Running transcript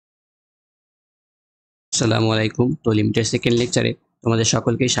আসসালামু আলাইকুম। তো লিমিটেড সেকেন্ড লেকচারে তোমাদের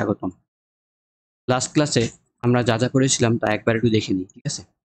সকলকেই স্বাগতম। লাস্ট ক্লাসে আমরা যা যা করেছিলাম তা একবার একটু দেখে নিই, ঠিক আছে?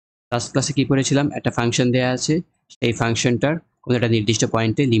 লাস্ট ক্লাসে কি করেছিলাম, একটা ফাংশন দেয়া আছে, সেই ফাংশনটার কোনো একটা নির্দিষ্ট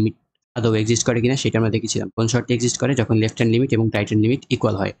পয়েন্টে লিমিট আদৌ এক্সিস্ট করে কিনা সেটা আমরা দেখেছিলাম। কোন শর্তে এক্সিস্ট করে, যখন লেফট হ্যান্ড লিমিট এবং রাইট হ্যান্ড লিমিট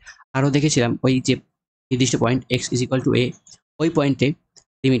ইকুয়াল হয়। আরও দেখেছিলাম ওই যে নির্দিষ্ট point x is equal to a, ওই পয়েন্টে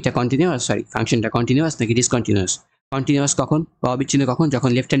লিমিটটা কন্টিনিউয়াস, ফাংশনটা কন্টিনিউয়াস নাকি ডিসকন্টিনিউয়াস। কন্টিনিউয়াস কখন বা অবিচ্ছিন্ন কখন, যখন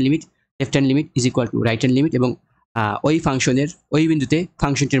left hand limit is equal to right hand limit এবং ওই ফাংশনের ওই বিন্দুতে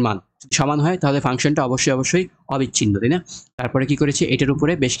ফাংশনটির মান যদি সমান হয় তাহলে ফাংশনটা অবশ্যই অবিচ্ছিন্ন, তাই না? তারপরে কি করেছি, এটার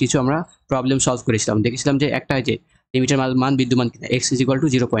উপরে বেশ কিছু আমরা প্রবলেম সলভ করেছিলাম। দেখেছিলাম যে একটা যে লিমিটের মান বিদ্যমান কিনা x ইজ ইকুয়াল টু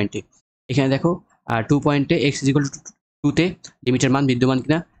 0 পয়েন্টে। এখানে দেখো 2 পয়েন্টে x ইজ ইকুয়াল টু 2 তে লিমিটের মান বিদ্যমান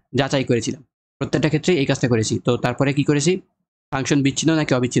কিনা যাচাই করেছিলাম। প্রত্যেকটা ক্ষেত্রে এই কাজটা করেছি। তো তারপরে কি করেছি, ফাংশন বিচ্ছিন্ন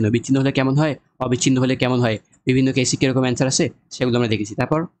নাকি অবিচ্ছিন্ন, বিচ্ছিন্ন হলে কেমন হয়, অবিচ্ছিন্ন হলে কেমন হয়, বিভিন্ন কেসে কিরকম অ্যান্সার আছে সেগুলো আমরা দেখেছি।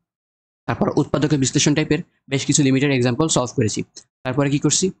 তারপর উৎপাদকের বিশ্লেষণ টাইপের বেশ কিছু লিমিটের এক্সাম্পল সলভ করেছি। তারপরে কি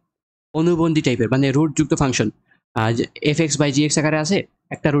করছি, অনুবন্ধী টাইপের মানে রুটযুক্ত function, F x by G x আকারে আছে,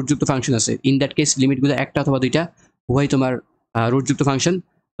 একটা রুটযুক্ত ফাংশন আছে। ইন দ্যাট কেস লিমিটগুলো একটা অথবা দুইটা উভয় তোমার রুটযুক্ত ফাংশন।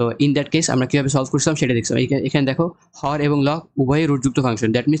 তো ইন দ্যাট কেস আমরা কীভাবে সলভ করছিলাম সেটা দেখছিলাম। এখানে দেখো হর এবং লব উভয়ের রুটযুক্ত ফাংশন,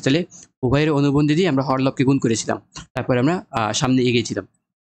 দ্যাট মিনস তাহলে উভয়ের অনুবন্ধী দিয়ে আমরা হর লবকে গুণ করেছিলাম। তারপরে আমরা সামনে এগিয়েছিলাম।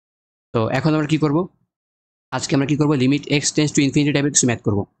 তো এখন আমরা কি করব, আজকে আমরা কি করব, limit x tends to infinity টাইপের কিছু ম্যাথ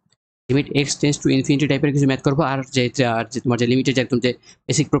করবো। Limit x tends to infinity টাইপের কিছু ম্যাথ করবো। আর যে তোমার যে লিমিটের যে একদম যে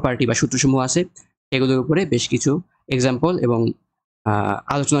বেসিক প্রপার্টি বা সূত্রসমূহ আছে সেগুলোর উপরে বেশ কিছু এক্সাম্পল এবং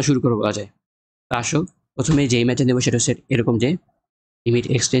আলোচনা শুরু করবো বলা যায়। তো আসো প্রথমে যেই ম্যাথটা নেবো সেটা হচ্ছে এরকম যে limit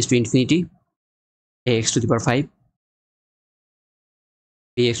x tends to infinity A x to the power 5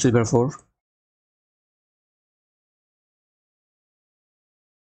 B x to the power 4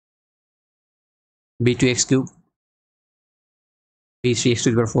 B two x cube B three x to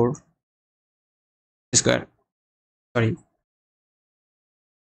the power 4 square, sorry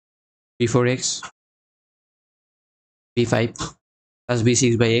B four x b5 plus b6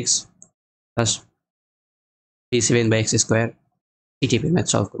 by x plus b7 by x square, এই টাইপের math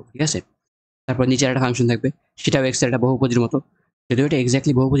solve করবো, ঠিক আছে? তারপর নিচে একটা function থাকবে, সেটাও এক্স এর একটা বহুপদীর মতো, যদিও এটা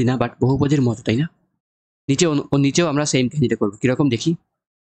এক্স্যাক্টলি বহুপদী না বাট বহুপদীর মতো, তাই না? নিচেও আমরা সেম কাহিনীটা করবো। কিরকম দেখি,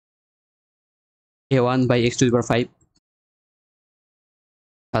 a1 by x to the power 5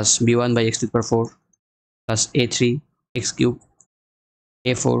 plus b1 by x to the power 4 plus a3 x cube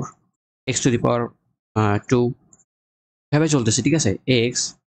a4 x to the power 2 এভাবে চলতেছে, ঠিক আছে? ax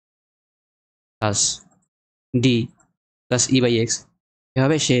plus d plus e by x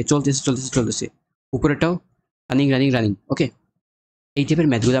এভাবে সে চলতেছে। উপরেটাও রানিং, ওকে? এই টাইপের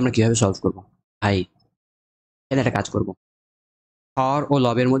ম্যাথগুলো আমরা কিভাবে সলভ করবো ভাই, এখানে একটা কাজ করবো। হর ও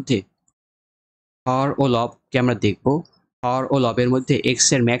লবকে আমরা দেখবো, হর ও লবের মধ্যে এক্স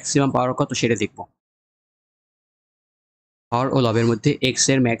এর ম্যাক্সিমাম পাওয়ার কত সেটা দেখবো। হর ও লবের মধ্যে এক্স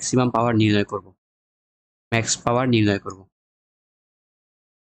এর ম্যাক্সিমাম পাওয়ার নির্ণয় করব, ম্যাক্স পাওয়ার নির্ণয় করব।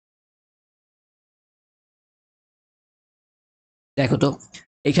 দেখো তো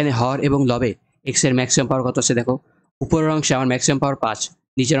এখানে হর এবং লবে এক্স এর ম্যাক্সিমাম পাওয়ার কত আছে দেখো। উপরের অংশে আমার ম্যাক্সিমাম পাওয়ার 5,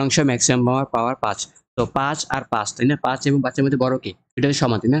 নিচের অংশে ম্যাক্সিমাম পাওয়ার 5। তো 5 আর 5, তাই না? 5 এবং 5 এর মধ্যে বড় কে, এটা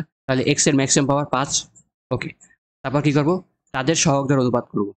সমান, তাই না? তাহলে এক্স এর ম্যাক্সিমাম পাওয়ার 5, ওকে। তারপর কি করব, তাদের সহগদ্বয়ের অনুপাত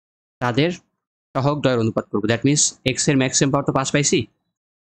করব। দ্যাট মিনস এক্স এর ম্যাক্সিমাম পাওয়ার তো 5 পাইছি,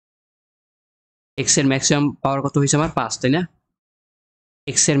 এক্স এর ম্যাক্সিমাম পাওয়ার কত হয়েছে আমার 5, তাই না?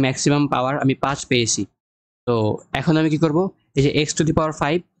 এক্স এর ম্যাক্সিমাম পাওয়ার আমি 5 পেয়েছি। তো এখন আমি কি করব, এই যে এক্স টু দি পাওয়ার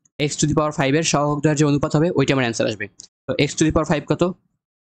 5 এর সহগদ্বয়ের যে অনুপাত হবে ওইটা আমার অ্যান্সার আসবে। তো এক্স টু দি পাওয়ার 5 কত,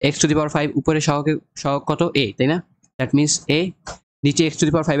 এক্স টু দি পাওয়ার 5 উপরে সহগ কত, এ, তাই না? দ্যাট মিনস এ, নিচে এক্স টু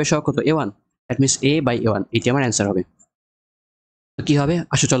দি পাওয়ার 5 এর সহগ কত, a1, that means a by a1, এটি আমার অ্যান্সার হবে। তো কি হবে,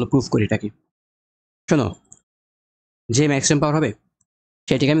 আসো চলো প্রুফ করি এটাকে। শোনো, যে ম্যাক্সিমাম পাওয়ার হবে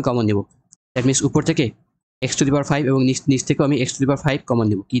সেটাকে আমি কমন নেব। দ্যাট মিনস উপর থেকে এক্স টু দি পাওয়ার 5 এবং নিচ থেকেও আমি x to the power 5 common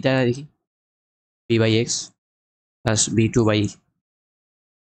নেব। কি তারা দেখি, B by x plus b2 by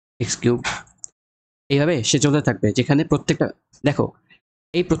x cube, এইভাবে সে চলতে থাকবে। যেখানে প্রত্যেকটা, দেখো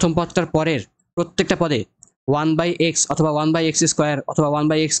এই প্রথম পদটার পরের প্রত্যেকটা পদে 1 বাই এক্স অথবা 1 বাই এক্স স্কোয়ার অথবা 1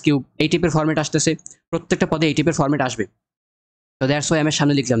 বাই এক্স কিউব এই টাইপের ফর্মেট আসতেছে, প্রত্যেকটা পদে এই টাইপের ফর্মেট আসবে। তো দ্যাটস ওয়াই আমি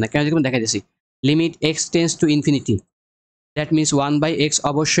সামনে লিখলাম না, কেন দেখুন দেখা যাচ্ছে limit x tends to infinity, that means 1 by x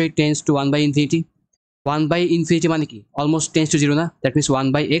অবশ্যই tends to 1 by infinity. 1 by infinity মানে কি, অলমোস্ট টেন্স টু 0 না? That means 1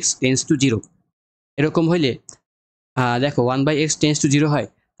 by x tends to 0। এরকম হইলে দেখো 1 বাই এক্স টেন্স টু 0 হয়,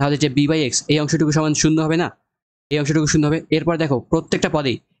 তাহলে যে বি বাই এক্স এই অংশটুকু সমান 0 হবে না? এই অংশটুকু 0 হবে। এরপর দেখো প্রত্যেকটা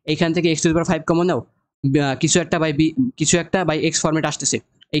পদেই এইখান থেকে x to the power 5 common নাও, কিছু একটা বাই এক্স ফরম্যাট আসতেছে,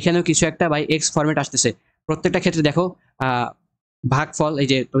 এইখানেও কিছু একটা বাই এক্স ফরম্যাট আসতেছে। প্রত্যেকটা ক্ষেত্রে দেখো ভাগফল এই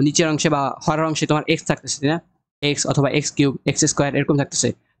যে তো নিচের অংশে বা হরের অংশে তোমার এক্স থাকতেছে তাই না, এক্স অথবা এক্স কিউব এক্স স্কোয়ার এরকম থাকতেছে।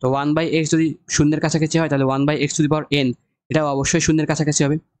 তো 1/x যদি শূন্যের কাছাকাছি হয় তাহলে 1/x⁴n এটাও অবশ্যই শূন্যের কাছাকাছি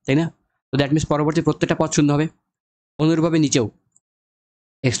হবে তাই না। তো দ্যাট মিনস পরবর্তী প্রত্যেকটা পদ শূন্য হবে। অনুরূপভাবে নিচেও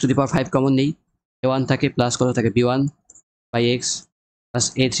x⁵ কমন নেই, a1 থাকে প্লাস কত থাকে b1/x plus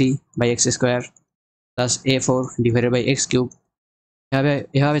a3/x² plus a4 divided by x cube. এভাবে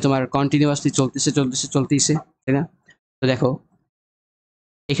এভাবে তোমার কন্টিনিউয়াসলি চলতেছে তাই না। তো দেখো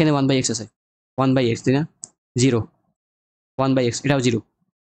এখানে 1/x আছে, 1/x তাই না, 0 1/x এটাও 0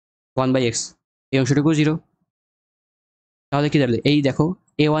 1/x এই অংশটুকু 0। তাহলে কি দাঁড়ালো, এই দেখো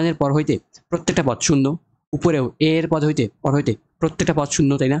a1 এর পর হইতে প্রত্যেকটা পদ শূন্য, উপরেও a এর পর হইতে প্রত্যেকটা পদ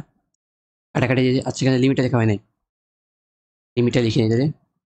শূন্য তাই না। কাটাকাটি আচ্ছা এখানে লিমিটটা লেখা হয় নাই, লিমিটটা লিখে নিতে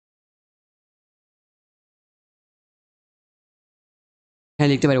হ্যাঁ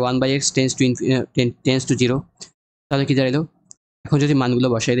লিখতে পারি 1/x টেন্স টু 0। তাহলে কি দাঁড়ালো, এখন যদি মানগুলো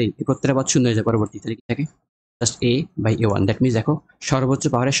বসাই দেই এই প্রত্যেকটা পদ শূন্য হয়ে যায় পরবর্তী, তাহলে কি থাকে জাস্ট a/a1 দ্যাট মিনস দেখো সর্বোচ্চ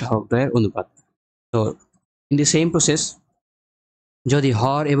পাওয়ারের সহগদ্বয়ের অনুপাত। তো ইন দি সেম প্রসেস যদি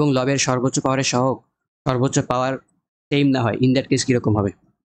হর এবং লবের সর্বোচ্চ পাওয়ারের সহগ সর্বোচ্চ পাওয়ার সেম না হয়, ইন দ্যাট কেস কিরকম হবে,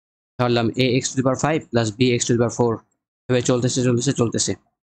 ধরলাম ax⁵ প্লাস bx⁴ এভাবে চলতেছে।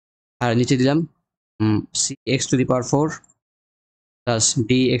 আর নিচে দিলাম cx⁴ প্লাস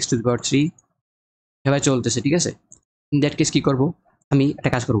dx⁵ এভাবে চলতেছে ঠিক আছে। ইন দ্যাট কেস কি করব, আমি একটা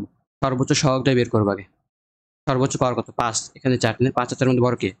কাজ করব, সর্বোচ্চ সহগটাই বের করবো আগে। সর্বোচ্চ পাওয়ার কত 5, এখানে 4 না 5 আর মধ্যে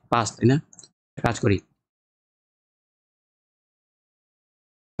বড় কে 5 তাই না। একটা কাজ করি,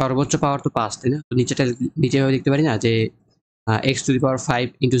 সর্বোচ্চ পাওয়ার তো 5 তাই না, তো নিচে ভাবে লিখতে পারি না যে x⁵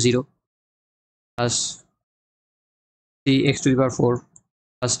 into 0 plus dx⁴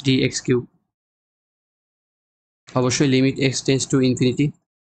 plus dx³ অবশ্যই limit x tends to infinity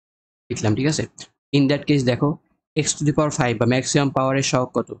লিখলাম ঠিক আছে। ইন দ্যাট কেস দেখো x⁵ বা ম্যাক্সিমাম পাওয়ারের সহগ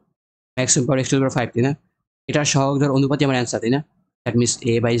কত, ম্যাক্সিমাম পাওয়ার x⁵ তাই না, এটার সহগের অনুপাতই আমার অ্যান্সার তাই না। That means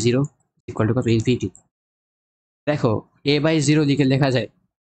a/0 equal to কত ইনফিনিটি। দেখো a/0 লিখে লেখা যায়,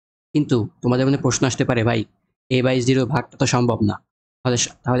 কিন্তু তোমাদের মনে প্রশ্ন আসতে পারে ভাই a/0 ভাগটা তো সম্ভব না, তাহলে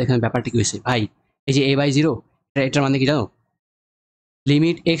তাহলে এখানে ব্যাপারটা কি হয়েছে ভাই, এই যে a/0 এটার মানে কি জানো,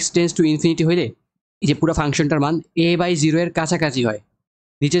 limit x tends to infinity হইলে এই যে পুরো ফাংশনটার মান a/0 এর কাছাকাছি হয়,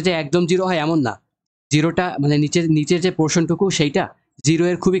 নিচে যে একদম 0 হয় এমন না, জিরোটা মানে নিচের যে পোর্শনটুকু সেইটা 0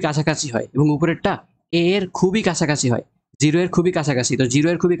 এর খুবই কাছাকাছি হয় এবং উপরেরটা a এর খুবই কাছাকাছি হয়, 0 এর খুবই কাছাকাছি। তো 0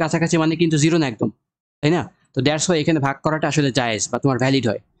 এর খুবই কাছাকাছি মানে কিন্তু 0 না একদম তাই না। তো দ্যাটস ওয়াই এখানে ভাগ করাটা আসলে জায়েজ বা তোমার ভ্যালিড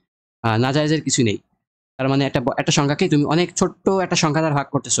হয়, না জায়েজের কিছু নেই। তার মানে একটা সংখ্যাকে তুমি অনেক ছোট্ট একটা সংখ্যা দ্বারা ভাগ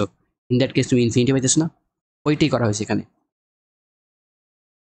করতেছো, ইন দ্যাট কেস তুমি ইনফিনিটি পাইতেছো না, ওইটাই করা হয়েছে এখানে।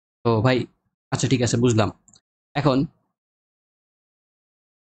 তো ভাই আচ্ছা ঠিক আছে বুঝলাম। এখন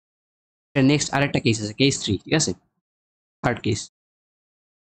নেক্সট আরেকটা কেস আছে, কেস 3 ঠিক আছে, third case,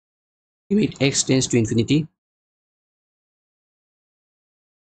 limit x tends to infinity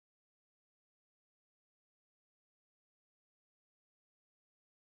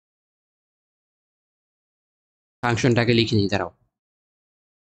ফাংশনটাকে লিখে নিই দাঁড়াও।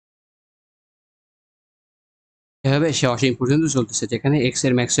 এভাবে সে অসীম পর্যন্ত চলতেছে, যেখানে x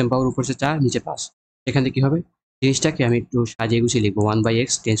এর ম্যাক্সিমাম পাওয়ার উপর 4 নিচে 5, সেখান থেকে কি হবে, জিনিসটাকে আমি একটু সাজিয়ে গুছিয়ে লিখবো 1/x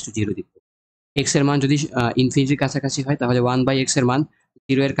টেন্স টু 0 লিখবো। x এর মান যদি ইনফিনিটির কাছাকাছি হয় তাহলে 1/x এর মান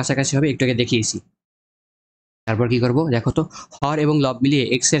 0 এর কাছাকাছি হবে, একটু আগে দেখিয়েছি। তারপর কি করব দেখো তো, হর এবং লব মিলিয়ে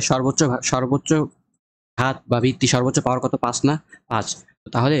x এর সর্বোচ্চ ঘাত বা ভিত্তি সর্বোচ্চ পাওয়ার কত 5 না 5।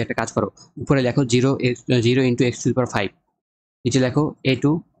 তাহলে একটা কাজ করো, উপরে লেখো 0 ইন্টু x⁵, নিচে লেখো a2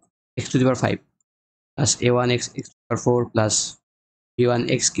 x⁵ plus a1 x⁵ plus b1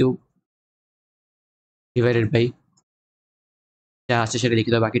 x³ divided by যা আছে সেটা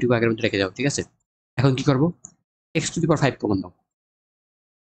লিখে দাও, বাকিটুকু আগের মধ্যে রেখে দাও ঠিক আছে। এখন কি করবো, x⁵ কমন দাও,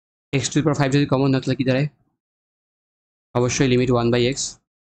 x⁵ যদি কমন নাও তাহলে কি দাঁড়ায়, অবশ্যই লিমিট 1/x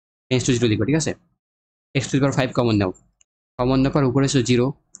টেন্স টু 0 লিখো ঠিক আছে। x⁵ কমন নাও, কমন নেওয়ার পর উপরে ছিল 0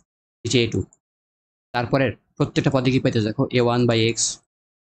 নিচে a2, তারপরে প্রত্যেকটা পদে কি পাইতে দেখো a1/x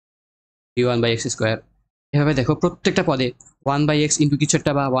b1/x², এভাবে দেখো প্রত্যেকটা পদে 1/x ইন্টু কিছু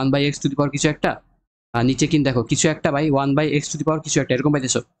একটা বা 1/x⁴ কিছু একটা, আর নিচে কিন্তু দেখো কিছু একটা বাই 1/x⁴ কিছু একটা এরকম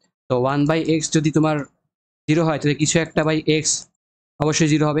পাইতেছো। তো 1/x যদি তোমার 0 হয় তাহলে কিছু একটা বাই x অবশ্যই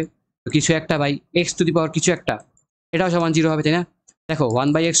 0 হবে, তো কিছু একটা বাই x⁴ কিছু একটা এটাও সমান 0 হবে তাই না। দেখো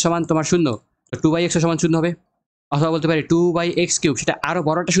 1/x সমান তোমার 0, তো 2/x সমান 0 হবে, অথবা বলতে পারি 2/x³ সেটা আরো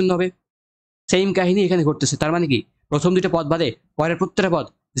বড় একটা 0 হবে। সেম কাহিনী এখানে ঘটতেছে, তার মানে কি প্রথম দুইটা পদ বাদে পরের প্রত্যেকটা পদ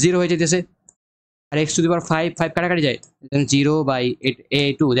 0 হয়ে যেতেছে, আর x⁵ কাটাকাটি যায়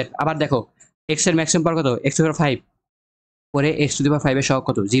 0/a2। আবার দেখো x এর ম্যাক্সিমাম পাওয়ার কত x⁵, পরে x⁵ এর সহগ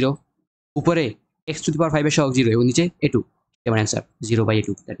কত 0, উপরে x⁵ এর সহগ 0 এবং নিচে a2, এটা আমার অ্যান্সার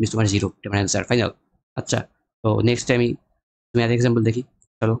 0/2, দ্যাট মিনস তোমার 0, এটা আমার অ্যান্সার ফাইনাল। আচ্ছা, তো নেক্সট আমি তুমি আর এক্সাম্পল দেখি।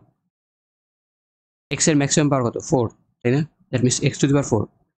 চলো, এক্স এর ম্যাক্সিমাম পাওয়ার কত? 4, তাই না? That means x to the power 4।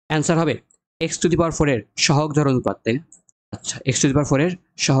 Answer হবে এক্স টু দি পাওয়ার 4 এর সহগ ধর অনুপাত, তাই না? আচ্ছা, এক্স টু দি পাওয়ার 4 এর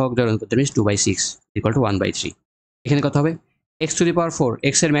সহগ ধর অনুপাত, দ্যাট মিনস 2/6 ইকুয়াল টু 1/3। এখানে কত হবে? X to the power 4,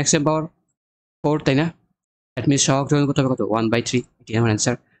 x এর ম্যাক্সিমাম পাওয়ার 4, তাই না? দ্যাট মিনস সহগ ধর অনুপাত হবে কত? 1/3, এটি আমার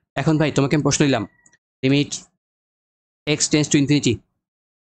অ্যান্সার। এখন ভাই তোমাকে আমি প্রশ্ন দিলাম, limit x tends to infinity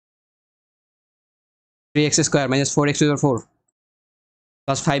 3x square minus 4x to the power 4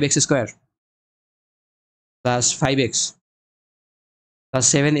 plus 5x square plus 5x plus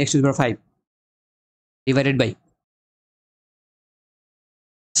 7x to the power 5 divided by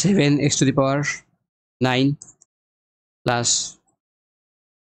 7x to the power 9 plus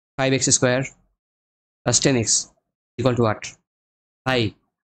 5x square plus 10x equal to 8। ভাই,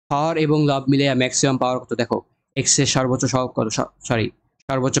 হর এবং লব মিলে maximum power কত দেখো? X এর সর্বোচ্চ সহগ কত? সরি,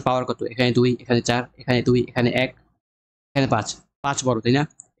 সর্বোচ্চ পাওয়ার কত? এখানে 2, এখানে 4, এখানে 2, এখানে 1, এখানে 5। 5 বড়, তাই না?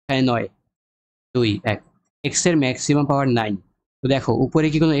 এখানে 9, 2, 1। এক্স এর ম্যাক্সিমাম পাওয়ার 9। তো দেখো উপরে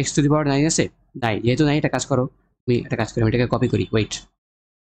কি কোনো এক্স টু দি পাওয়ার 9 আছে? নাই। যেহেতু নাই, একটা কাজ করো, তুমি একটা কাজ করো, আমি এটাকে কপি করি, ওয়েট।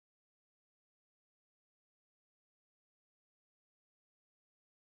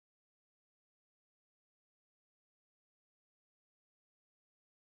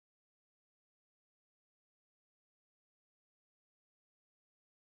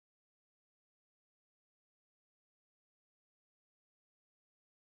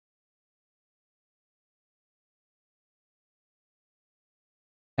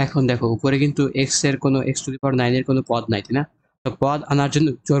 এখন দেখো উপরে কিন্তু এক্স এর কোনো এক্স টু দি পাওয়ার 9 এর কোনো পদ নাই, তাই না? তো পদ আনার জন্য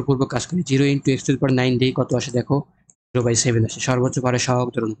জোরপূর্বক কাজ করি। 0 ইন্টু এক্স টু দি পাওয়ার 9 দিয়ে কত আসে দেখো? 0/7 আসে। সর্বোচ্চ পাওয়ার সহগ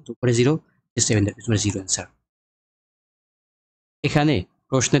ধরুন উপরে 0, 7, দেখবে তোমার 0 অ্যান্সার। এখানে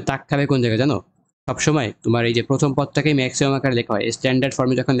প্রশ্নের তাক খাবে কোন জায়গায় জানো? সবসময় তোমার এই যে প্রথম পদটাকেই ম্যাক্সিমাম আকারে লেখা হয়। স্ট্যান্ডার্ড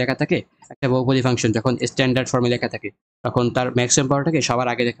ফর্মে যখন লেখা থাকে, একটা বহুপদী ফাংশন যখন স্ট্যান্ডার্ড ফর্মে লেখা থাকে, তখন তার ম্যাক্সিমাম পাওয়ারটাকে সবার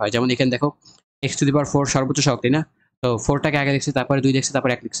আগে লেখা হয়। যেমন এখানে দেখো, এক্স টু দি পাওয়ার 4 সর্বোচ্চ সহগ, তাই না? তো 4টাকে আগে লিখছে, তারপরে 2 লিখছে,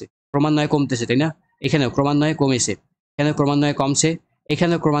 তারপরে 1 লিখছে। ক্রমান্বয়ে কমতেছে, তাই না? এখানেও ক্রমান্বয়ে কমেছে, এখানেও ক্রমান্বয়ে কমছে,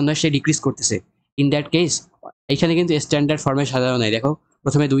 এখানেও ক্রমান্বয়ে সে ডিক্রিজ করতেছে। ইন দ্যাট কেস এখানে কিন্তু স্ট্যান্ডার্ড ফর্মে সাজানো নাই। দেখো,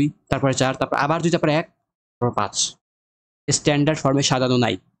 প্রথমে 2, তারপরে 4, তারপর আবার 2, তারপরে 1, তারপর 5। স্ট্যান্ডার্ড ফর্মে সাজানো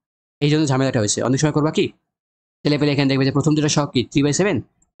নাই, এই জন্য ঝামেলাটা হয়েছে। অনেক সময় করবা কি, ছেলে পেলে এখানে দেখবে যে প্রথম দুটো শখ কি 3/7,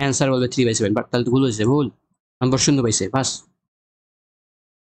 অ্যান্সার বলবে 3/7, বাট তাহলে তো ভুল হয়েছে, ভুল নম্বর শূন্য পাইছে বাস।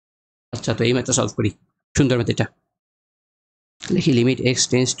 আচ্ছা, তো এই ম্যাথটা সলভ করি, সুন্দর ম্যাথ এটা। লিখি limit x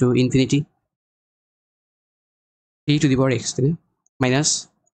tends to infinity 3 to the power x, তাই না? Minus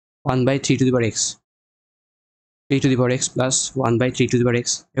 1/3 to the power x, 3 to the power x plus 1/3 to the power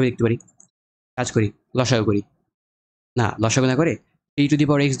x, এভাবে লিখতে পারি। কাজ করি, লসাগু করি। না, লসাগু না করে 3 টু দি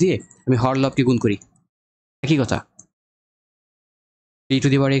পাওয়ার এক্স দিয়ে আমি হর লবকে গুণ করি, একই কথা। 3 টু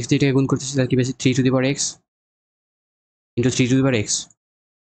দি পাওয়ার এক্স দিয়ে এটাকে গুণ করতেছি, তাহলে কি বেশি? 3 to the power x into 3 to the power x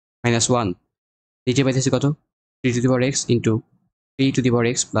minus 1, নিচে পাইতেছি কত? 3 to the power x into 3 to the power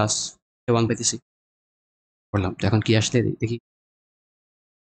x plus 1 পাইতেছি। করলাম, তো এখন কি আসলে দেখি।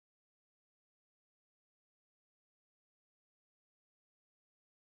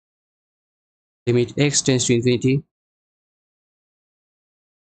 Limit x tends to infinity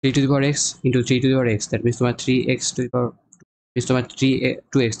 3 to the power x into 3 to the power x, that means তোমার 3x to the power, means তোমার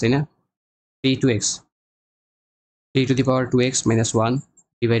 2x, তাই না? 3 2x, 3 to the power 2x minus 1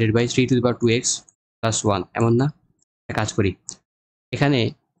 divided by 3 to the power 2x plus 1, এমন না? একটা কাজ করি, এখানে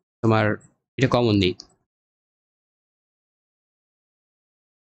তোমার এটা কমন নেই।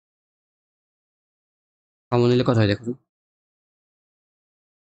 কমন নিলে কথা হয় দেখো তো,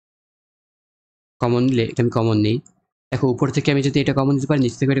 কমন নিলে এটা আমি কমন নেই। দেখো উপর থেকে আমি যদি এটা কমন নিতে পারি,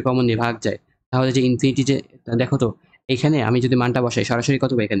 নিচ থেকে এটা কমন নিয়ে ভাগ যায়, তাহলে যে ইনফিনিটি যে, দেখো তো এখানে আমি যদি মানটা বসাই সরাসরি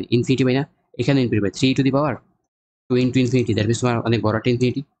কত পাই? এখানে ইনফিনিটি পাই না? এখানে infinity pi 3 to the power 2 into infinity, that means তোমার অনেক বড় একটা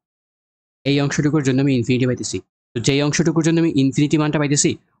ইনফিনিটি। এই অংশটুকুর জন্য আমি ইনফিনিটি পাইতেছি। তো যেই অংশটুকুর জন্য আমি ইনফিনিটি মানটা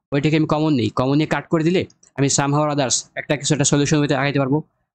পাইতেছি, ওইটাকে আমি কমন নেই। কমন নিয়ে কাট করে দিলে আমি সামহাও আদার্স একটা কিছু একটা সলিউশন হইতে আগাইতে পারবো।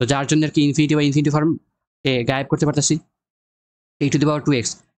 তো যার জন্য আর কি ইনফিনিটি বা ইনফিনিটি ফর্ম গায়েব করতে পারতেছি। 3 টু দি পাওয়ার 2x,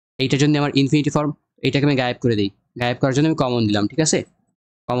 এইটার জন্য আমার ইনফিনিটি ফর্ম, এইটাকে আমি গায়েব করে দিই। গায়েব করার জন্য আমি কমন দিলাম, ঠিক আছে?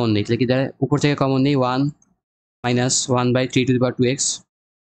 কমন নেই, তাহলে কি দাঁড়ায়? উপর থেকে কমন নেই 1 minus 1/3 to the power 2x,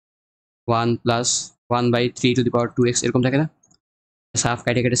 1 plus 1/3 to the power 2x, এরকম থাকে না? সাফ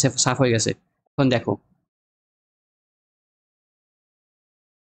কেটে কেটে সাফ হয়ে গেছে। এখন দেখো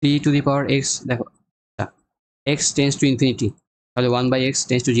 3 টু দি পাওয়ার x, দেখো x টেন্স টু ইনফিনিটি, তাহলে 1/x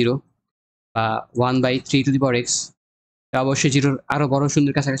টেন্স টু 0 বা 1/3 টু দি পাওয়ার x, অবশ্যই জিরোর আরো বড়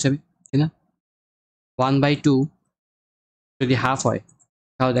শূন্যের কাছাকাছি হবে, তাই না? 1/2 যদি হাফ হয়,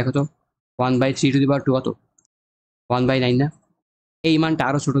 তাহলে দেখো তো 1/3 টু দি পাওয়ার 2 কত? 1/9 না, এই মানটা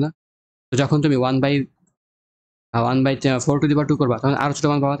আরো ছোট না? তো যখন তুমি 1/4 করবা তখন আরো ছোট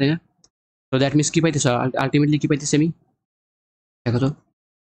মান পাবা, তাই না? তো দ্যাট মিনস কি পাইতেছ, আলটিমেটলি কি পাইতেছি আমি, দেখো তো।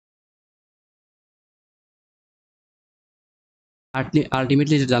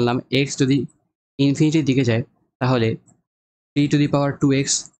 আলটিমেটলি যেটা জানলাম, এক্স যদি ইনফিনিটির দিকে যায় তাহলে 3 টু দি পাওয়ার 2x,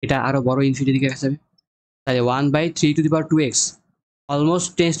 এটা আরো বড় ইনফিনিটির দিকে যাবে। তাহলে 1/3 to the power 2x almost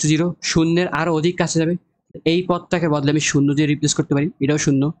tends to zero, শূন্যের আরো অধিক কাছে যাবে। এই পদটাকে বদলে আমি শূন্য দিয়ে রিপ্লেস করতে পারি, এটাও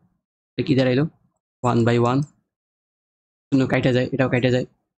শূন্য, কি দাঁড়াইলো 1/1, শূন্য কাইটা যায়, এটাও কাইটা যায়,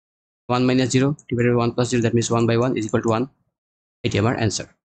 1 - 0 / 1 + 0, that means 1/1 is equal to 1। এটি আমার অ্যান্সার,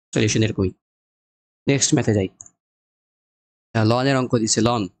 সলিউশন এরকমই। নেক্সট ম্যাথে যাই। লনের অঙ্ক দিচ্ছে,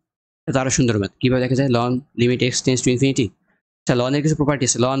 লন, এটা আরো সুন্দর ম্যাথ। কিভাবে দেখা যায়, loan limit x tends to infinity. আচ্ছা, লনের কিছু প্রপার্টি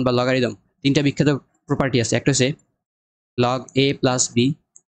আছে, লন বা লগারিদম, তিনটা বিখ্যাত প্রপার্টি আছে। একটা হচ্ছে log A plus B,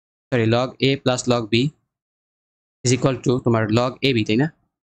 sorry log A plus log B is equal to তোমার লগ এ বি, তাই না?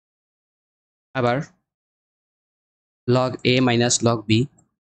 আবার log A minus log B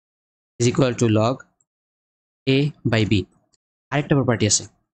is equal to log A by B. আরেকটা প্রপার্টি আছে,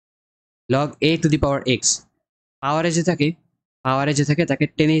 log A to the power x, পাওয়ারে যে থাকে তাকে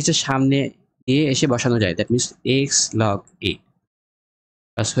টেনে এসে সামনে দিয়ে এসে বসানো যায়, দ্যাট মিনস এক্স লগ এ,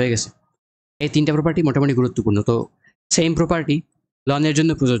 বাস হয়ে গেছে। এই তিনটা প্রপার্টি মোটামুটি গুরুত্বপূর্ণ। তো সেম প্রপার্টি লনের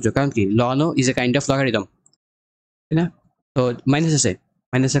জন্য প্রযোজ্য, কারণ কি লনও is a kind of logarithm, তাই না? তো মাইনাস আছে,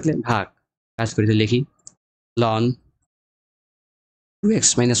 মাইনাস থাকলে ভাগ, কাজ করি তো লিখি loan 2x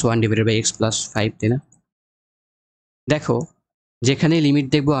 - 1 divided by x plus 5, তাই না? দেখো, যেখানে লিমিট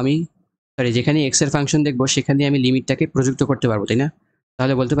দেখবো আমি, সরি যেখানে এক্স এর ফাংশন দেখবো সেখানে আমি লিমিটটাকে প্রযুক্ত করতে পারবো, তাই না?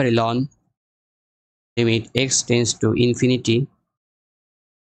 তাহলে বলতে পারি loan limit x tends to infinity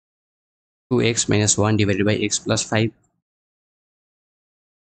 2x - 1 divided by x plus 5।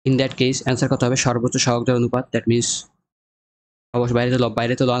 In that case answer কত হবে, সর্বোচ্চ সহগের অনুপাত, দ্যাট মিনস অবশ্য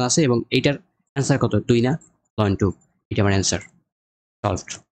বাইরে তো লন আছে, এবং এইটার অ্যান্সার কত, 2 না, লন 2, এটা আমার অ্যান্সার,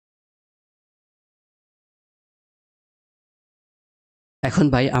 সলভড। এখন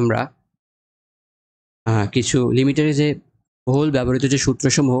ভাই আমরা কিছু লিমিটারে যে বহুল ব্যবহৃত যে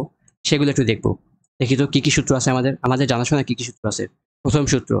সূত্রসমূহ সেগুলো একটু দেখব। দেখি তো কি কি সূত্র আছে, আমাদের জানাশোনা কি কি সূত্র আছে। প্রথম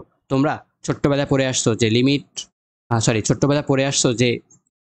সূত্র, তোমরা ছোট্টবেলায় পড়ে আসছো যে লিমিট, ছোট্টবেলায় পড়ে আসছো যে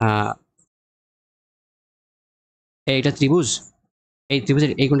আহ, এইটা ত্রিভুজ, এই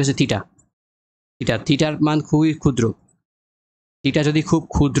ত্রিভুজের এই কোণটা হচ্ছে থিটা, থিটার মান খুবই ক্ষুদ্র। থিটা যদি খুব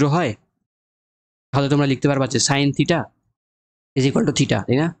ক্ষুদ্র হয় তাহলে তোমরা লিখতে পারবা যে sine theta is equal to theta,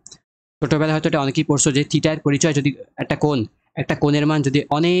 তাই না? ছোটবেলায় হয়তো এটা অনেকেই পড়ছো যে থিটার পরিচয়, যদি একটা কোণের মান যদি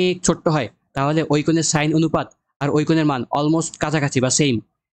অনেক ছোট্ট হয় তাহলে ওই কোণের সাইন অনুপাত আর ওই কোণের মান অলমোস্ট কাছাকাছি বা সেম,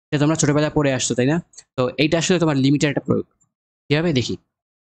 এটা তোমরা ছোটবেলায় পড়ে আসছো, তাই না? তো এইটা আসলে তোমার লিমিটের একটা প্রয়োগ। কিভাবে দেখি,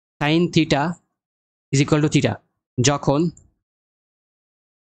 sine theta is equal to theta যখন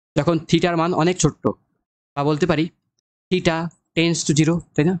যখন থিটার মান অনেক ছোট্ট, বা বলতে পারি থিটা টেন্স টু জিরো,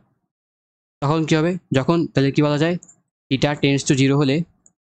 তাই না? তখন কি হবে, যখন তাহলে কি বলা যায়, থিটা টেন্স টু জিরো হলে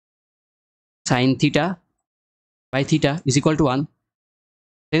sine theta by theta is equal to 1,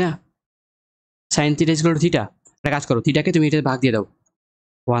 তাই না? Sine theta is equal to theta, একটা কাজ করো, থিটাকে তুমি এটা ভাগ দিয়ে দাও,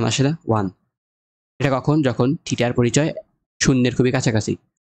 1 আসে না, 1। এটা কখন, যখন থিটার পরিচয় শূন্যের খুবই কাছাকাছি।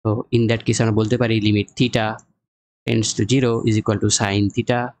 তো ইন দ্যাট কেস আমরা বলতে পারি limit theta tends to zero is equal to sine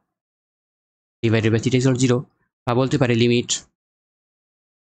theta divided by theta is equal to zero, বা বলতে পারি লিমিট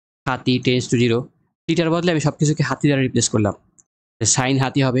হাতি টেন্স টু জিরো, থিটার বদলে আমি সব কিছুকে হাতি দ্বারা রিপ্লেস করলাম, সাইন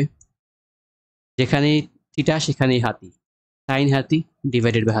হাতি হবে, যেখানেই থিটা সেখানেই হাতি, সাইন হাতি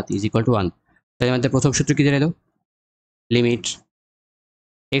ডিভাইডেড বাই হাতি ইজ ইকুয়াল টু 1। তাহলে আমাদের প্রথম সূত্র কি দাঁড়ালো, limit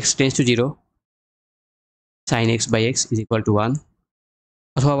x tends to zero sine x by x is equal to 1,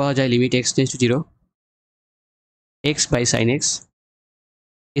 অথবা বলা যায় limit x tends to zero x by sine x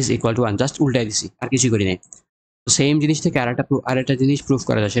is equal to 1, just উল্টাই দিছি, আর কিছুই করি নাই। তো সেম জিনিস থেকে আরেকটা জিনিস প্রুফ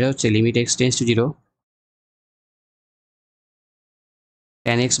করা যায়, সেটা হচ্ছে limit x tends to zero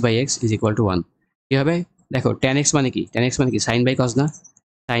tan x by x is equal to 1। কি হবে, দেখো tan x মানে কি, সাইন বাই কজ না,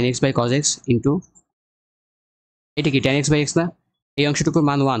 sine x by cos x into, এটা কি tan x বাই এক্স না, এই অংশটুকুর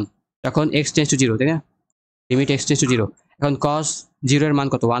মান 1 যখন x টেন্স টু জিরো, তাই না? Limit x tends to zero, এখন cos 0 এর মান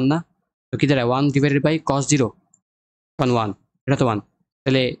কত, 1 না? তো কি দাঁড়ায় 1 ডিভাইডেড বাই cos 0, এখন 1, এটা তো 1,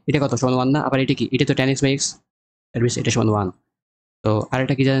 তাহলে এটা কত সমান 1 না? আবার এটা কি, এটা তো tan x by x, that means এটা সমান 1। তো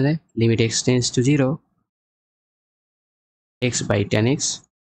আরেকটা কি জানা যায়, limit x tends to zero x by tan x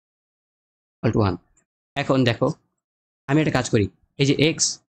equal to 1। এখন দেখো, আমি একটা কাজ করি, এই যে x,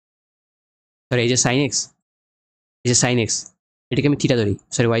 সরি এই যে সাইন এক্স, এটাকে আমি থিটা ধরি,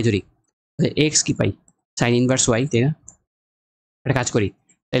 সরি ওয়াই ধরি, এক্স কি পাই, সাইন ইনভার্স ওয়াই, তাই না? একটা কাজ করি,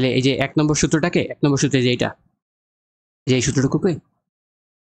 তাহলে এই যে এক নম্বর সূত্রে যে এইটা, যে এই সূত্রটুকুকে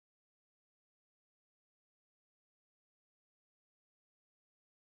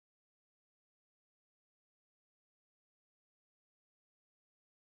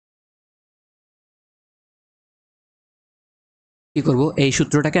কি করব, এই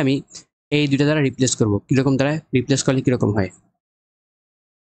সূত্রটাকে আমি এই দুইটা দ্বারা রিপ্লেস করব। কিরকম দ্বারা রিপ্লেস করলে কিরকম হয়?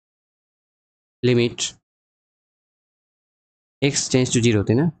 Limit x tends to zero,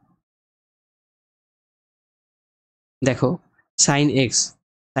 তাই না? দেখো সাইন এক্স,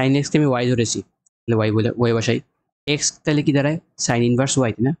 সাইন এক্সকে আমি ওয়াই ধরেছি, তাহলে ওয়াই বলে ওয়াই বসাই। এক্স তাহলে কি দাঁড়ায়? সাইন ইনভার্স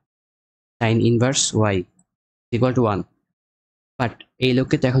ওয়াই, তাই না? Sign inverse Y equal to one. But এই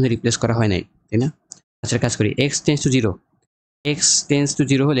লোককে তো এখনো রিপ্লেস করা হয় নাই, তাই না? আচ্ছা কাজ করি, x tends to zero, x tends to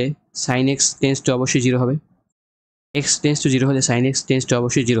zero হলে সাইন এক্স টেন্স টু অবশ্যই জিরো হবে। এক্স টেন্স টু জিরো হলে সাইন এক্স টেন্স টু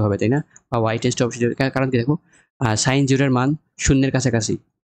অবশ্যই জিরো হবে, তাই না? বা ওয়াই টেন্স টু অবশ্যই জিরো। কারণ কি দেখো, সাইন জিরোর মান শূন্যের কাছাকাছি।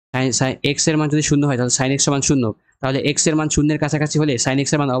 সাইন এক্স এর মান যদি শূন্য হয় তাহলে সাইন এক্স সমান শূন্য, তাহলে এক্স এর মান শূন্যের কাছাকাছি হলে সাইন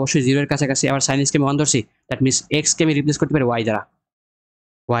এক্স এর মান অবশ্যই জিরোর কাছাকাছি। আবার সাইন এক্সকে আমি ওয়ান ধরছি, দ্যাট মিনস এক্সকে আমি রিপ্লেস করতে পারি ওয়াই দ্বারা,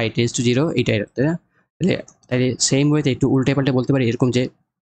 ওয়াই টেন্স টু জিরো, এইটাই, তাই না? তাহলে তাহলে সেম ওয়েতে একটু উল্টে পাল্টে বলতে পারি এরকম যে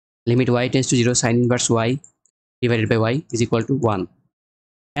limit Y tends to zero sine inverse Y divided by Y is equal to one.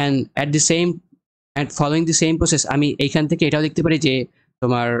 And at the same and following the same process আমি এইখান থেকে এটাও দেখতে পারি যে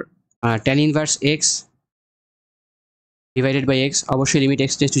তোমার tan inverse x divided by x অবশ্যই limit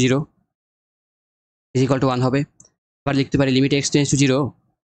x tends to zero is equal to one হবে। আবার লিখতে পারি limit x tends to zero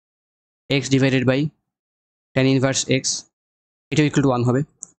x divided by tan inverse x, এটাও ইকুয়াল টু ওয়ান হবে।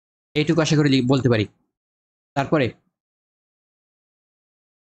 এইটুকু আশা করি বলতে পারি। তারপরে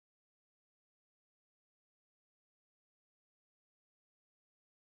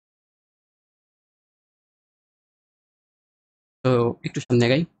তো একটু সামনে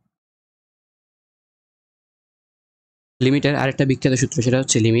গাই। লিমিটের আরেকটা বিখ্যাত সূত্র, সেটা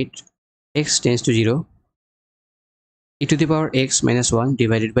হচ্ছে limit x tends to zero E to the power x minus one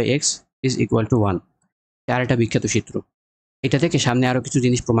divided by x is equal to one. আরেকটা বিখ্যাত সূত্র। এটা থেকে সামনে আরও কিছু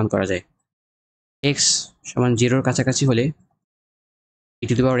জিনিস প্রমাণ করা যায়। এক্স সমান জিরোর কাছাকাছি হলে ই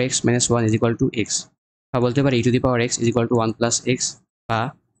to the power x minus one is equal to x, বা বলতে পারি ই to the power x is equal to one plus x, বা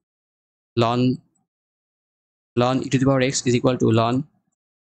loan loan E to the power x is equal to loan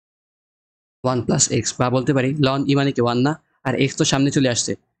one plus x, বা বলতে পারি loan ই মানে কি one না, আর এক্স তো সামনে চলে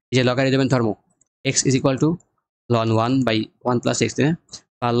আসছে, এই যে লগারিদমের ধর্ম, x is equal to loan one by one plus x, তাই না?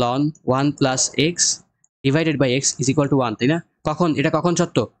 বা loan one plus x divided by x is equal to one, তাই না? কখন এটা কখন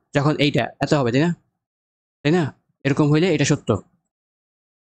সত্য? যখন এইটা এত হবে, তাই না? তাই না? এরকম হইলে এটা সত্য,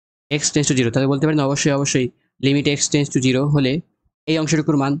 এক্স টেন্স টু জিরো। তাহলে বলতে পারেন অবশ্যই অবশ্যই limit x tends to zero হলে এই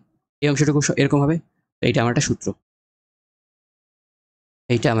অংশটুকুর মান এই অংশটুকু এরকম হবে। তো এইটা আমার একটা সূত্র,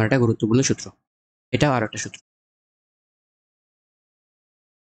 এইটা আমার একটা গুরুত্বপূর্ণ সূত্র। এটাও আর একটা সূত্র,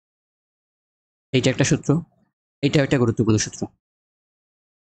 এইটা একটা সূত্র, এইটাও একটা গুরুত্বপূর্ণ সূত্র।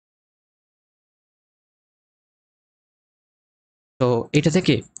 তো এটা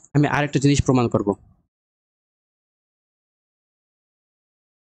থেকে আমি আরেকটা জিনিস প্রমাণ করব।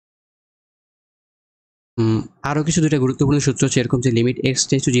 আরও কিছু দুইটা গুরুত্বপূর্ণ সূত্র হচ্ছে এরকম যে limit x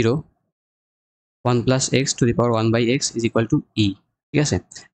tends to zero one plus x to the power one by x is equal to ই। ঠিক আছে,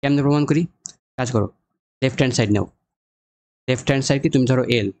 কেমনে প্রমাণ করি? কাজ করো, লেফট হ্যান্ড সাইড নাও। লেফট হ্যান্ড সাইড কি তুমি ধরো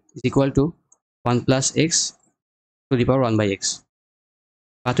এল is equal to one plus x to the power one by x,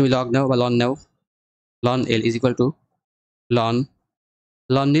 বা তুমি লগ নাও বা loan now. Loan L is equal to loan,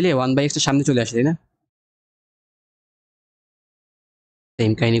 loan নিলে ওয়ান বাই এক্সের সামনে চলে আসে, তাই না?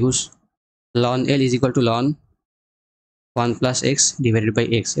 সেম কাহিনী ঘুষ, loan L is equal to loan one plus x divided by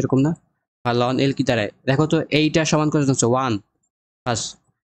x, এরকম না? আর লন এল কি দাঁড়ায় দেখো তো, এইটা সমান কত হচ্ছে ওয়ান প্লাস,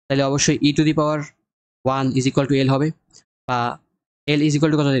 তাহলে অবশ্যই ই to the power one is equal to এল হবে, বা এল ইজ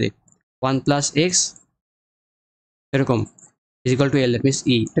ইকুয়াল টু কত দিলে ওয়ান প্লাস এক্স এরকম is equal to L, that means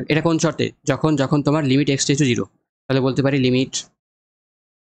ই। এটা কোন শর্তে? যখন যখন তোমার limit x tends to zero, তাহলে বলতে পারি limit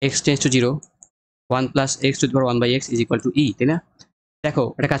x tends to zero one plus x to the power one by x is equal to ই, তাই না? দেখো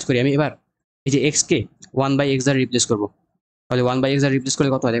একটা কাজ করি আমি এবার, এই যে এক্সকে ওয়ান বাই এক্স দ্বারা রিপ্লেস করবো, তাহলে ওয়ান বাই এক্স দ্বারা রিপ্লেস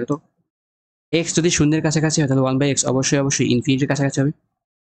করলে কত হয় দেখো তো। এক্স যদি শূন্যের কাছাকাছি হয় তাহলে ওয়ান বাই এক্স অবশ্যই অবশ্যই ইনফিনিটির কাছাকাছি হবে।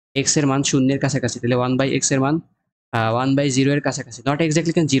 এক্স এর মান শূন্যের কাছাকাছি, তাহলে ওয়ান বাই এক্স এর মান ওয়ান বাই জিরো এর কাছাকাছি, নট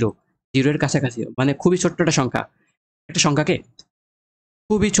এক্স্যাক্টলি কেন জিরো, জিরো এর কাছাকাছি, মানে খুবই ছোট্ট একটা সংখ্যা। একটা সংখ্যাকে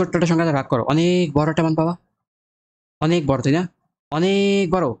খুবই ছোট্ট একটা সংখ্যাতে ভাগ করো, অনেক বড় একটা মান পাবা, অনেক বড়, তাই না? অনেক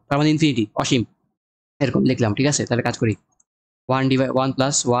বড়, তার মানে ইনফিনিটি, অসীম, এরকম লিখলাম। ঠিক আছে, তাহলে কাজ করি, one ডিভাই one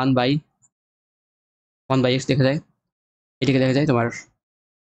plus one by x দেখা যায়, এটাকে দেখা যায় তোমার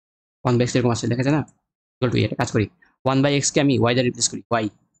ওয়ান বাই এক্স এরকম আসছে, দেখা যায় না? ইকুয়াল টু এটা কাজ করি, ওয়ান বাই এক্সকে আমি ওয়াই দ্বারা রিপ্লেস করি, Y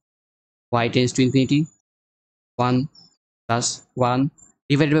Y tends to infinity one plus one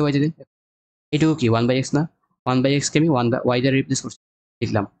divided by Y, যদি এটুকু কি ওয়ান বাই এক্স না? 1/x কে আমি y দ্বারা রিপ্লেস করছি,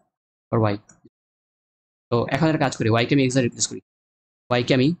 লিখলাম ফর y। তো এখন একটা কাজ করি, y কে আমি x দ্বারা রিপ্লেস করি, y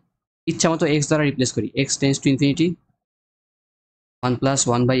কে আমি ইচ্ছা মতো x দ্বারা রিপ্লেস করি। x tends to infinity 1 plus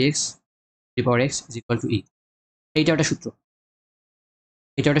 1/x two power x is equal to e। এইটা একটা সূত্র,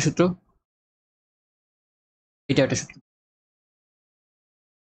 এটা একটা সূত্র, এটা একটা সূত্র,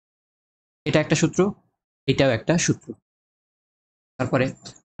 এটা একটা সূত্র, এটাও একটা সূত্র। তারপরে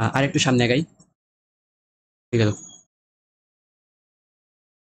আরেকটু সামনে আগাই, ঠিক গেল।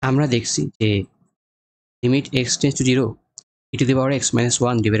 আমরা দেখছি যে limit x tends to 0 e to the power x minus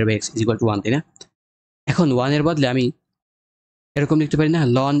 1 divided by x is equal to 1, তাই না? এখন 1 এর বদলে আমি এরকম লিখতে পারি না,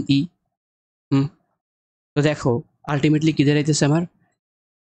 ln e। তো দেখো আলটিমেটলি কি দাঁড়াইতেছে আমার,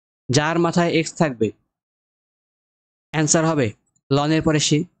 যার মাথায় x থাকবে অ্যান্সার হবে ln এর পরে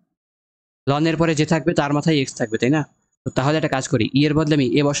সে, ln এর পরে যে থাকবে তার মাথায় x থাকবে, তাই না? তো তাহলে একটা কাজ করি, e এর বদলে আমি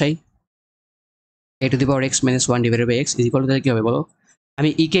a বসাই, a to the power x minus 1 divided by x is equal to, তাহলে কি হবে বলো? আমি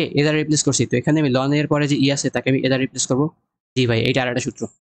e কে a দ্বারা রিপ্লেস করছি, তো এখানে আমি ln এর পরে যে e আছে তাকে আমি a দ্বারা রিপ্লেস করবো। জি ভাই, এইটা আর একটা সূত্র,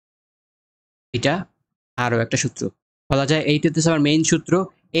 এটা আরও একটা সূত্র। বলা যায় এইটা হচ্ছে আমার মেইন সূত্র।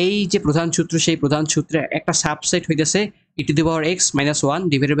 এই যে প্রধান সূত্র, সেই প্রধান সূত্রের একটা সাবসেট হইতেছে e to the power x minus 1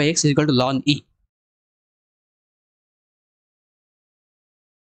 divided by x is equal to ln e।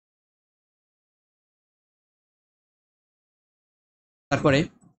 তারপরে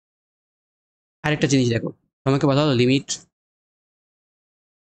আরেকটা জিনিস দেখো, তোমাকে বলা হলো limit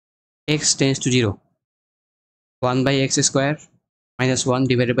x tends to 0 1/x square minus 1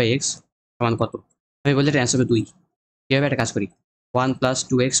 divided by x সমান কত? আমি বললে এটা অ্যান্সার হবে 2। কীভাবে একটা কাজ করি, 1 plus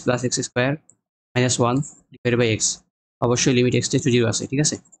 2x plus x square minus 1 divided by x, অবশ্যই লিমিট x টেন্ডস টু 0 আছে, ঠিক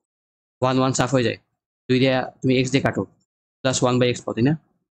আছে? 1 1 সাফ হয়ে যায়, 2 দিয়ে তুমি x দিয়ে কাটো, প্লাস 1/x পাও, তাই না?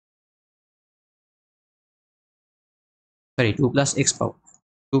 সরি 2 প্লাস x পাও,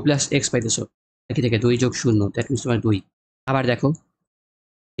 2 প্লাস x পাইতেছো, দেখি থেকে 2 যোগ 0, দ্যাট মিনস তোমার 2। আবার দেখো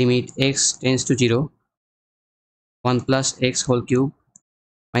limit x tends to 0 1 plus x whole cube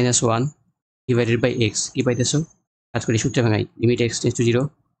minus 1 divided by x, কি পাইতেছো? কাজ করি, সূত্রে ভাঙাই, limit x tends to 0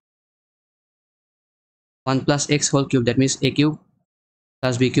 1 plus x whole cube, that means a cube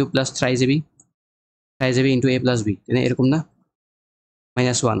plus b cube plus থ্রাইজ ab into a plus b, তাই না? এরকম না?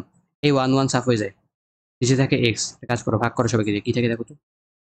 Minus 1, এই 1 1 সাফ হয়ে যায়, নিচে থাকে x। কাজ করো, ভাগ করো সবাইকে দিয়ে, কি থাকে দেখো তো,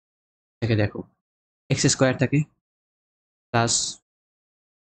 দেখো x স্কোয়ার থাকে plus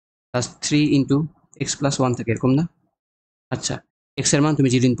plus 3 into x plus 1 থাকে, এরকম না? আচ্ছা, এক্স এর মান তুমি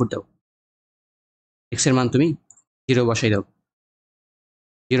 0 ইনপুট দাও, এক্স এর মান তুমি 0 বসাই দাও,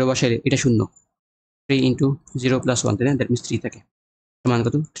 0 বসাইলে এটা 0, 3 ইন্টু 0 প্লাস 1, তাই না? দ্যাট মিনস 3 থাকে, মান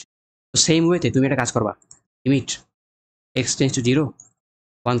কত? তো সেম ওয়েতে তুমি একটা কাজ করবা, limit x tends to 0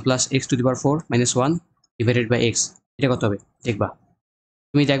 1 plus x to the power 4 minus 1 divided by x, এটা কত হবে দেখবা,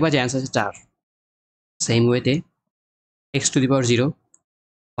 তুমি দেখবা যে অ্যান্সার আছে 4। সেম ওয়েতে x to the power 0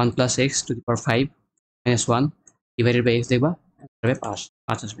 1 plus x to the power 5 minus 1 divided by x, দেখবা হবে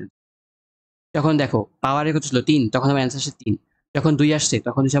 5 আসবে। যখন দেখো পাওয়ারের কত ছিল 3, তখন আমার অ্যান্সার আসছে 3। যখন 2 আসছে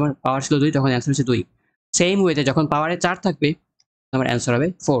তখন হচ্ছে আমার পাওয়ার ছিল 2, তখন অ্যান্সার হচ্ছে 2। সেম ওয়েতে যখন পাওয়ারে 4 থাকবে আমার অ্যান্সার হবে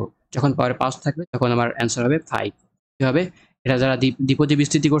 4, যখন পাওয়ারে 5 থাকবে তখন আমার অ্যান্সার হবে 5। কীভাবে? এটা যারা দ্বিপদী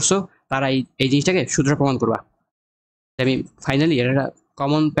বিস্তৃতি করছো তারা এই জিনিসটাকে সূত্র প্রমাণ করবা। আমি ফাইনালি এটা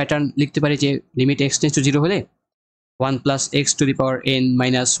কমন প্যাটার্ন লিখতে পারি যে লিমিট এক্স টেন্ডস টু 0 হলে 1 plus x to the power n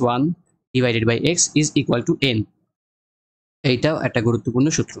minus 1 divided by x is equal to n। এইটাও একটা গুরুত্বপূর্ণ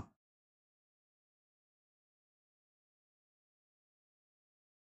সূত্র।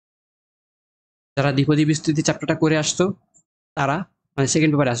 যারা দ্বিপদী বিস্তৃতি চ্যাপ্টারটা করে আসতো তারা, মানে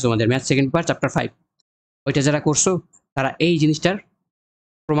সেকেন্ড পেপারে আসতো আমাদের ম্যাথ সেকেন্ড পেপার চ্যাপ্টার 5, ওইটা যারা করছো তারা এই জিনিসটার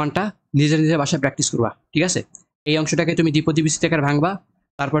প্রমাণটা নিজের নিজের বাসায় প্র্যাকটিস করবা, ঠিক আছে? এই অংশটাকে তুমি দ্বিপদী বিস্তৃতি আকারে ভাঙবা,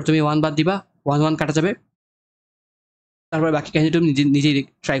 তারপর তুমি 1 বাদ দিবা, 1 1 কাটা যাবে, তারপর বাকি কাহিনী তুমি নিজেই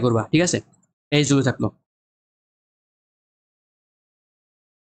ট্রাই করবা, ঠিক আছে? এই জুড়ে থাকলো।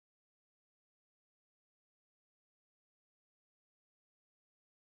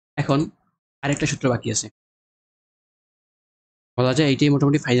 এখন আরেকটা সূত্র বাকি আছে, বলা যায় এইটাই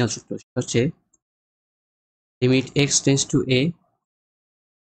মোটামুটি ফাইনাল সূত্র, সেটা হচ্ছে limit x tends to a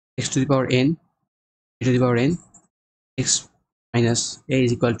x to the power n a to the power n x minus a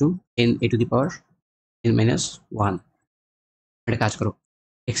is equal to n a to the power n minus 1। একটা কাজ করো,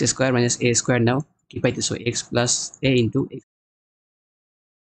 x square minus a square নাও, কি পাইতেছো? x plus a into x।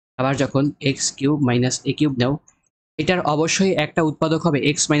 আবার যখন x cube minus a cube নাও, এটার অবশ্যই একটা উৎপাদক হবে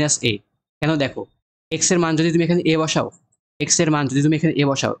x মাইনাস a। কেন? দেখো x এর মান যদি তুমি এখানে a বসাও, x এর মান যদি তুমি এখানে a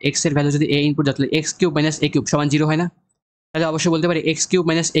বসাও, x এর ভ্যালু যদি a ইনপুট দাও, তাহলে x cube minus a cube সমান 0 হয় না? তাহলে অবশ্যই বলতে পারি এক্স কিউব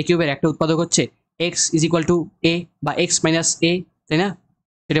মাইনাস a কিউবের একটা উৎপাদক হচ্ছে x is equal to a বা x মাইনাস a, তাই না?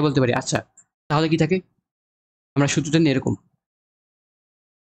 সেটা বলতে পারি। আচ্ছা, তাহলে কি থাকে? আমরা সূত্রটা নিয়ে এরকম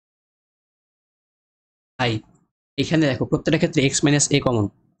তাই এখানে দেখো প্রত্যেকটা ক্ষেত্রে এক্স মাইনাস এ কমন,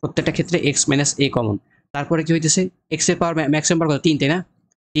 প্রত্যেকটা ক্ষেত্রে এক্স মাইনাস এ কমন। তারপরে কি হইতেছে, এক্স এর পাওয়ার ম্যাক্সিমাম পাওয়ার কত, তিন তাই না?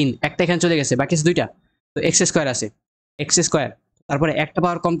 তিন, একটা এখানে চলে গেছে, বাকি আছে দুইটা। তো এক্স স্কোয়ার আছে, এক্স স্কোয়ার। তারপরে একটা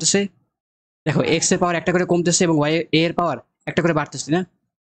পাওয়ার কমতেছে, দেখো এক্স এর পাওয়ার একটা করে কমতেছে এবং ওয়াই এর পাওয়ার একটা করে বাড়তেছে না?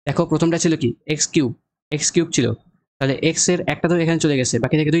 দেখো প্রথমটা ছিল কি এক্স কিউব, এক্স কিউব ছিল, তাহলে এক্স এর একটা তো এখানে চলে গেছে,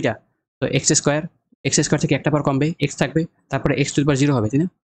 বাকি থেকে দুইটা। তো এক্স স্কোয়ার, এক্স স্কোয়ার থেকে একটা পাওয়ার কমবে, এক্স থাকবে, তারপরে x to the power zero হবে, তাই না?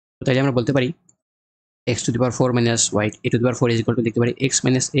 তো তাইলে আমরা বলতে পারি x to the power four minus Y A to the power four is equal to লিখতে পারি এক্স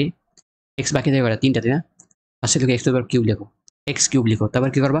মাইনাস এ, এক্স বাকি থেকে তিনটা, তাই না? আসলে লিখে x to the power cube লিখো, এক্স কিউব লিখো। তারপর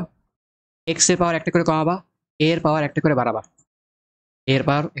কি করবা, এক্স এর পাওয়ার একটা করে কমাবা, এ এর পাওয়ার একটা করে বাড়াবা। এ এর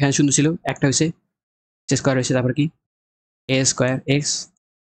পাওয়ার এখানে শূন্য ছিল, একটা হয়েছে, এক্স স্কোয়ার হয়েছে, তারপর কি এ স্কোয়ার এক্স,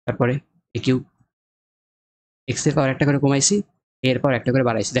 তারপরে এ কিউব, এক্স এর পাওয়ার একটা করে কমাইছি, এ এর পাওয়ার একটা করে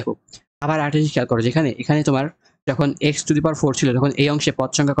বাড়াইছি। দেখো আবার আরেকটা জিনিস খেয়াল করো, যেখানে এখানে তোমার যখন x to the power four ছিল তখন এই অংশে পদ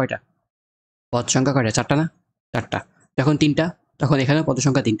সংখ্যা কয়টা, পদ সংখ্যা কয়টা, চারটা না? চারটা। যখন তিনটা, তখন এখানেও পদ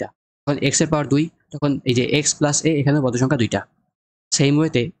সংখ্যা তিনটা। যখন এক্স এর পাওয়ার দুই, তখন এই যে এক্স প্লাস এ এখানেও পদ সংখ্যা দুইটা। সেম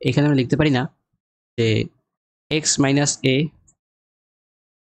ওয়েতে এখানে আমরা লিখতে পারি না যে x minus A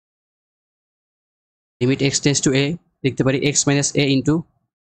limit x tends to এ, লিখতে পারি এক্স মাইনাস এ ইন্টু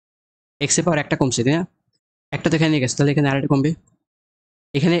এক্স এর পাওয়ার একটা কমছে, তাই না? একটা তো এখানে নিয়ে গেছে, তাহলে এখানে আরেকটা কমবে,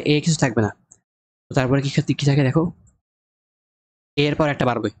 এখানে এ কিছু থাকবে না। তো তারপরে কি কি থাকে দেখো, এ এর পাওয়ার একটা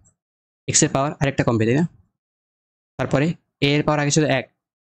বাড়বে, এক্স এর পাওয়ার আরেকটা কমবে, তাই না? তারপরে এ এর পাওয়ার আগে ছিল এক,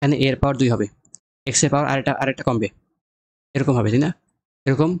 এখানে এ এর পাওয়ার দুই হবে, এক্স এর পাওয়ার আরেকটা আরেকটা কমবে, এরকম হবে, তাই না?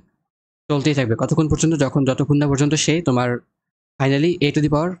 এরকম চলতেই থাকবে কতক্ষণ পর্যন্ত, যতক্ষণ না পর্যন্ত সে তোমার finally A to the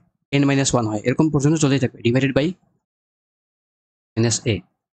power N minus one হয়, এরকম পর্যন্ত চলতেই থাকবে, ডিভাইডেড বাই মাইনাস এ,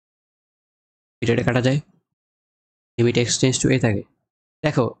 এটা কাটা যায়, লিমিট এক্স টেন্স টু এ থাকে।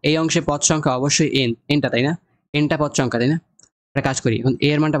 দেখো এই অংশে পদ সংখ্যা অবশ্যই এনটা, তাই না? এনটা পদ সংখ্যা, তাই না? একটা কাজ করি, এখন এ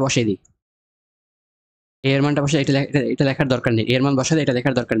এর মানটা বসাই দিই, এ এর মানটা বসাই, এটা লেখার দরকার নেই, এর মান বসালে এটা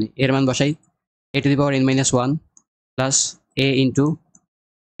লেখার দরকার নেই, এর মান বসাই এ to the power N minus one plus A into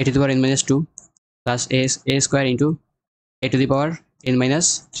A to the power N minus two plus A square into A to the power N minus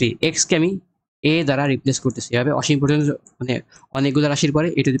three. এক্সকে আমি এ দ্বারা রিপ্লেস করতেছি, এভাবে অসীম পর্যন্ত, মানে অনেকগুলো রাশির পরে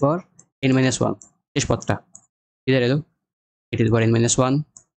এ to the power N minus one, শেষ পদটা কিধার এলো, এ to the power N minus one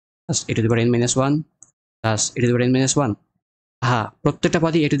plus A to the power N minus one plus A to the power N minus one. হ্যাঁ, প্রত্যেকটা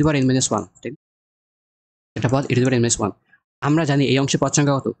পদই এ to the power N minus one, ঠিক? একটা পদ এ to the power N minus one. আমরা জানি এই অংশে পদ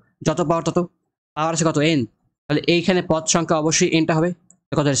সংখ্যা কত, যত পাওয়ার তত পাওয়ার আছে কত, এন। তাহলে এইখানে পদ সংখ্যা অবশ্যই এনটা হবে,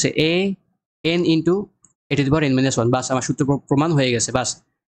 কত আছে A N into A to the power N minus one. বাস আমার সূত্র প্রমাণ হয়ে গেছে, বাস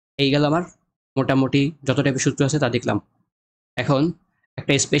এই গেল আমার মোটামুটি যত টাইপের সূত্র আছে তা দেখলাম। এখন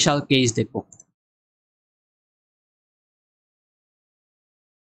একটা স্পেশাল কেস দেখব।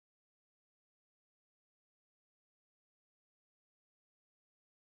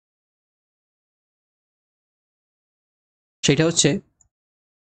 সেটা হচ্ছে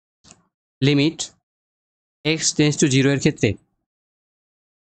limit x tends to zero এর ক্ষেত্রে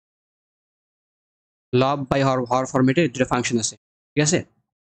লব বাই হর হর ফরম্যাটের দুটো ফাংশন আছে, ঠিক আছে?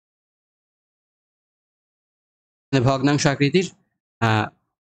 মানে ভগ্নাংশ আকৃতির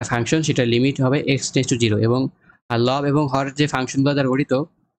ফাংশন, সেটা লিমিট হবে এক্স টেন্স টু জিরো, এবং লব এবং হর যে ফাংশনগুলো দ্বারা গঠিত,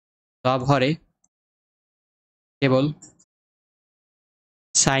 লব হরে কেবল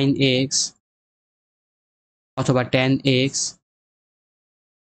সাইন এক্স অথবা ট্যান এক্স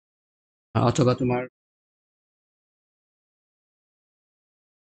অথবা তোমার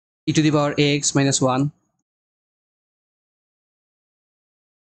ই to the power x minus one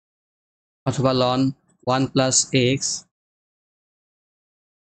অথবা লন ওয়ান প্লাস এক্স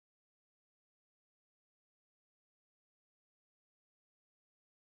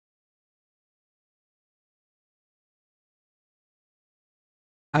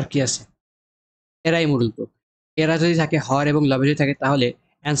আর কি আছে, এরাই মূলত। এরা যদি থাকে, হর এবং লবে যদি থাকে, তাহলে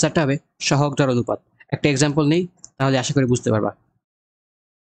অ্যান্সারটা হবে সহগ দর অনুপাত। একটা এক্সাম্পল নেই, তাহলে আশা করি বুঝতে পারবা।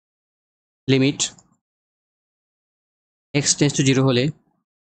 Limit x tends to zero হলে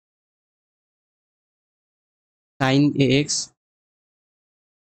sign A x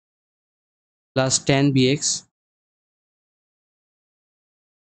plus tan B x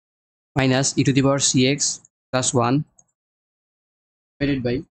minus E to the power C x plus one divided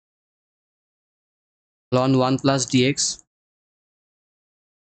by loan one plus D x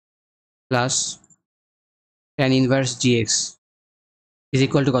plus tan inverse G x is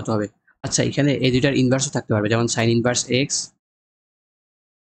equal to কত হবে? আচ্ছা, এখানে এই দুইটার ইনভার্সও থাকতে পারবে, যেমন sign inverse x,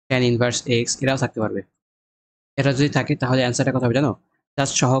 tan inverse x, এরাও থাকতে পারবে। এটা যদি থাকে তাহলে অ্যান্সারটা কত হবে জানো?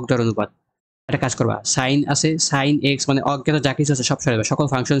 জাস্ট সহগ দর অনুপাত। একটা কাজ করবা, সাইন আছে, সাইন এক্স মানে অজ্ঞাত যা কিছু আছে সব সরে যাবে, সকল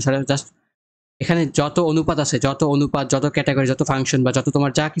ফাংশন সরে, জাস্ট এখানে যত অনুপাত আছে, যত ক্যাটাগরি, যত ফাংশন বা যত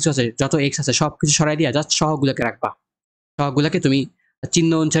তোমার যা কিছু আছে, যত এক্স আছে সবকিছু সরাই দিয়া জাস্ট সহগগুলোকে রাখবা। সহগগুলোকে তুমি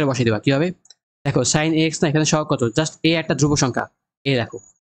চিহ্ন অনুসারে বসিয়ে দিবা। কিভাবে? দেখো sin x না, এখানে সহগ কত? জাস্ট a একটা ধ্রুব সংখ্যা। a দেখো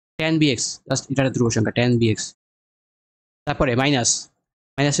tan bx, জাস্ট এটা একটা ধ্রুব সংখ্যা tan bx। তারপরে মাইনাস,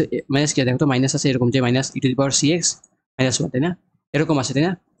 মাইনাস কি দেখো তো, মাইনাস আছে এরকম যে minus e to the power cx minus 1, তাই না? এরকম আছে, তাই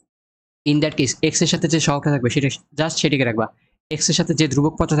না? ইন দ্যাট কেস x এর সাথে যে সহগটা থাকবে সেটা জাস্ট সেটাকে রাখবা। x এর সাথে যে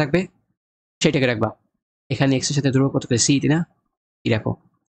ধ্রুবক পদ থাকবে সেটাকে রাখবা। এখানে x এর সাথে ধ্রুবক পদ c, তাই না? ই রাখো।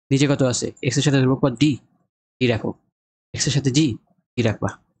 নিচে কত আছে? x এর সাথে ধ্রুবক পদ d, d রাখো। x এর সাথে g, d রাখবা।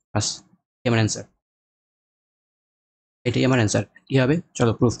 বাস, এটাই আমার অ্যান্সার। এটাই আমার অ্যান্সার। কি হবে?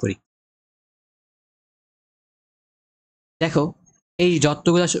 চলো প্রুফ করি। দেখো, এই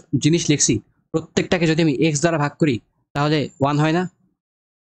যতগুলো জিনিস লিখছি প্রত্যেকটাকে যদি আমি x দ্বারা ভাগ করি তাহলে 1 হয় না?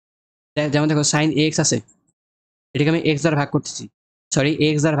 যেমন দেখো sin x আছে, এটাকে আমি x দ্বারা ভাগ করতেছি, সরি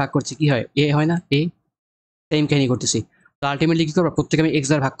x দ্বারা ভাগ করছি, কি হয়? a হয় না? a। সেম কাহিনী করতেছি। তো আলটিমেটলি কি করবো? প্রত্যেকে আমি x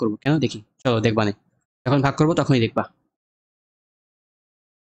দ্বারা ভাগ করবো। কেন দেখি, চলো দেখবা না, যখন ভাগ করবো তখনই দেখবা।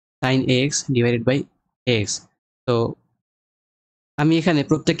 sin x divided by x। তো আমি এখানে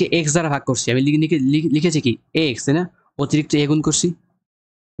প্রত্যেককে x দ্বারা ভাগ করছি। আমি লিখেছি কি ax, তাই না? অতিরিক্ত a গুণ করছি,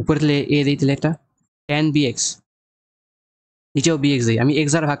 উপরে তাহলে a দিই, তাহলে একটা tan bx, নিচেও bx দিই। আমি x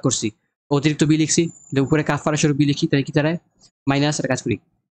দ্বারা ভাগ করছি, অতিরিক্ত b লিখছি, উপরে কাফারা স্বরূপ b লিখি, তাহলে কি দাঁড়ায়? মাইনাস, একটা কাজ করি,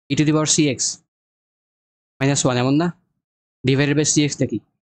 e to the power cx minus 1, এমন না? ডিভাইডেড বাই cx দেখি।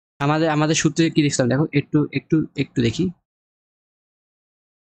 আমাদের সূত্রে কি লিখছিলাম দেখো, একটু একটু একটু দেখি।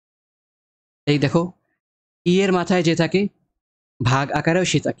 এই দেখো, e এর মাথায় যে থাকে ভাগ আকারেও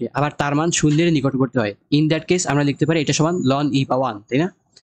সে থাকে, আবার তার মান শূন্যের নিকটবর্তী হয়। ইন দ্যাট কেস আমরা লিখতে পারি এটা সমান ln e বা 1, তাই না?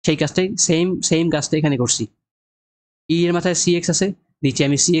 সেই কাজটাই সেম কাজটা এখানে করছি। e এর মাথায় cx আছে, নিচে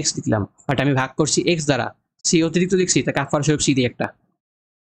আমি cx লিখলাম, বাট আমি ভাগ করছি x দ্বারা। c অতিরিক্ত লিখছি, তা কাফার স্বরূপ c দিয়ে একটা।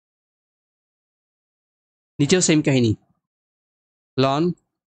 নিচেও সেম কাহিনী, ln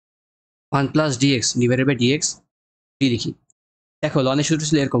 1 plus dx divided by dx d লিখি। দেখো লনের সূত্র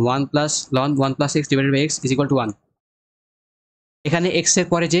ছিল এরকম, 1 plus ln 1 plus x divided by x is equal to 1। এখানে x এর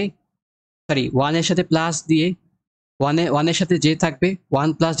পরে যে, সরি 1 এর সাথে প্লাস দিয়ে 1 এর সাথে যে থাকবে, 1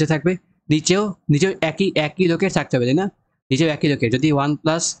 প্লাস যে থাকবে, নিচেও নিচেও একই লোকের থাকতে হবে, তাই না? নিচেও একই লোকের। যদি 1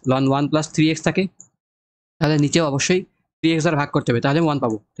 প্লাস ln 1 প্লাস 3x থাকে তাহলে নিচেও অবশ্যই 3x দ্বারা ভাগ করতে হবে, তাহলে 1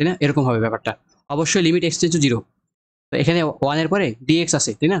 পাবো, তাই না? এরকম হবে ব্যাপারটা। অবশ্যই লিমিট x টেন্স টু 0। তো এখানে 1 এর পরে dx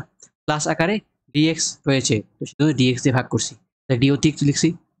আছে, তাই না? প্লাস আকারে dx রয়েছে, তো সেজন্য dx দিয়ে ভাগ করছি। তাই d অতিরিক্ত লিখছি,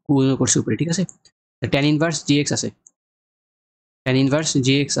 গুণ করছি উপরে, ঠিক আছে? tan ইনভার্স gx আছে, tan ইনভার্স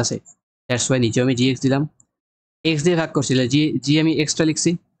gx আছে, দ্যাটস ওয়াই নিচেও আমি gx দিলাম। x দিয়ে ভাগ করছি, g আমি এক্সট্রা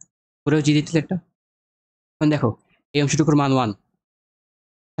লিখছি, উপরেও g দিতে একটা। এখন দেখো, এই অংশটুকুর মান 1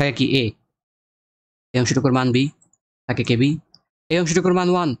 থাকে কি a, এই অংশটুকুর মান b থাকে কে b, এই অংশটুকুর মান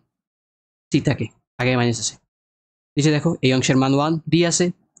 1 c থাকে, আগে মাইনাস আছে। নিচে দেখো, এই অংশের মান 1 d আছে,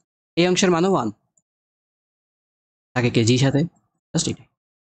 এই অংশের মানও 1 থাকে কে g সাথে। জাস্ট এটাই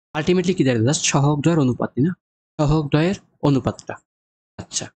আলটিমেটলি কি দাঁড়াবে? জাস্ট সহগ দ্বয়ের অনুপাত, তাই না? সহগ দ্বয়ের অনুপাতটা।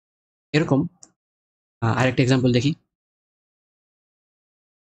 আচ্ছা, এরকম আরেকটা এক্সাম্পল দেখি।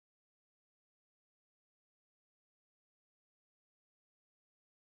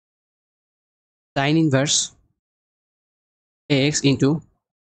 sin inverse ax into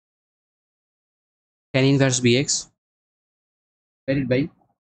tan inverse bx divided by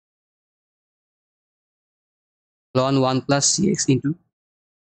ln 1 plus cx into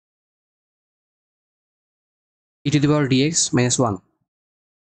e to the power dx minus 1।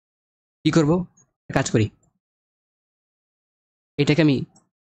 কি করবো? কাজ করি, এটাকে আমি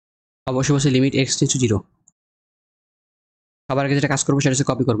অবশ্যই লিমিট x টেন্স টু 0। সবার আগে যেটা কাজ করবো সেটা হচ্ছে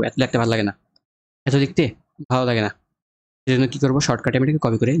কপি করবো। এত লিখতে ভালো লাগে না, এত লিখতে ভালো লাগে না, সেজন্য কি করবো, শর্টকাটে আমি এটাকে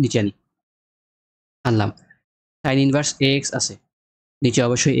কপি করে নিচে আনলাম। sin ইনভার্স ax আছে, নিচে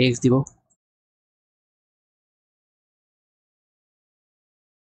অবশ্যই x দিব।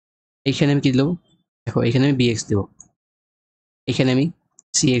 এইখানে আমি কি দেবো? দেখো, এখানে আমি bx দিব, এখানে আমি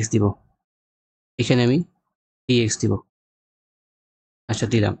cx দিব, এখানে আমি dx দিব। আচ্ছা,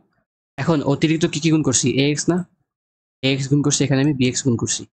 দিলাম। এখন অতিরিক্ত কি কি গুণ করছি? ax না, ax গুণ করছি, এখানে আমি bx গুণ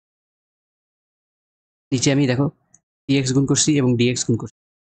করছি, নিচে আমি দেখো dx গুণ করছি এবং dx গুণ করছি।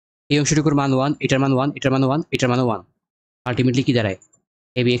 এই অংশটুকুর মান 1, এটার মান 1, এটার মান 1, এটার মান 1। আলটিমেটলি কি দাঁড়ায়?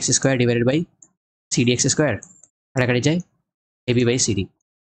 ab x square divided by cd x square, কাটাকাটি যায় ab বাই cd।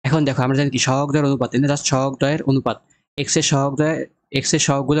 এখন দেখো, আমরা জানি কি সহগ দ্বয়ের অনুপাত, তাই না? জাস্ট সহগ দ্বয়ের অনুপাত, x এর সহগ দ্বয়, x এর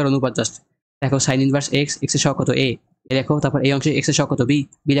সহগগুলোর অনুপাত জাস্ট। দেখো sin ইনভার্স x, x এর সহগ কত a, এ দেখো। তারপর এই অংশে x এর সহগ কত b,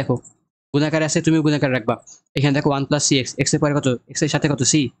 b দেখো। গুণাকারে আছে, তুমিও গুণাকার রাখবা। এখানে দেখো 1 প্লাস cx, x এর পরে কত, x এর সাথে কত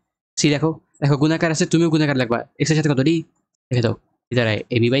c, c দেখো। দেখো গুণাকার আছে, তুমিও গুণাকার রাখবা, x এর সাথে কত d, দেখে দাও, কি দাঁড়ায়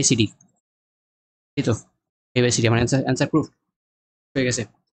ab বাই cd। এই তো এ বাই সিডি আমার অ্যান্সার প্রুফ হয়ে গেছে।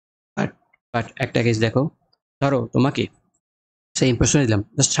 বাট বাট একটা কেস দেখো, ধরো তোমাকে সেম প্রশ্ন দিলাম,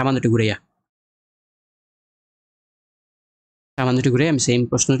 জাস্ট সামান্য একটু ঘুরাইয়া, সামান্য একটু ঘুরে আমি সেম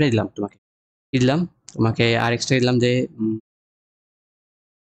প্রশ্নটাই দিলাম তোমাকে, কি দিলাম তোমাকে আর এক্সট্রা দিলাম যে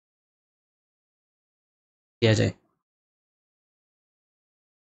দেওয়া যায়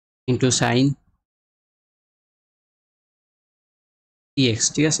ইন্টু সাইন ইএক্স,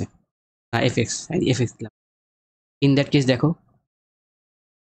 ঠিক আছে, না F x, sign F x দিলাম। ইন দ্যাট কেস দেখো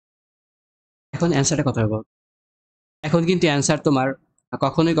এখন অ্যান্সারটা কত হবে? এখন কিন্তু অ্যান্সার তোমার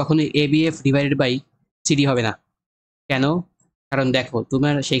কখনোই কখনোই A B F divided by CD হবে না। কেন? কারণ দেখো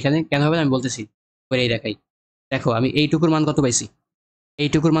তোমার সেইখানে কেন হবে না আমি বলতেছি, করেই দেখাই। দেখো আমি এইটুকুর মান কত পাইছি,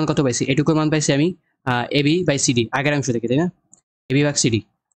 এইটুকুর মান কত পাইছি, এইটুকুর মান পাইছি আমি এ বি বাই সিডি আগের অংশ থেকে, তাই না? এ বি ভাগ সিডি।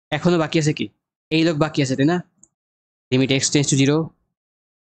 এখনো বাকি আছে কি? এই লোক বাকি আছে, তাই না? Limit x tends to zero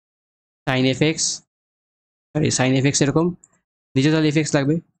sine F x, sorry sign F x এরকম, নিচে তাহলে এফ এক্স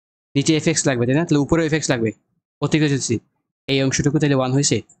লাগবে, নিচে এফ এক্স লাগবে, তাই না? তাহলে উপরেও এফ এক্স লাগবে, অতিরিক্ত যদি এই অংশটুকু তাহলে ওয়ান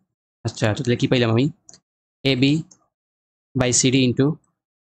হয়েছে। আচ্ছা তো তাহলে কি পাইলাম আমি? A B by CD into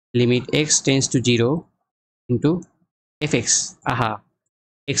limit x tends to zero into F x. আহা,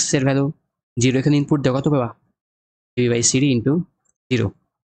 এক্স এর ভ্যালু জিরো, এখানে ইনপুট দেওয়া কত পাবা? A B by CD into zero,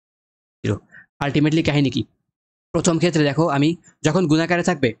 zero. Ultimately কাহিনী কি? প্রথম ক্ষেত্রে দেখো আমি যখন গুণাকারে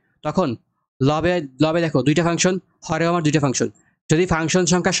থাকবে তখন লবে লবে দেখো দুইটা ফাংশন, হরেও আমার দুইটা ফাংশন। যদি ফাংশন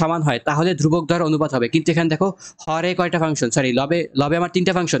সংখ্যা সমান হয় তাহলে ধ্রুবক দ্বারা অনুপাত হবে, কিন্তু এখানে দেখো হরে কয়টা ফাংশন, সরি লবে লবে আমার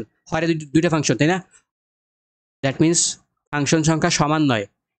তিনটা ফাংশন, হরে দুইটা ফাংশন, তাই না? দ্যাট মিনস ফাংশন সংখ্যা সমান নয়।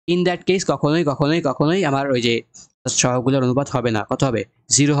 ইন দ্যাট কেস কখনোই কখনোই কখনোই আমার ওই যে সহগুলোর অনুপাত হবে না, কত হবে?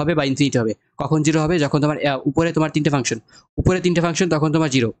 জিরো হবে বা ইনফিনিটি হবে। কখন জিরো হবে? যখন তোমার উপরে তোমার তিনটে ফাংশন, উপরে তিনটে ফাংশন তখন তোমার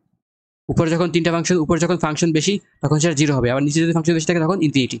জিরো। উপরে যখন তিনটা ফাংশন, উপরে যখন ফাংশন বেশি তখন সেটা জিরো হবে, আবার নিচে যদি ফাংশন বেশি থাকে তখন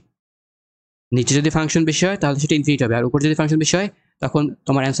ইনফিনিটি। নিচে যদি ফাংশন বেশি হয় তাহলে সেটা ইনফিনিটি হবে, আর উপরে যদি ফাংশন বেশি হয় তখন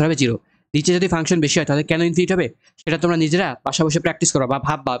তোমার অ্যান্সার হবে জিরো। নিচে যদি ফাংশন বেশি হয় তাহলে কেন ইনফিনিটি হবে সেটা তোমরা নিজেরা বাসা বসে প্র্যাকটিস করবা বা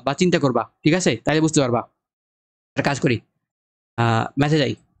ভাববা বা চিন্তা করবা, ঠিক আছে? তাহলে বুঝতে পারবা। একটা কাজ করি, ম্যাথে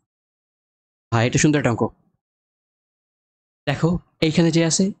যাই। হ্যাঁ এটা সুন্দর একটা অঙ্ক। দেখো এইখানে যে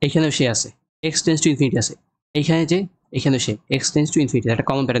আছে এইখানেও সে আছে, এক্স টেন্স টু ইনফিনিটি আছে, এইখানে যে এইখানে সে এক্স টেন্স টু ইনফিনিটি, একটা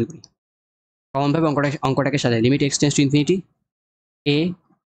কমন প্যাটার্ন করি, কমন ভাবে অঙ্কটাকে সাজাই। Limit x tends to infinity A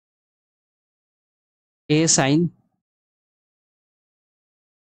A sign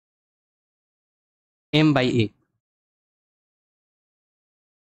M by এ।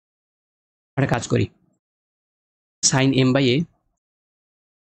 একটা কাজ করি, সাইন এম বাই এ,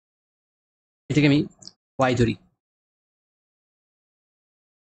 এটাকে আমি ওয়াই ধরি,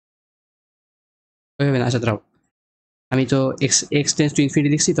 ওইভাবে না, আচ্ছা দাঁড়াও, আমি তো x x tends to infinity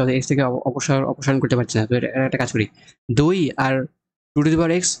লিখছি, তাহলে এক্স থেকে অপসারণ করতে পারছি না, তো এটা একটা কাজ করি, দুই আর two to the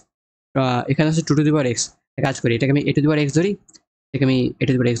power x, এখানে আছে two to the power x. কাজ করি, এটাকে আমি এ টু দি পাওয়ার এক্স ধরি, এটাকে আমি এ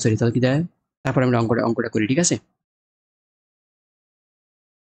টু দি পাওয়ার এক্স ধরি, তাহলে কি দেয়? তারপর আমরা অঙ্কটা অঙ্কটা করি, ঠিক আছে?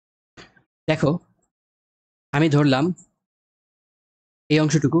 দেখো আমি ধরলাম এই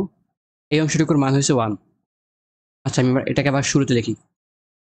অংশটুকু, এই অংশটুকুর মান হয়েছে ওয়ান। আচ্ছা আমি এবার এটাকে আবার শুরুতে লিখি,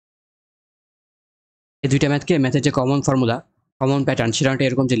 এই দুইটা ম্যাথকে, ম্যাথের যে কমন ফর্মুলা, কমন প্যাটার্ন সেটা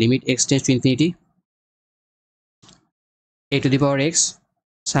এরকম যে limit x tends to infinity A to the power x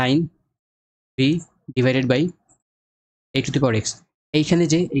sign B divided by A to the power x. এইখানে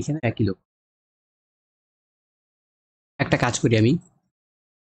যে এইখানে একই লোক, একটা কাজ করি আমি,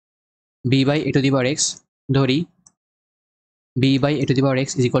 B by A to the power x ধরি, B by A to the power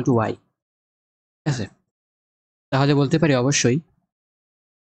x is equal to Y, ঠিক আছে? তাহলে বলতে পারি অবশ্যই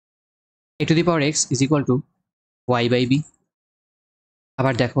এ to the power x is equal to Y by B.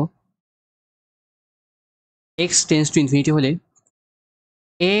 আবার দেখো এক্স টেন্স টু ইনফিনিটি হলে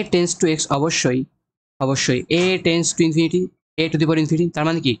এ টেন্স টু এক্স, অবশ্যই অবশ্যই এ tends to infinity, A to the power infinity, তার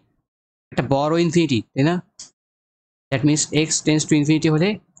মানে কি একটা বড় ইনফিনিটি, তাই না? That means x tends to infinity হলে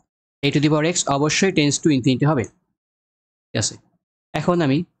এ টু দি পাওয়ার এক্স অবশ্যই টেন্স টু ইনফিনিটি হবে, ঠিক আছে? এখন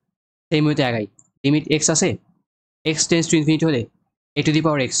আমি সেই মতে আগাই, লিমিট এক্স আছে, এক্স টেন্স টু ইনফিনিটি হলে এ to the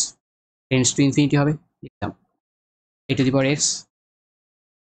power x tends to infinity হবে, লিখলাম এ to the power x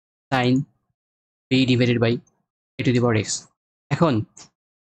sign B divided by A to the power x. এখন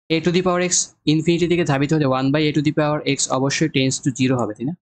এ to the power x infinity দিকে ধাবিত হলে one by A to the power x অবশ্যই tends to zero হবে, তাই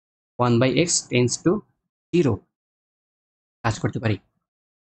না? One by x tends to zero. কাজ করতে পারি,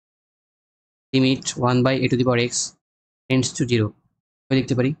 limit one by A to the power x tends to zero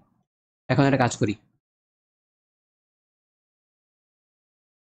লিখতে পারি। এখন একটা কাজ করি,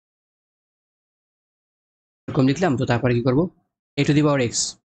 এরকম লিখলাম, তো তারপরে কি করবো? এ টু দি পাওয়ার এক্স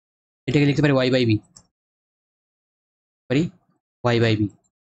এটাকে লিখতে পারি ওয়াই বাই বি, পারি ওয়াই বাই বি,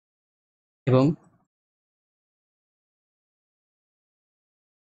 এবং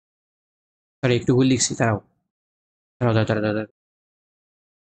সরি একটু ভুল লিখছি, তারাও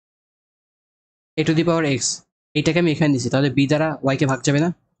এ টু দি পাওয়ার এক্স, এইটাকে আমি এখানে দিচ্ছি, তাহলে বি দ্বারা ওয়াই কে ভাগ যাবে না।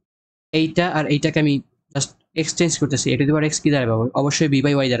 এইটা আর এইটাকে আমি জাস্ট এক্সচেঞ্জ করতেছি, এ টু দি পাওয়ার এক্স কি দাঁড়াবে, অবশ্যই বি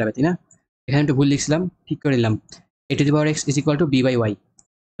বাই ওয়াই দাঁড়াবে, তাই না? এখানে একটু ভুল লিখছিলাম, ঠিক করে নিলাম। এ to the power x is equal to B by Y,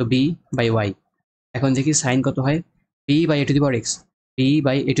 তো বি বাই ওয়াই। এখন দেখি সাইন কত হয়, B by A to the power x, B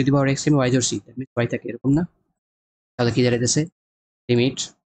by A to the power x আমি ওয়াই ধরছি, দ্যাট মিনস ওয়াই থাকে, এরকম না? তাহলে কি দাঁড়াইতেছে, লিমিট,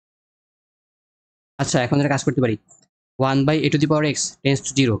 আচ্ছা এখন একটা কাজ করতে পারি, one by A to the power x tends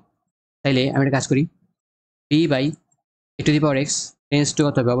to zero, তাইলে আমি একটা কাজ করি, B by A to the power x tends to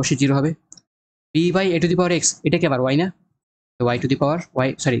কত হবে, অবশ্যই জিরো হবে। B by A to the power x, এটা কি আবার ওয়াই না? Y to the power y,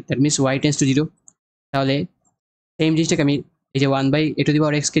 sorry that means Y tends to zero. তাহলে সেম জিনিসটাকে আমি এই যে one by A to the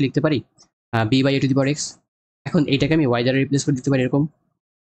পাওয়ার এক্সকে লিখতে পারি B by A to the power x. এখন এইটাকে আমি ওয়াই দ্বারা রিপ্লেস করে দিতে পারি, এরকম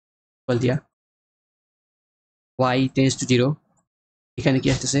বল দিয়া, ওয়াই টেন্স টু জিরো, এখানে কি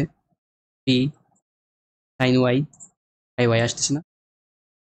আসতেছে, B sin y by Y আসতেছে না,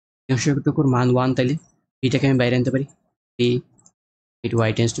 অংশটুকুর মান ওয়ান, তাইলে এটাকে আমি বাইরে আনতে পারি, B it Y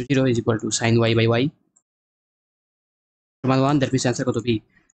tends to zero is equal to sin y by Y সমান ওয়ান, দ্যাট মিনস অ্যান্সার কত, বি।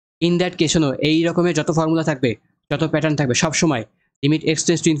 ইন দ্যাট কেস হলো এই রকমের যত ফর্মুলা থাকবে, যত প্যাটার্ন থাকবে, সব সময় limit x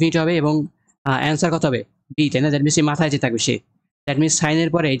tends to infinity হবে এবং অ্যান্সার কত হবে, বি, তাই না? দ্যাট মিনস মাথায় যে থাকবে সে, দ্যাট মিনস সাইনের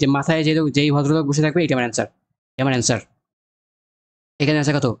পরে এই যে মাথায় যে যেই ভদ্রলোক বসে থাকবে, এটা আমার অ্যান্সার, আমার অ্যান্সার। এখানে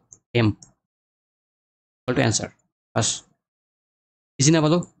অ্যান্সার কত, এম, টু অ্যান্সার, বাস। ইজি না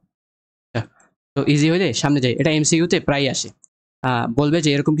বলো? আচ্ছা, তো ইজি হইলে সামনে যাই, এটা এমসিকিউতে প্রায় আসে, বলবে যে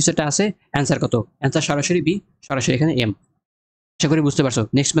এরকম কিছু একটা আছে, অ্যান্সার কত, অ্যান্সার সরাসরি বি, সরাসরি এখানে এম। আশা করি বুঝতে পারছো,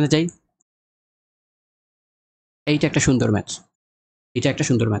 নেক্সট মানে যাই। এইটা একটা সুন্দর ম্যাথ, এটা একটা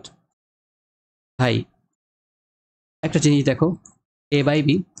সুন্দর ম্যাথ ভাই। একটা জিনিস দেখো, এ by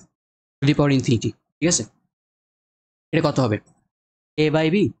B to the power infinity, ঠিক আছে? এটা কত হবে, এ by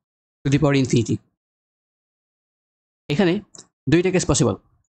B to the power infinity. এখানে দুইটা case possible,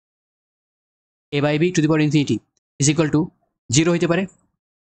 A by B to the power infinity is equal to zero হইতে পারে,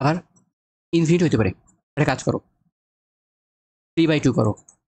 আবার ইনফিনিটি হইতে পারে। একটা কাজ করো, 3/2 করো,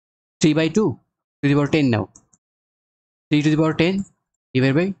 3/2 to the power 10 now, 3 to the power 10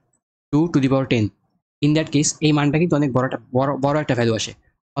 divide by 2 to the power 10। In that case এই মানটা কিন্তু অনেক বড় একটা ভ্যালু আসে।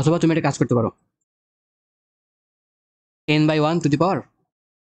 অথবা তুমি একটা কাজ করতে পারো, 10/1 to the power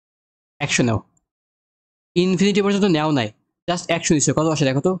 100 now, infinity পর্যন্ত নেও নাই, জাস্ট 100 নিচ্ছে, কত আসে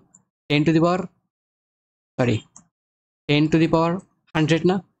দেখো তো, 10 to the power, sorry 10 to the পাওয়ার 100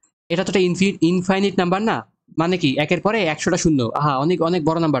 না? এটা তো একটা ইনফাইনিট নাম্বার না, মানে কি একের পরে 100টা শূন্য, আহা অনেক অনেক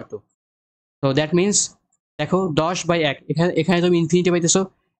বড় নাম্বার তো। তো দ্যাট মিনস দেখো 10/1, এখানে এখানে তুমি ইনফিনিটি পাইতেছো,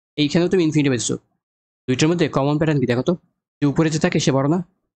 এইখানেও তুমি ইনফিনিটি পাইতেছো, দুইটার মধ্যে কমন প্যাটার্ন কি দেখো তো, যে উপরে যে থাকে সে বড় না,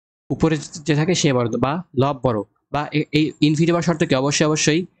 উপরে যে থাকে সে বড়, বা লব বড়, বা এই ইনফিনিটি বা শর্ত কি, অবশ্যই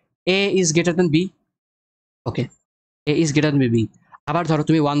অবশ্যই এ is greater than B, okay, A is greater than B. আবার ধরো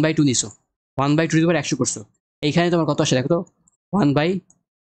তুমি 1/2 নিছো, 1/2 এবার 100 করছো, এইখানে তোমার কত আসে দেখো তো, 1 বাই,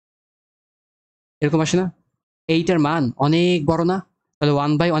 এরকম আসে না? এইটার মান অনেক বড় না? তাহলে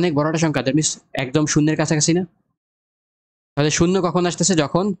 1/, অনেক বড় একটা সংখ্যা, দ্যাট মিনস একদম শূন্যের কাছাকাছি না? তাহলে শূন্য কখন আসতেছে,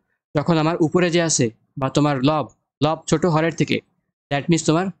 যখন যখন আমার উপরে যে আছে, বা তোমার লব, লব ছোট হরের থেকে, দ্যাট মিনস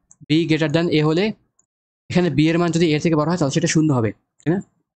তোমার বি গ্রেটার দ্যান এ হলে, এখানে বি এর মান যদি এর থেকে বড় হয় তাহলে সেটা শূন্য হবে, তাই না?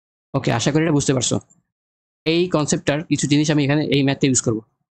 ওকে, আশা করি এটা বুঝতে পারছো। এই কনসেপ্টটার কিছু জিনিস আমি এখানে এই ম্যাথে ইউজ করবো,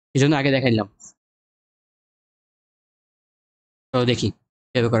 এই জন্য আগে দেখাই নিলাম। তো দেখি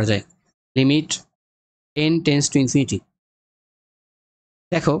কিভাবে করা যায়, limit n tends to infinity.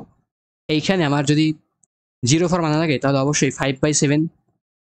 দেখো এইখানে আমার যদি জিরো ফর্ম আনা লাগে, তাহলে অবশ্যই 5/7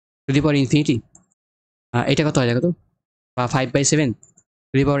 টু দি পাওয়ার ইনফিনিটি, এটা কত হয় দেখো তো, বা 5/7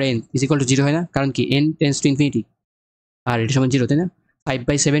 to the power n is equal to zero হয় না? কারণ কি n টেন্স টু ইনফিনিটি, আর এটা সমান জিরো, তাই না?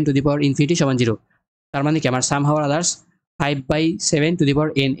 5/7 টু দি পাওয়ার ইনফিনিটি সমান জিরো, তার মানে কি আমার সাম হাওয়ার others 5/7 to the power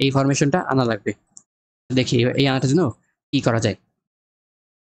n এই ফরমেশনটা আনা লাগবে। দেখি এই আনাটার জন্য কি করা যায়,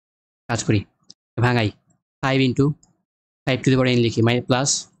 কাজ করি, ভাঙাই, 5 টু দি পাওয়ার n লিখি, plus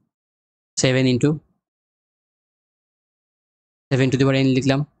 7 to the power n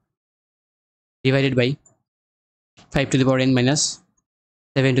লিখলাম, divided by 5 to the power n minus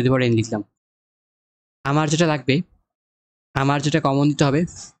 7 to the power n লিখলাম। আমার যেটা লাগবে, আমার যেটা কমন দিতে হবে,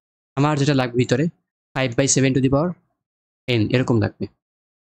 আমার যেটা লাগবে ভিতরে 5/7 টু দি পাওয়ার n এরকম লাগবে।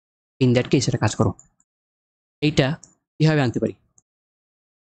 ইন দ্যাট কেস এটা কাজ করো, এইটা কিভাবে আনতে পারি,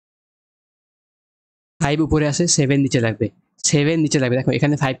 5 উপরে আছে, 7 নিচে লাগবে, 7 নিচে লাগবে, দেখো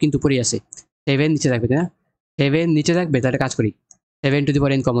এখানে 5 কিন্তু উপরেই আছে, 7 নিচে লাগবে, তাই না? 7 নিচে লাগবে, তাহলে কাজ করি 7 to the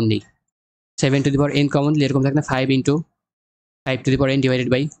power n common নিই, 7 to the power n common দিলে এরকম থাকে না, 5 into 5 to the power n divided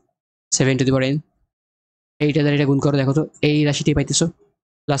by 7 to the power n, এইটা দ্বারা এটা গুণ করো, দেখো তো এই রাশিটি পাইতেছো,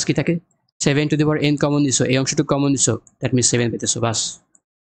 প্লাস কি থাকে 7 to the power n common নিছো, এই অংশটুকু কমন নিছো, দ্যাট মিনস 7 পেতেছো বাস।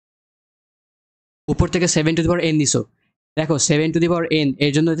 উপর থেকে 7 টু দি পাওয়ার n নিছো, দেখো 7 টু দি পাওয়ার n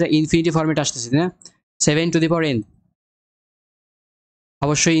এর জন্য এটা ইনফিনিটি ফরম্যাট আসতেছে না, 7 টু দি পাওয়ার n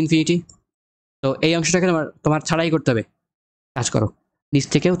অবশ্যই ইনফিনিটি। তো এই অংশটাকে তোমার তোমার ছাড়াই করতে হবে। কাজ করো, নিচ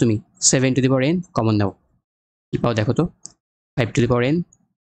থেকেও তুমি 7 to the power n common নাও, কি পাও দেখো তো, 5 to the power n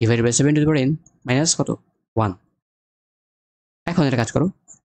divided by 7 to the power n minus কত 1। এখন এটা কাজ করো,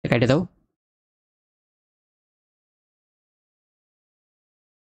 এটা কেটে দাও,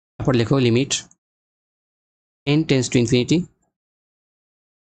 তারপর লেখো limit n tends to infinity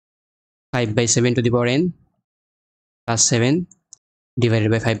 5 by 7 to the power n plus 7 divided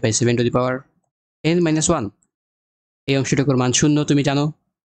by 5 by 7 to the power n minus 1। এই অংশটুকুর মান শূন্য, তুমি জানো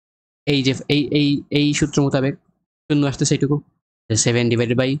এই যে এই সূত্র মোতাবেক শূন্য আসতেছে এইটুকু, 7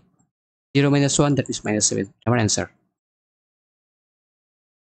 divided by 0 minus 1 that is minus 7, আমার অ্যান্সার।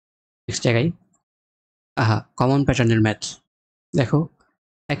 নেক্সট জায়গায় কমন প্যাটার্নের ম্যাথ দেখো,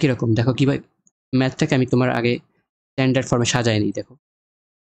 একই রকম দেখো কি ভাই, ম্যাথটাকে আমি তোমার আগে স্ট্যান্ডার্ড ফর্মে সাজাই নিই। দেখো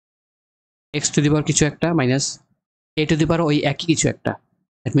এক্স টু দি পাওয়ার কিছু একটা মাইনাস এ টু দি পাওয়ার ওই একই কিছু একটা,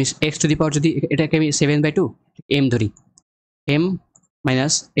 that means x to the পাওয়ার যদি এটাকে আমি 7/2 এম ধরি, M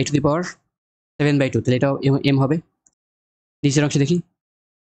minus A to the পাওয়ার 7/2, তাহলে এটাও এম হবে। নিচের অংশে দেখি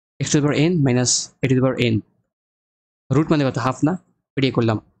x to the power N minus A to the power N, root মানে কত হাফ না, বেরিয়ে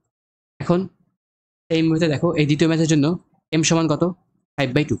করলাম। এখন এই মুহূর্তে দেখো এই দ্বিতীয় ম্যাথের জন্য এম সমান কত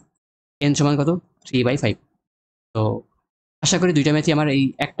 5/2, এন সমান কত 3/5। তো আশা করি দুইটা ম্যাথই আমার এই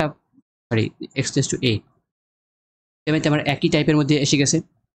একটা সরি এক্স টেন্স টু এ ম্যাথে আমার একই টাইপের মধ্যে এসে গেছে।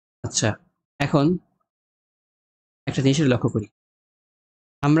 আচ্ছা এখন একটা জিনিস লক্ষ্য করি,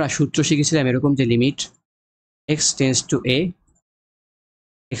 আমরা সূত্র শিখেছিলাম এরকম যে limit x tends to A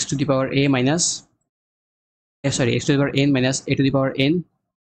x to the power A minus sorry x to the power N minus A to the power N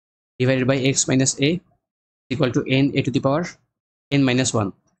divided by x minus A equal to N A to the power N minus 1।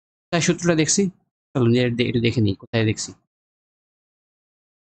 তাই সূত্রটা দেখছি, চলো একটু দেখে নিই কোথায় দেখছি।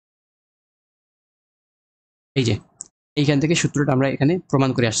 এই যে এইখান থেকে সূত্রটা আমরা এখানে প্রমাণ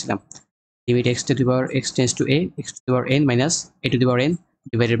করে আসছিলাম, limit x to the power x tends to A x to the power N minus A to the power N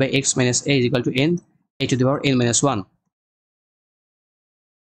divided by x minus A is equal to N A to the power N minus 1।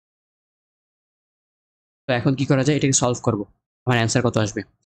 তো এখন কি করা যায়, এটাকে solve করব, আমার answer কত আসবে।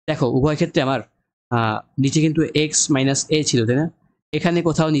 দেখো উভয় ক্ষেত্রে আমার নিচে কিন্তু এক্স মাইনাস এ ছিল তাই না, এখানে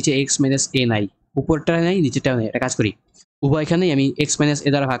কোথাও নিচে এক্স মাইনাস এ নাই, উপরটা নাই নিচেটাও নেই। একটা কাজ করি, উভয়খানেই আমি এক্স মাইনাস এ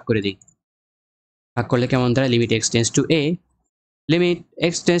দ্বারা ভাগ করে দিই। ভাগ করলে কেমন দাঁড়ায়, limit x tends to A limit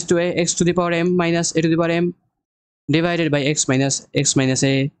x tends to A x to the power M minus A to the power M divided by x minus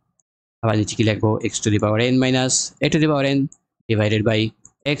এ, আবার নিচে কি লিখবো x to the power N minus A to the power N divided by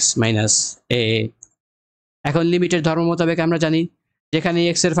x minus এ। এখন লিমিটের ধর্ম মোতাবেক আমরা জানি যেখানে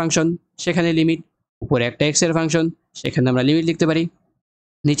এক্স এর ফাংশন সেখানে লিমিট, উপরে একটা এক্স এর ফাংশন সেখানে আমরা লিমিট লিখতে পারি,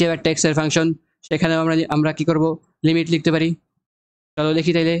 নিচেও একটা এক্স এর ফাংশন সেখানেও আমরা কি করব লিমিট লিখতে পারি। চলো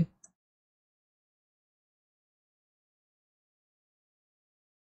লিখি তাইলে,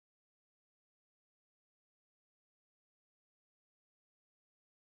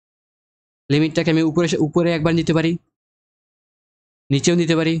 লিমিটটাকে আমি উপরে একবার নিতে পারি, নিচেও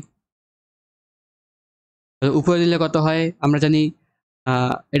নিতে পারি। উপরে নিলে কত হয় আমরা জানি,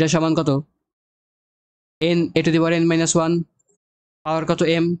 এটা সমান কত N A to the power N minus 1 পাওয়ার কত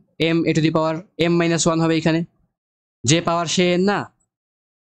M M A to the power M minus 1 হবে এখানে, যে পাওয়ার সে এন না,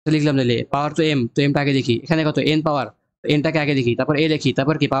 তো লিখলাম তাহলে পাওয়ার তো এম, তো এমটা আগে দেখি এখানে কত এন পাওয়ার, তো এনটাকে আগে দেখি তারপর এ লিখি,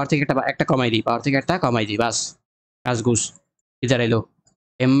 তারপর কি পাওয়ার থেকে একটা কমাই দিই, পাওয়ার থেকে একটা কমাই দিই, বাস কাজ গুস। ইধার এলো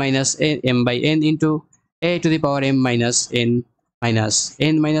M minus M by N into A to the power M minus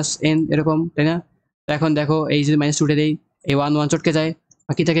N এরকম তাই না। তো এখন দেখো এই যদি মাইনাস উঠে দেই এই 1 1 চটকে যায়,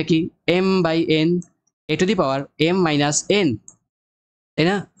 বাকি থাকে কি M by N A to the power M minus N তাই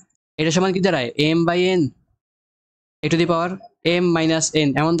না। এটা সমান কি দাঁড়ায় M by N A to the power M minus N,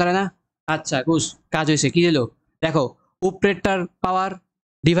 এমন দাঁড়ায় না। আচ্ছা গুস, কাজ হয়েছে, কি দিল দেখো, উপরেরটার পাওয়ার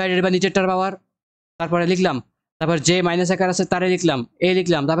ডিভাইডেড বা নিচেরটার পাওয়ার, তারপরে লিখলাম, তারপর যে মাইনাস আকার আছে তারে লিখলাম এ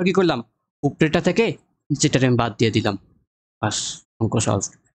লিখলাম, তারপর কি করলাম উপরেরটা থেকে নিচেরটারে আমি বাদ দিয়ে দিলাম, বাস অঙ্ক সলভ।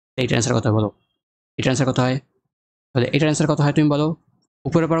 এইটার অ্যান্সার কত বলো, এটার অ্যান্সার কত হয়, তাহলে এটার অ্যান্সার কত হয় তুমি বলো,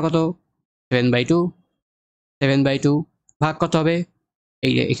 উপরের পর কত 7/2 7/2 ভাগ কত হবে,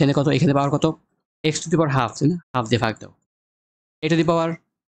 এই এখানে কত, এখানে পাওয়ার কত x to the power half তাই না, হাফ দিয়ে ভাগ দাও, এ টু দি পাওয়ার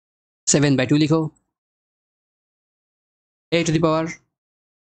 7/2 লিখো, এ টু দি পাওয়ার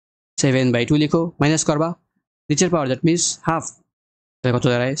 7/2 লিখো, মাইনাস করবা নিচের পাওয়ার দ্যাট মিনস হাফ, কত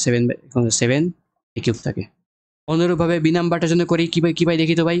দাঁড়ায় 7 এ কিউব থাকে। অনুরূপভাবে বি নাম্বারটার জন্য করি, কি ভাই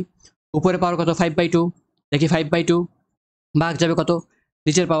দেখি তো ভাই, উপরে পাওয়ার কত 5/2, দেখি 5/2 ভাগ যাবে কত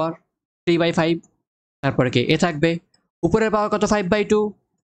নিচের পাওয়ার, 3/5, তারপরে কি এ থাকবে, উপরের পাওয়ার কত 5/2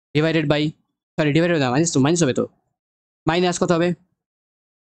 ডিভাইডেড বাই, সরি ডিভাইডেড না, মাইনাস হবে তো, মাইনাস কত হবে,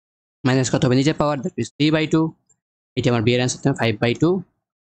 নিচের পাওয়ার, দ্যাট মিনস 3/2, এটা আমার বিয়ের answer, 5/2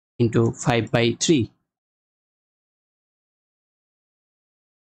 into 5/3,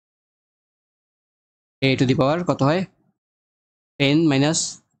 a to the পাওয়ার কত হয় 10 মাইনাস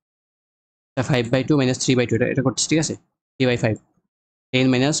 5/2 মাইনাস 3/2, এটা করতেছি, ঠিক আছে, 3/5, 10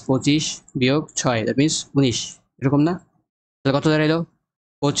 মাইনাস 25 বিয়োগ 6, দ্যাট মিনস 19, এরকম না, তাহলে কত দাঁড়াইলো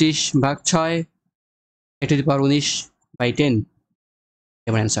 25/6 a টু দি পাওয়ার 19/10,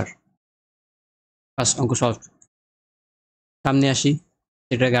 আমার অ্যান্সার। ফার্স্ট অঙ্ক সলভ। সামনে আসি,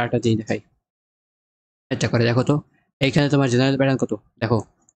 এটা আরেকটা জিনিস দেখাই, এটা করে দেখো তো, এইখানে তোমার জেনারেল প্যাটার্ন কত দেখো,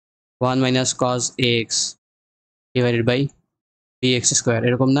 1 minus cos x divided by B x square,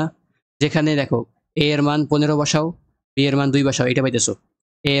 এরকম না, যেখানে দেখো এ এর মান 15 বসাও, বি এর মান 2 বসাও, এটা পাইতেছো,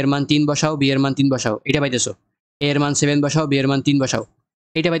 এ এর মান 3 বসাও, বি এর মান 3 বসাও, এটা পাইতেছো, এ এর মান 7 বসাও, বি এর মান 3 বসাও,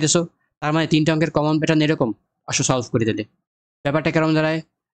 এটা পাইতেছো, তার মানে তিনটা অঙ্কের কমন প্যাটার্ন এরকম, আসো সলভ করে দিলে ব্যাপারটা কেমন দাঁড়ায়,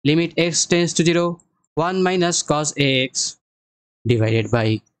 limit x tends to 0, 1 minus cos x divided by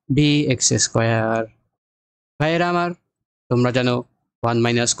B x square, ভাইয়েরা আমার তোমরা জানো 1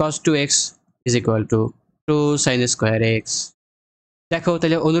 minus cos 2x is equal to 2 sine square x, দেখো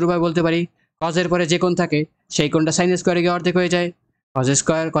তাহলে অনুরূপভাবে বলতে পারি কজের পরে যে কোণ থাকে সেই কোণটা সাইন স্কোয়ারে গিয়ে অর্ধেক হয়ে যায়,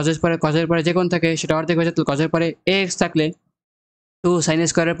 কজের পরে যে কোণ থাকে সেটা অর্ধেক হয়ে যায়, তো কজের পরে এক্স থাকলে 2 সাইন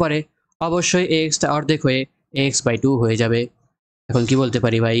স্কোয়ারের পরে অবশ্যই এক্সটা অর্ধেক হয়ে x/2 হয়ে যাবে। এখন কি বলতে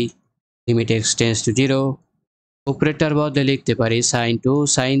পারি ভাই, লিমিট এক্স টেন্স টু 0, উপরেরটার বদলে লিখতে পারি সাইন 2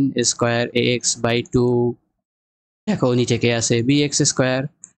 সাইন স্কোয়ার x/2, দেখো নিচে কে আছে বি এক্স স্কোয়ার,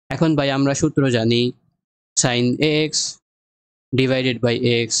 এখন ভাই আমরা সূত্র জানি sine x divided by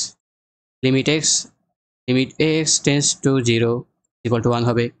x, limit x tends to 0 equal to 1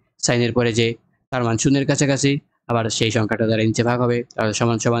 হবে, সাইনের পরে যে তার মান শূন্যের কাছাকাছি, আবার সেই সংখ্যাটা দ্বারা নিচে ভাগ হবে, তাহলে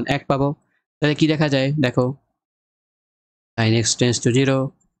সমান সমান 1 পাবো, তাহলে কি দেখা যায় দেখো sine x tends to 0,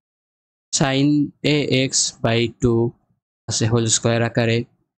 sign A x by 2 আছে হোল স্কোয়ার আকারে,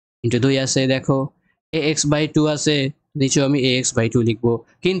 ইন্টু 2 আছে, দেখো ax/2 আছে, নিচেও আমি ax/2 লিখবো,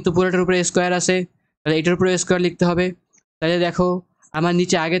 কিন্তু পুরোটার উপরে স্কোয়ার আছে, তাহলে এটার উপরে স্কোয়ার লিখতে হবে, তাহলে দেখো আমার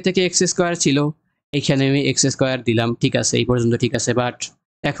নিচে আগে থেকে এক্স স্কোয়ার ছিল, এইখানে আমি এক্স স্কোয়ার দিলাম, ঠিক আছে এই পর্যন্ত ঠিক আছে, বাট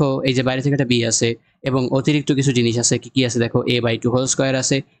দেখো এই যে বাইরে থেকে একটা বি আছে এবং অতিরিক্ত কিছু জিনিস আছে, কি কি আছে দেখো a/2 হোল স্কোয়ার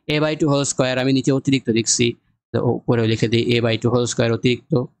আছে, a/2 হোল স্কোয়ার আমি নিচে অতিরিক্ত লিখছি, তো উপরেও লিখে দিই a/2 হোল স্কোয়ার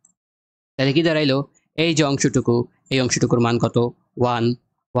অতিরিক্ত, তাহলে কি দাঁড়াইলো এই যে অংশটুকু, এই অংশটুকুর মান কত 1,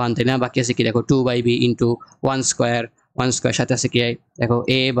 তাই না, বাকি আছে কি দেখো 2/b ইন্টু 1 স্কোয়ার, সাথে আছে কি দেখো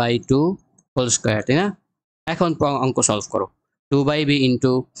a/2 হোল স্কোয়ার, তাই না, এখন অঙ্ক সলভ করো, 2/b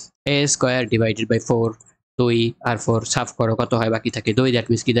into a square divided by 4, 2 আর 4 সাফ করো, কত হয় বাকি থাকে 2, দ্যাট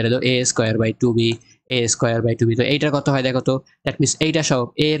মিনস কি দাঁড়ালো a² বাই 2b, তো এইটার কত হয় দেখো তো, দ্যাট মিনস এইটা সহগ,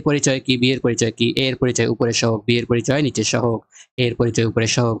 a এর পরিচয় কি, b এর পরিচয় কি, a এর পরিচয় উপরের সহগ, b এর পরিচয় নিচের সহগ, a এর পরিচয়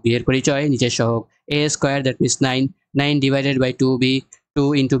উপরের সহগ, b এর পরিচয় নিচের সহগ, a² that means 9 divided by 2b, 2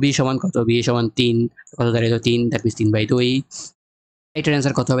 into b সমান কত, b সমান 3, কত দাঁড়ালো 3, দ্যাট মিনস 3/2, এইটার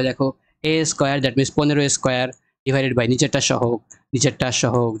অ্যান্সার কত হবে দেখো a² that means 15 square divided by নিচেরটা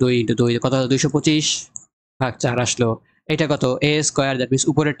সহগ 2 ইন্টু 2 কত হলো 225/4 আসলো, এটা কত a² দ্যাট মিনস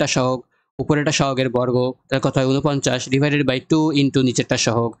উপরেরটা সহগের বর্গ, তাহলে কত হয় 49 ডিভাইডেড বাই 2 ইন্টু নিচেরটা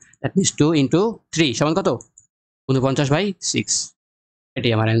সহগ, দ্যাট মিনস 2 ইন্টু 3 সমান কত 49/6,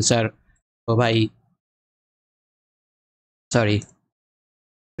 এটাই আমার অ্যান্সার। তো ভাই সরি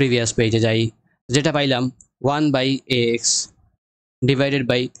প্রিভিয়াস পেজে যাই, যেটা পাইলাম 1/ax ডিভাইডেড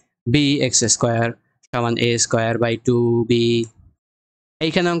বাই bx² সমান a²/2b,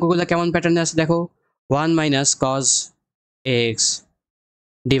 এইখানে অঙ্কগুলো কেমন প্যাটার্নে আছে দেখো 1 minus cos x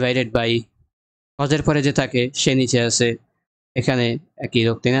divided by কজের পরে যে থাকে সে নিচে আছে, এখানে একই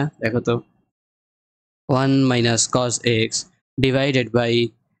রোগ তাই না, দেখো তো 1 minus cos x divided by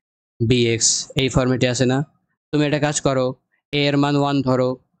bx, এই ফর্মেটে আছে না, তুমি একটা কাজ করো a এর মান 1 ধরো,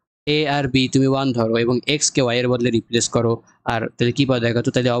 a আর b তুমি 1 ধরো এবং x কে y এর বদলে রিপ্লেস করো, আর তাহলে কি পাও দেখো তো,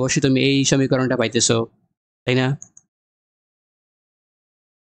 তাহলে অবশ্যই তুমি এই সমীকরণটা পাইতেছো, তাই না,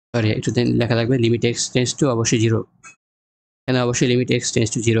 সরি একটু লেখা লাগবে লিমিট এক্স টেন্স টু অবশ্যই 0, এখানে অবশ্যই লিমিট এক্স টেন্স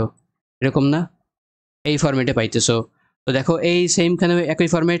টু 0, এরকম না, এই ফর্মেটে পাইতেছো, তো দেখো এই সেম খানে একই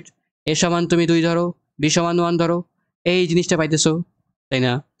ফর্মেট, a সমান তুমি 2 ধরো, b সমান 1 ধরো, এই জিনিসটা পাইতেছো, তাই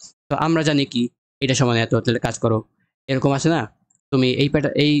না, তো আমরা জানি কি এটা সমান এত, তাহলে কাজ করো এরকম আছে না, তুমি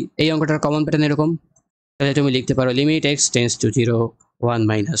এই অঙ্কটার কমন প্যাটার্ন এরকম, তাহলে তুমি লিখতে পারো limit x tends to 0, 1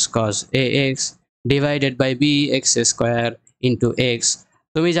 minus cause ax divided by bx² into x,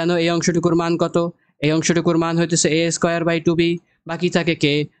 তুমি জানো এই অংশটুকুর মান কত, এই অংশটুকুর মান হইতেছে a² বাই 2b, বাকি থাকে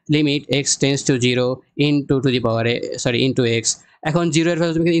কে limit x tends to zero into to the power into x. এখন জিরো এর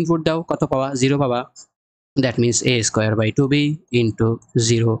ভ্যালু তুমি ইনপুট দাও, কত পাওয়া? জিরো পাবা। That means a square by two B into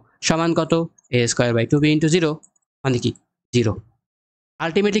zero সমান কত? এ square by two B into zero, মানে কি? জিরো।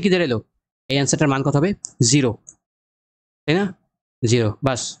 আলটিমেটলি কি দাঁড়ালো? এই অ্যান্সারটার মান কত হবে? জিরো, তাই না? জিরো,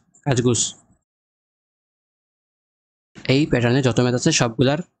 বাস, কাজ গুস। এই প্যাটার্নে যত ম্যাথ আছে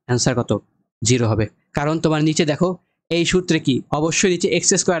সবগুলার অ্যান্সার কত? জিরো হবে। কারণ তোমার নিচে দেখো, এই সূত্রে কি অবশ্যই নিচে এক্স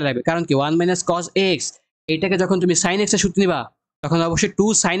স্কোয়ার লাগবে, কারণ কি ওয়ান মাইনাস কজ এক্স, এইটাকে যখন তুমি সাইন এক্স এর সূত্র নিবা তখন অবশ্যই two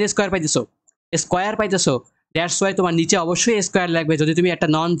sine square পাইতেছো, square পাইতেছো। That's why তোমার নিচে অবশ্যই স্কোয়ার লাগবে যদি তুমি একটা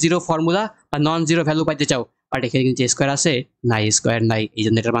নন জিরো ফর্মুলা বা নন জিরো ভ্যালু পাইতে চাও। বাট এখানে কিন্তু স্কোয়ার আছে নাই, স্কোয়ার নাই, এই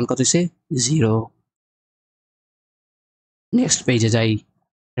জন্য এটার মান কত হচ্ছে? জিরো। নেক্সট পেজে যাই,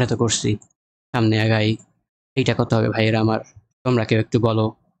 এটা তো করছি, সামনে আগাই। এইটা কত হবে ভাইয়েরা আমার? তোমরা কেউ একটু বলো।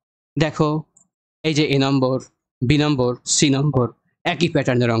 দেখো, এই যে এ নম্বর, বি নম্বর, সি নম্বর, একই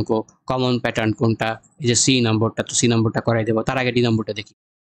প্যাটার্নের অঙ্ক। কমন প্যাটার্ন কোনটা? এই যে সি নম্বরটা, তো সি নম্বরটা করাই দেবো। তার আগে ডি নম্বরটা দেখি।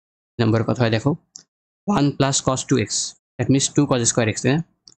 নম্বর কত হয় দেখো, one plus cos two x, that means to cos square x, তাই না?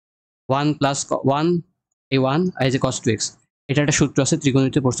 ওয়ান প্লাস ওয়ান, এই ওয়ান আর এই যে কস টু এক্স, এটা একটা সূত্র আছে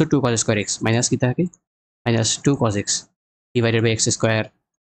ত্রিকোণমিতিতে পড়ছো, two cos square x minus কি থাকে? Minus two cos x divided by x square.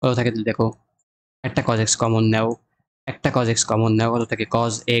 কত থাকে দেখো, একটা কজ এক্স কমন নাও, একটা কজ এক্স কমন নাও, কত থাকে?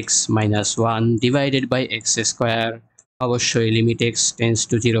 Cos x minus one divided by x square. অবশ্যই limit x tends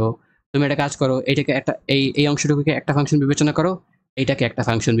to zero. তুমি একটা কাজ করো, এটাকে একটা এই অংশটুকুকে একটা ফাংশন বিবেচনা করো, এইটাকে একটা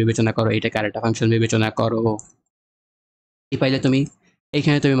ফাংশন বিবেচনা করো, এইটাকে আরেকটা ফাংশন বিবেচনা করো। কি পাইলে তুমি?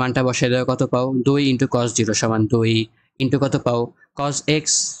 এইখানে তুমি মানটা বসাই দাও, কত পাও? দুই ইন্টু কস জিরো সমান দুই ইন্টু কত পাও? Cos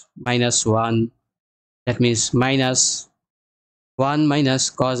x minus one, that means minus one minus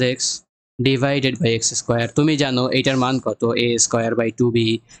cos x divided by x square. তুমি জানো এইটার মান কত? এ স্কোয়ার বাই টু বি।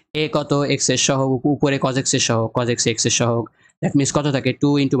 এ কত? এক্স এর সহগ, উপরে কজ এক্স এর সহগ, কজ এক্স এক্স এর সহগ, দ্যাট মিনস কত থাকে? Two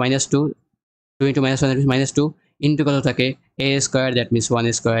into minus two, two into minus one minus two into কত থাকে? এ square, that means one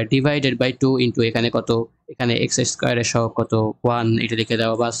square divided by two into এখানে কত? এখানে এক্স স্কোয়ারের সহগ কত? ওয়ান। এটা লিখে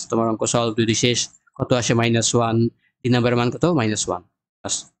দাও, বাস তোমার অঙ্ক সলভ, যদি শেষ। কত আসে? Minus one. ডি নাম্বারের মান কত? মাইনাস ওয়ান,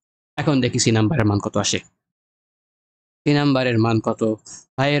 বাস। এখন দেখি সি নাম্বারের মান কত আসে। সি নাম্বারের মান কত?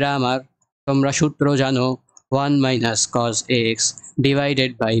 ভাইয়েরা আমার, তোমরা সূত্র জানো, one minus cos x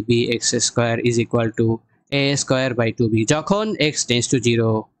divided by B x square is equal to A square by two B, যখন এক্স টেন্স টু জিরো।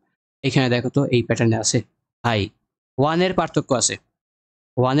 এখানে দেখো তো এই প্যাটার্নে আছে ভাই, ওয়ানের পার্থক্য আছে,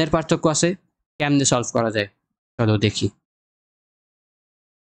 ওয়ানের পার্থক্য আছে। কেমনে সলভ করা যায় চলো দেখি।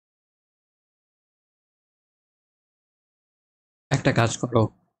 একটা কাজ করো,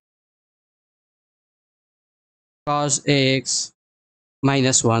 cos x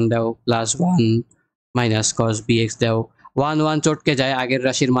মাইনাস ওয়ান দাও plus one minus cos bx দাও। ওয়ান ওয়ান চটকে যায়, আগের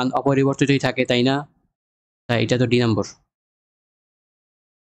রাশির মান অপরিবর্তিতই থাকে, তাই না? তাই এটা তো ডি নম্বর।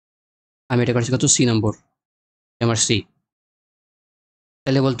 আমি এটা করছি কত? সি নম্বর, আমার সি।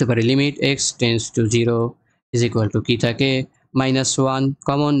 তাহলে বলতে পারি limit x tends to zero is equal to কি থাকে? Minus one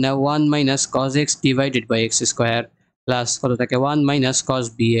common now, one minus cos x divided by x square plus কত থাকে? One minus cause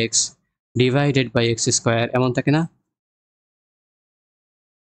B x divided by x square, এমন থাকে না?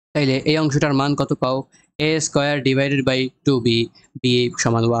 তাইলে এই অংশটার মান কত পাও? এ square divided by two B, B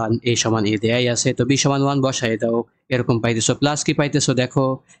সমান ওয়ান, এ সমান এ দেয়াই আছে, তো বি সমান ওয়ান বসাই দাও। এরকম পাইতেছো, প্লাস কি পাইতেছো দেখো,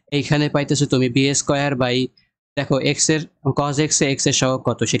 এইখানে পাইতেছো তুমি বি স্কোয়ার বাই, দেখো এক্স এর কজ এক্স এ এক্স এর সহগ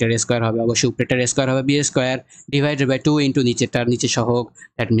কত? সেটার স্কোয়ার হবে, অবশ্যই উপরেটার স্কোয়ার হবে, B square divided by two into নিচেরটার নিচে সহগ,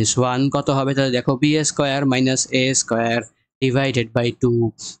 দ্যাট মিনস ওয়ান। কত হবে তাহলে দেখো? B square minus A square divided by two.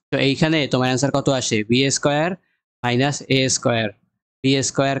 তো এইখানে তোমার অ্যান্সার কত আসে? বি স্কোয়ার মাইনাস এ স্কোয়ার। বি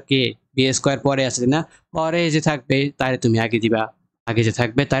স্কোয়ার কে? বি স্কোয়ার পরে আছে না, পরে যে থাকবে তারে তুমি আগে দিবা, আগে যে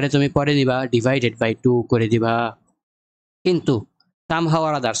থাকবে তারে তুমি পরে দিবা, ডিভাইডেড বাই টু করে দিবা। কিন্তু সামহাউ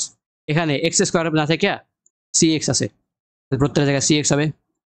আর আদার্স এখানে এক্স স্কোয়ার না থেকে সি এক্স আছে, প্রত্যেক জায়গায় সি এক্স হবে,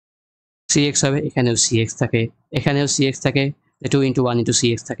 সি এক্স হবে, এখানেও সি এক্স থাকে, এখানেও সি এক্স থাকে, two into one into C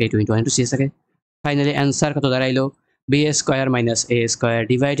x থাকে, two into one into C x থাকে। ফাইনালি অ্যান্সার কত দাঁড়াইলো? B square minus A square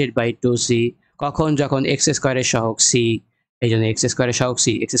divided by two C, কখন? যখন এক্স স্কোয়ারের সহগ সি। এই জন্য এক্স স্কোয়ারের সহগ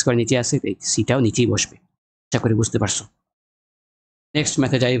সি, এক্স স্কোয়ার নিচে আছে, এই সিটাও নিচেই বসবে। আশা করি বুঝতে পারছো। নেক্সট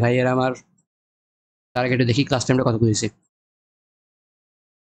ম্যাথে যাই ভাইয়ের আমার, তার আগে একটু দেখি ক্লাস টাইমটা কত দিয়েছে।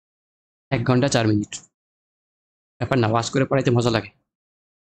 1 ঘন্টা 4 মিনিট, ব্যাপার না, ওয়াচ করে পড়াইতে মজা লাগে।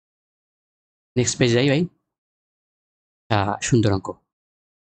 নেক্সট পেজ যাই ভাই। সুন্দর অঙ্ক।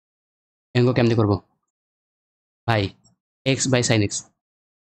 অঙ্ক কেমনে করবো ভাই? এক্স বাই সাইন এক্স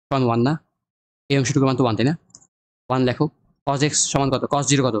সমান ওয়ান না? এই অংশটুকু মান তো ওয়ান, তাই না? ওয়ান লেখো। কজ এক্স সমান কত? কজ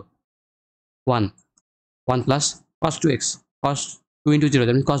জিরো কত? One. One plus cos two x, cause two into zero,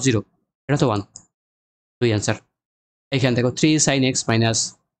 that means cos zero, এটা তো ওয়ান। দুই অ্যান্সার। এখানে দেখো 3 sin x minus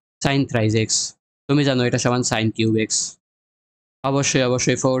sin thrice x, তুমি জানো এটা সমান sin কিউব x, অবশ্যই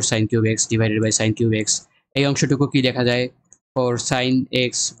অবশ্যই 4 sin cube x divided by sin cube x। এই অংশটুকু কি দেখা যায় 4 sin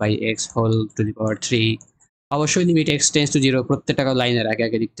x by x whole to the পাওয়ার 3। অবশ্যই লিমিট x টেন্স টু 0 প্রত্যেকটা লাইনের আগে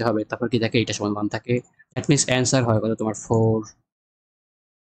আগে লিখতে হবে, তারপর কি থাকে এটা সমান 1 থাকে। দ্যাট মিন্স অ্যান্সার হয় কত তোমার 4।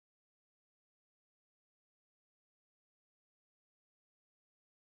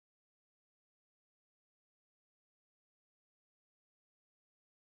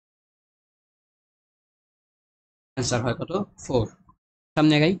 অ্যান্সার হয় কত 4।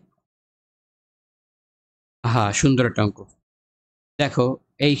 সামনে আগাই। হ্যাঁ, সুন্দর একটা অঙ্ক। দেখো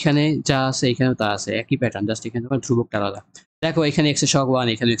এইখানে যা আছে এখানেও তা আছে, একই প্যাটার্ন, জাস্ট এখানে তোমার ধ্রুবকটা আলাদা। দেখো এখানে x এর সহগ 1,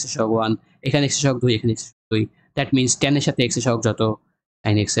 এখানে x এর সহগ 1, এখানে x এর সহগ 2, এখানে x এর সহগ 2। দ্যাট মিন্স tan এর সাথে x এর সহগ যত,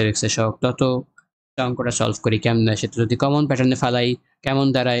 sin x এর সহগ তত। অঙ্কটা সলভ করি কেমনে, সেটা যদি কমন প্যাটার্নে ফালাই কেমন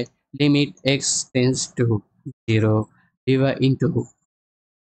দাঁড়ায়, limit x tends to 0 divide into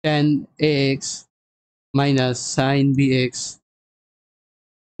tan ax minus sin bx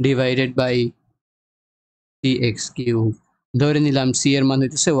divided by dx cube. ধরে নিলাম c এর মান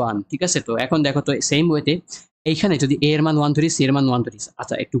হইতেছে 1, ঠিক আছে? তো এখন দেখো তো সেম ওয়েতে এইখানে যদি a এর মান 1 ধরি, c এর মান 1 ধরি,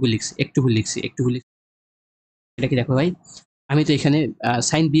 আচ্ছা একটু ভুল লিখছি। এটা কি দেখো ভাই, আমি তো এখানে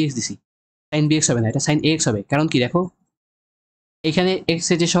sin bx দিছি, sin bx হবে না, এটা sin ax হবে। কারণ কি দেখো, এখানে x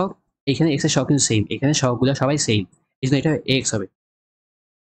এর যে সহগ, এখানে x এর সহগ কিন্তু সেম, এখানে সহগগুলো সবাই সেম, এজন্য এটা ax হবে।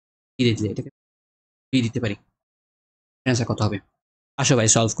 কি দিতে এটাকে b দিতে পারি, অ্যান্সার কত হবে? আসো ভাই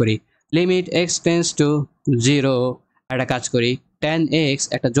সলভ করি। লিমিট x টেন্স টু 0, একটা কাজ করি, tan x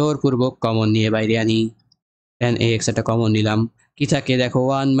একটা জোরপূর্বক কমন নিয়ে বাইরে আনি। tan ax একটা কমন নিলাম, কি থাকে দেখো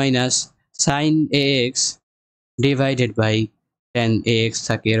 1 minus sin ax divided by tan ax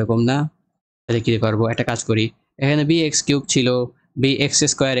থাকে, এরকম না? তাহলে কি করবো, একটা কাজ করি, এখানে bx কিউব ছিল, bx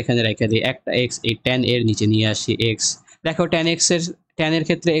স্কোয়ার এখানে রেখে দিই, একটা x এই tan এর নিচে নিয়ে আসি x। দেখো tan এর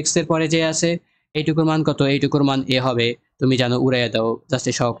ক্ষেত্রে x এর পরে যে আছে এইটুকুর মান কত, এইটুকুর মান a হবে। তুমি জানো উড়াইয়া দাও, জাস্ট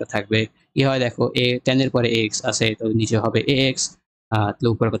এই সহগটা থাকবে। কি হয় দেখো, a tan এর পরে x আছে তো নিচে হবে ax, তাহলে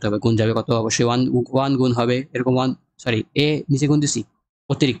উপরে কত হবে, গুণ যাবে কত, অবশ্যই 1 গুণ হবে, এরকম 1, সরি a নিচে গুণ দিছি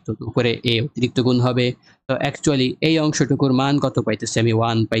অতিরিক্ত, তো উপরে a অতিরিক্ত গুণ হবে। তো অ্যাকচুয়ালি এই অংশটুকুর মান কত পাইতেছি আমি,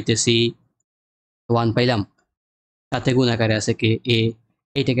 1 পাইতেছি। 1 পাইলাম, সাথে গুণ আকারে আছে কে এ,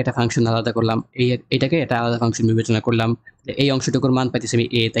 এইটাকে একটা ফাংশন আলাদা করলাম, এইটাকে একটা আলাদা ফাংশন বিবেচনা করলাম। এই অংশটুকুর মান পাইতেছি আমি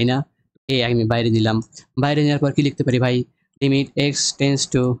এ, তাই না? এ আমি বাইরে নিলাম, বাইরে নেওয়ার পর কি লিখতে পারি ভাই, লিমিট এক্স টেন্স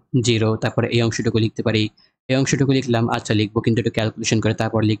টু 0, তারপরে এই অংশটুকু লিখতে পারি। এই অংশটুকু লিখলাম, আচ্ছা লিখবো কিন্তু একটু ক্যালকুলেশন করে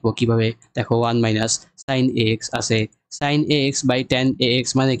তারপর লিখবো কিভাবে। দেখো 1 মাইনাস সাইন এক্স আছে, sine x by tan x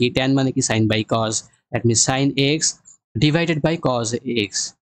মানে কি, ট্যান মানে কি sign by cause, that means sine x divided by cos x,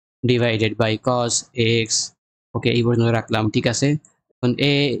 divided by cos x. ওকে, এই পর্যন্ত রাখলাম, ঠিক আছে? এখন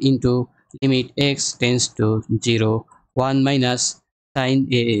a into limit x tends to 0, 1 minus sine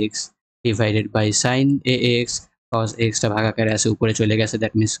A x divided by sine A x, cause extra ভাগাকারে আছে উপরে চলে গেছে,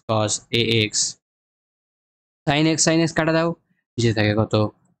 that means cause A x. Sine x কাটা দাও, নিচে থাকে কত,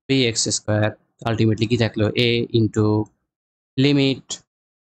 বি এক্স স্কোয়ার। আলটিমেটলি কি থাকলো, a into limit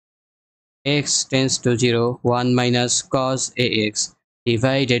x tends to 0, 1 minus cos ax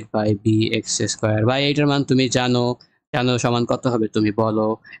divided by bx square. ভাই এইটার মান তুমি জানো, জানো সমান কত হবে তুমি বলো?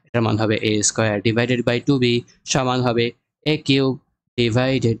 এটার মান হবে a square divided by 2b সমান হবে a cube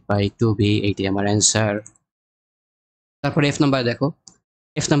divided by 2b, এইটাই আমার অ্যান্সার। তারপরে এফ নাম্বার দেখো,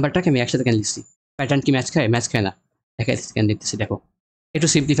 এফ নাম্বারটাকে আমি একসাথে কেন লিখছি, প্যাটার্ন কি ম্যাচ খায়? ম্যাচ খায় না, দেখাইতেছি কেন লিখতেছি দেখো। একটু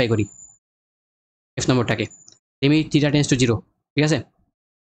সিম্পলিফাই করি F নম্বরটাকে, limit theta tends to 0, ঠিক আছে?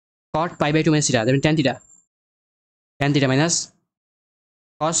 cot pi by 2 minus theta, দেবেন tan theta minus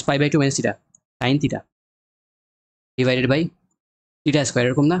cos pi by 2 minus theta sin theta divided by theta square,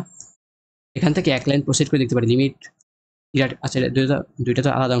 এরকম না? এখান থেকে এক লাইন প্রসিড করে লিখতে পারি লিমিট থিটা, আচ্ছা দুইটা তো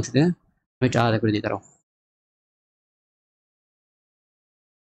আলাদা অংশ, তাই না? আমি এটা আলাদা করে দিই, দাঁড়াও।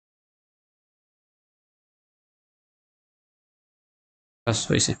 বাস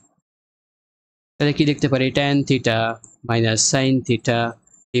হয়েছে। তাহলে কি লিখতে পারি, tan theta minus sine theta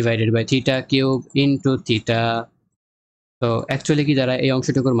divided by theta cube into theta. তো অ্যাকচুয়ালি কি দ্বারা এই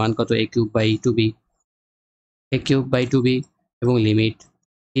অংশটুকুর মান কত, এ cube by two B, A cube by two B, এবং limit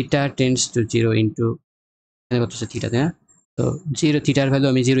theta tends to 0 into, এখানে কত আছে থিটা, তাই না? তো 0 থিটার ভ্যালু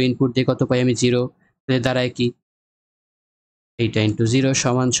আমি 0 ইনপুট দিয়ে কত পাই আমি 0, তাহলে দাঁড়ায় কি এইটা ইন্টু 0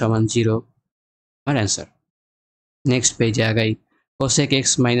 সমান সমান 0, আমার অ্যান্সার। নেক্সট পেজে আগাই, cosec x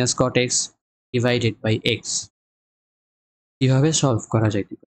minus cot x divided by x কিভাবে সলভ করা যায়?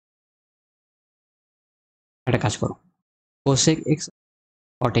 একটা কাজ করো, cosec x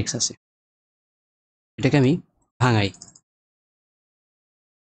cot x আছে, এটাকে আমি ভাঙাই,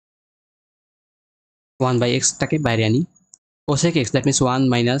 1/x-টাকে বাইরে আনি, cosec x, that means 1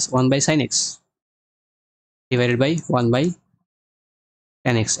 minus 1/sin x divided by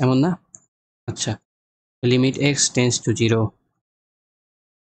 1/tan x, এমন না? আচ্ছা, লিমিট x টেন্ডস টু 0,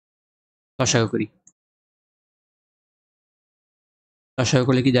 লসাগু করি। লসাগু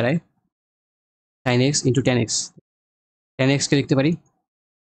করলে কি দাঁড়ায়? sin x into tan x, tan x কে লিখতে পারি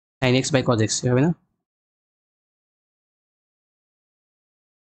sin x by cos x, হবে না?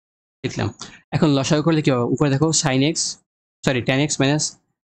 লিখলাম। এখন লসাগু করলে কি হবে? উপরে দেখো sin x, sorry tan x minus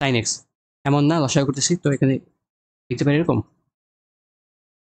sin x, এমন না? লসাগু করতেছি তো এখানে লিখতে পারি এরকম।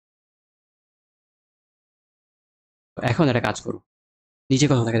 এখন একটা কাজ করো, নিচে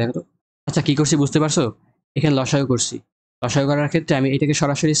কত থাকে দেখো তো। আচ্ছা, কি করছি বুঝতে পারছো? এখানে লসাগু করছি, লসাগু করার ক্ষেত্রে আমি এটাকে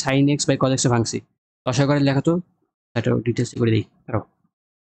সরাসরি sin x by cos x এ ভাঙছি। লসাগু করে লেখা তো, এটা ডিটেলস করে দিই। দাঁড়াও,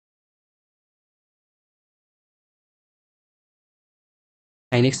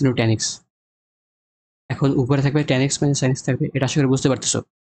 sin x into tan x, এখন উপরে থাকবে tan x minus sin x থাকবে, এটা আশা করি বুঝতে পারতেছো।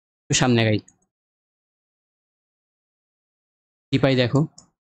 একটু সামনে গাই, কি পাই দেখো,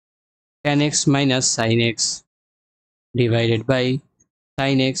 tan x minus sin x divided by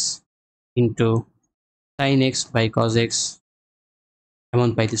sin x into sin x by cos x, এমন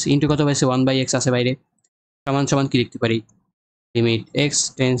পাইতেছি। ইন্টু কত পাইছে? 1/x আছে বাইরে, সমান সমান কি লিখতে পারি? Limit x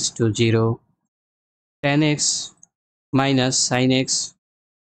tends to 0, tan x minus sin x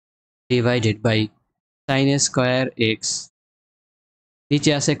divided by sin square x,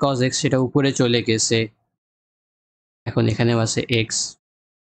 নিচে আছে cos x, সেটা উপরে চলে গেছে, এখন এখানেও আছে x।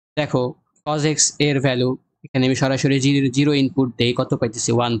 দেখো cos x এর ভ্যালু এখানে আমি সরাসরি 0 ইনপুট দেই, কত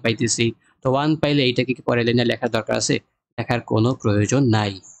পাইতেছি? 1 পাইতেছি। তো 1 পাইলে এইটাকে কি পরের লাইনে লেখার দরকার আছে? লেখার কোনো প্রয়োজন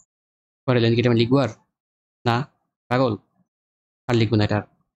নাই। পরের লাইন কি এটা আমি লিখবো আর? না, পাগল, আর লিখবো না এটা আর,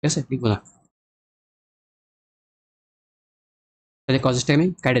 ঠিক আছে, লিখবো না। তাহলে cos x টাকে আমি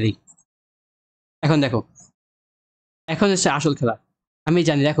কাটে দিই। এখন দেখো, এখন হচ্ছে আসল খেলা। আমি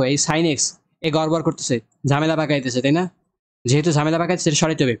জানি দেখো এই sin x এ গড়বড় করতেছে, ঝামেলা পাকাইতেছে, তাই না? যেহেতু ঝামেলা পাকাইতেছে সেটা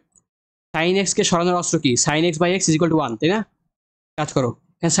সরাইতে হবে। sin x কে সরানোর অস্ত্র কি? sin x by x is equal to 1, তাই না? কাজ করো,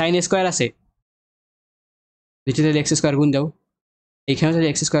 এখানে sin স্কয়ার আছে, নিচে যদি x স্কয়ার গুণ দাও, এইখানেও যদি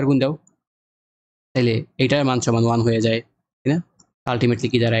x স্কয়ার গুণ দাও, তাহলে এইটার মান সমান 1 হয়ে যায়, তাই না? আলটিমেটলি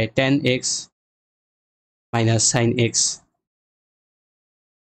কি দাঁড়ায়? tan x minus sin x,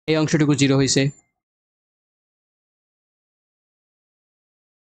 এই অংশটুকু 0 হয়েছে,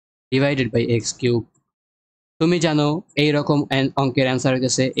 ডিভাইডেড বাই x কিউব। তুমি জানো এইরকম অঙ্কের অ্যান্সার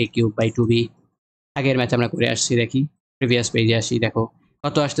হইতেছে a কিউব বাই 2b। আগের ম্যাথ আমরা করে আসছি, দেখি প্রিভিয়াস পেজে আসি, দেখো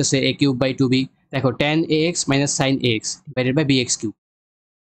কত আসতেছে a কিউব বাই 2b। দেখো tan ax minus sin x divided by bx cube.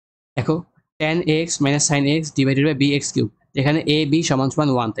 দেখো tan ax minus sin x divided by bx cube, এখানে a b সমান সমান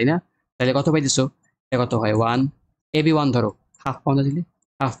 1, তাই না? তাহলে কত পাইতেছো? এটা কত হয়? 1, a b 1 ধরো, হাফ পাউন্ডা দিলে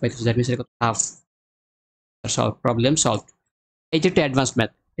হাফ পাইতেছো, দ্যাট মিনস এটা কত? হাফ। Solve, problem solve. এই যে একটা অ্যাডভান্স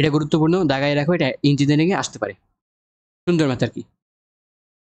ম্যাথ, এটা গুরুত্বপূর্ণ, দাগায় রাখো, এটা ইঞ্জিনিয়ারিং এ আসতে পারে। সুন্দর ম্যাথ আর কি।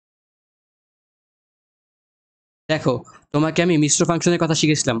 দেখো তোমাকে আমি মিশ্র ফাংশনের কথা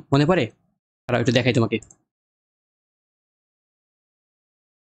শিখেছিলাম, মনে পড়ে? আর একটু দেখাই তোমাকে,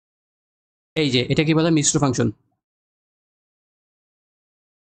 এই যে এটা কি বলে? মিশ্র ফাংশন,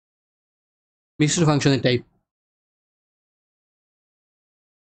 মিশ্র ফাংশনের type.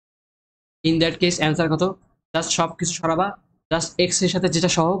 In that case answer কত? জাস্ট সব কিছু সরাবা, জাস্ট এক্স এর সাথে যেটা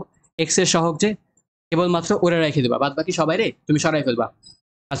সহগ, এক্স এর সহগ যে কেবলমাত্র ওরে রেখে দেবা, বাদ বাকি সবাই রে তুমি সরাই ফেলবা।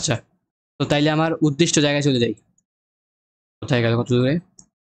 আচ্ছা, তো তাইলে আমার উদ্দিষ্ট জায়গায় চলে যাই। কোথায় গেল? কত দূরে?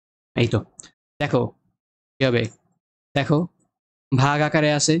 এই তো। দেখো কি হবে, দেখো ভাগ আকারে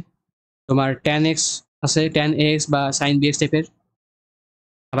আছে, তোমার tan x আছে, tan x বা sin bx টাইপের।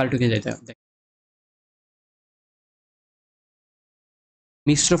 আবার একটু কিনে যাইতে হবে,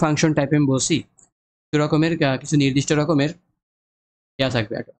 মিশ্র ফাংশন টাইপে আমি বলছি, কিছু রকমের কিছু নির্দিষ্ট রকমের ইয়া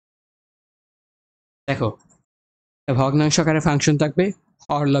থাকবে। দেখো ভগ্নাংশ আকারে ফাংশন থাকবে,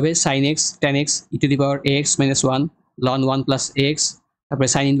 হরলবে sin x tan x e to the power ax minus 1 ln 1 plus x, তারপরে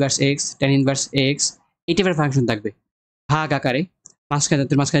sin inverse x tan inverse x, এই টাইপের ফাংশন থাকবে ভাগ আকারে, মাঝখানে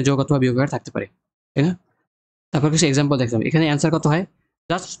তাদের মাঝখানে যোগ অথবা বিয়োগ আকারে থাকতে পারে, তাই না? তারপর কিছু এক্সাম্পল দেখলাম, এখানে অ্যান্সার কত হয়?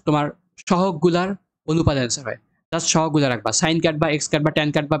 জাস্ট তোমার সহগগুলার অনুপাতে অ্যান্সার হয়, জাস্ট সহগগুলা রাখবা, সাইন কাটবা, এক্স কাটবা, ট্যান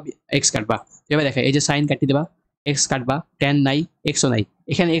কাটবা, এক্স কাটবা। এবার দেখে এই যে সাইন কাটি দেবা, এক্স কাটবা, ট্যান নাই, এক্সও নাই,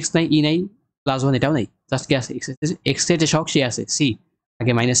 এখানে এক্স নাই, ই নাই, প্লাস ওয়ান এটাও নাই, জাস্ট কি আছে? এক্স এর যে সহগ সে আছে, সি,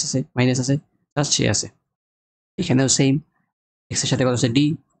 আগে মাইনাস আছে, জাস্ট সে আছে। এখানেও সেম, এক্স এর সাথে কত আছে? ডি,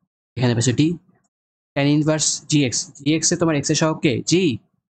 এখানে পাইছো ডি। ট্যান ইনভার্স জি এক্স, জি এক্স এ তোমার এক্স এর সহগ কে? জি,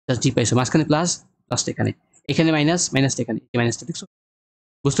 জাস্ট জি পাইছো, মাঝখানে প্লাস, প্লাসটা এখানে, এখানে মাইনাস, মাইনাসটা এখানে, এই মাইনাসটা দেখছো?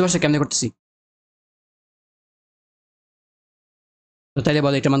 বুঝতে পারছো কেমনে করতেছি? তো তাইলে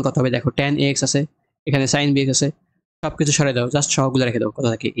বলো এটা মান কত হবে? দেখো tan ax আছে, এখানে সাইন বি এক্স আছে, সবকিছু সরাই দাও, জাস্ট সহগুলো রেখে দাও, কত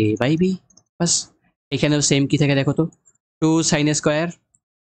থাকে এ বাই বি, বাস। এখানেও সেম কি থাকে দেখো তো, 2 sine square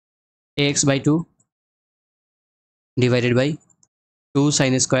x by 2 divided by 2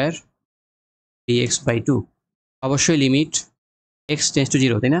 sine square B x by 2, অবশ্যই limit x tends to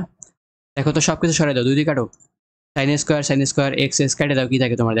zero, তাই না? দেখো তো সবকিছু সরাই দাও, দুই দুই কাটো, সাইন স্কোয়ার এক্স এক্স কাটে দাও, কি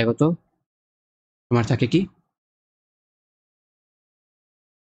থাকে তোমার দেখো তো, তোমার থাকে কি,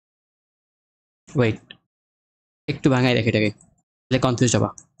 ওয়েট একটু ভাঙাই দেখে এটাকে, তাহলে কনফিউজ হবা।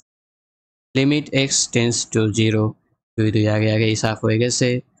 Limit x tends to zero, দুই দুই আগে আগে সাফ হয়ে গেছে।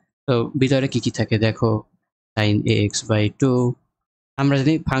 তো ভিতরে কি কি থাকে দেখো, সাইন এ এক্স বাই 2, আমরা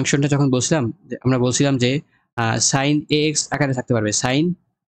যদি ফাংশনটা যখন বলছিলাম, আমরা বলছিলাম যে সাইন এ এক্স আকারে থাকতে পারবে, সাইন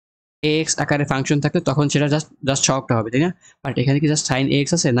এ এক্স আকারে ফাংশন থাকলে তখন সেটা জাস্ট জাস্ট সহগটা হবে, তাই না? বাট এখানে কি জাস্ট সাইন এ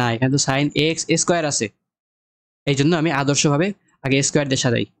এক্স আছে? না, এখানে তো সাইন এ এক্স স্কোয়ার আছে, এই জন্য আমি আদর্শভাবে আগে স্কোয়ার দিয়ে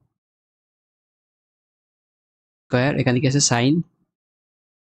সাজাই, স্কোয়ার, এখানে কি আছে sine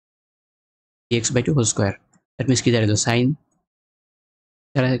x by 2 whole square, that means কি দাঁড়ালো, সাইন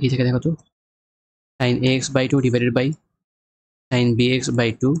তারা কি থেকে দেখো তো, sign A x by 2 divided by sine B x by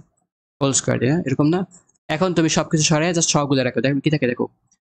 2 whole square, তাই না? এরকম না? এখন তুমি সবকিছু সরাই জাস্ট সহগুলো রাখো, দেখো কি থাকে দেখো,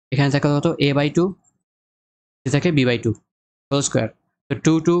 এখানে থাকে কত এ বাই 2, থাকে বি বাই 2 হোল স্কোয়ার, তো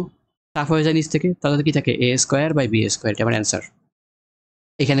 2 2 সাফ হয়ে যায় নিচ থেকে, তাহলে কি থাকে এ স্কোয়ার বাই বি স্কোয়ার, এটা আমার অ্যান্সার।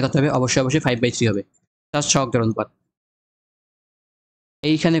 এখানে কত হবে, অবশ্যই অবশ্যই 5/3 হবে, জাস্ট সহগের অনুপাত।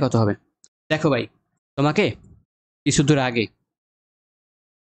 এইখানে কত হবে দেখো ভাই, তোমাকে কিছু দূর আগে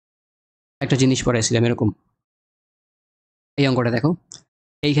একটা জিনিস পড়াইছিলাম এরকম, এই অঙ্কটা দেখো,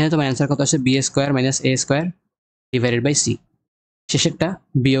 এইখানে তোমার অ্যান্সার কত আছে, B square minus A square divided by C, শেষেরটা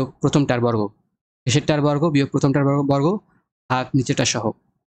বিয়োগ প্রথমটার বর্গ, শেষেরটার বর্গ বিয়োগ প্রথমটার বর্গ বর্গ ভাগ নিচেরটা সহ,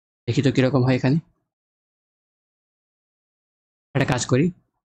 দেখি তো কিরকম হয় এখানে। একটা কাজ করি,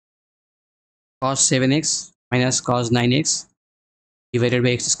 cos 7x minus cos 9x divided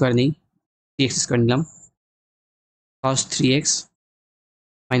by x square নেই, 3x স্কোয়ার নিলাম, cos 3x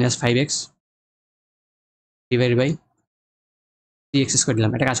minus 5x divided by 3x square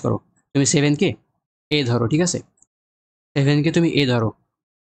নিলাম। একটা কাজ করো, তুমি 7কে এ ধরো, ঠিক আছে? 7কে তুমি এ ধরো,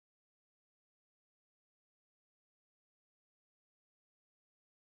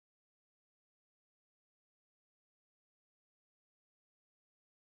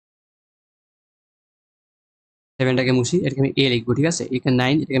 7টাকে মুছি, এটাকে আমি এ লিখবো, ঠিক আছে? এখানে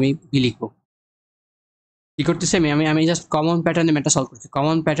 9, এটাকে আমি বি লিখবো। কি করতেছি আমি আমি আমি জাস্ট কমন প্যাটার্নে ম্যাটটা সলভ করছি,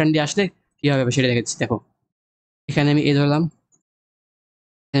 কমন প্যাটার্ন দিয়ে আসলে কি হবে সেটা দেখাচ্ছি। দেখো এখানে আমি এ ধরলাম,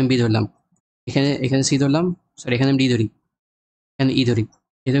 এখানে বি ধরলাম, এখানে এখানে সি ধরলাম, সরি এখানে আমি ডি ধরি, এখানে ই ধরি,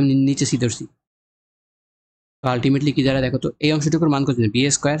 এখানে আমি নিচে সি ধরছি। তো আলটিমেটলি কি দাঁড়ায় দেখো তো, এই অংশটুকুর মান কত, বি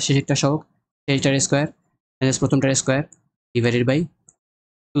স্কোয়ার শেষেরটা সহ, শেষটার স্কোয়ার মাইনাস প্রথমটার স্কোয়ার ডিভাইডেড বাই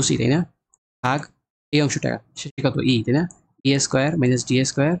 2c, তাই না? ভাগ এই অংশটা শেষে কত ই, তাই না? ই square minus D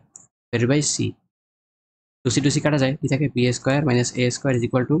square divided by C, 2c কাটা যায়, কি থাকে B square minus A square is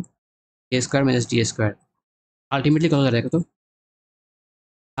equal to A square minus D square. Ultimately কত দাঁড়ায় দেখো তো,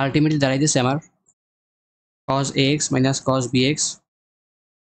 আলটিমেটলি দাঁড়াইতেছে আমার cos ax minus cos bx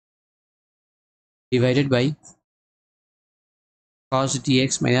divided by cos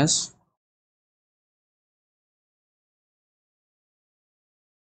dx minus,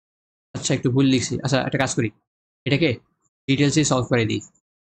 আচ্ছা একটু ভুল লিখছি, আচ্ছা একটা কাজ করি, এটাকে ডিটেলসে সলভ করে দিই,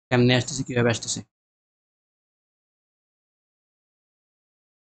 কেমনে আসতেছে কিভাবে আসতেছে।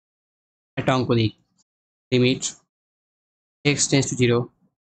 একটা অঙ্ক নিই, limit x tends to zero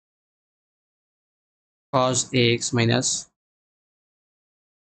cos ax minus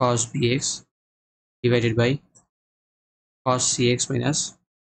cos bx divided by cos cx minus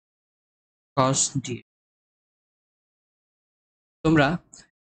cos dx। তোমরা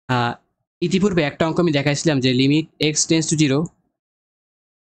ইতিপূর্বে একটা অঙ্ক আমি দেখাইছিলাম যে limit x tends to zero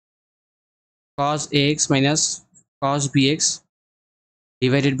cos ax minus cos bx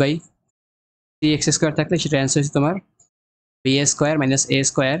divided by three x square থাকলে সেটা answer হচ্ছে তোমার B square minus A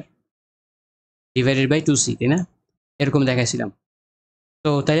square divided by 2c, তাই না? এরকম দেখাইছিলাম। তো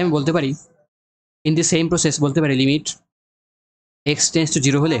তাই আমি বলতে পারি ইন দি সেম প্রসেস বলতে পারি limit x tends to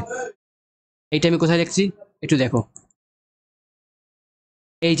zero হলে, এইটা আমি কোথায় লিখছি একটু দেখো,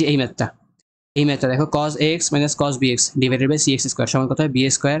 এই যে এই ম্যাথটা দেখো, cos ax minus cos bx divided by cx square সমান কত হয় বি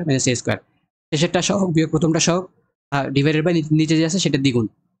স্কোয়ার মাইনাস এ স্কোয়ার, শেষেরটা সহগ বিয়োগ প্রথমটা সহগ ডিভাইডেড বাই নিচে যে আছে সেটা দ্বিগুণ।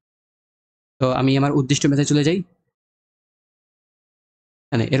 তো আমি আমার উদ্দিষ্ট ম্যাথে চলে যাই,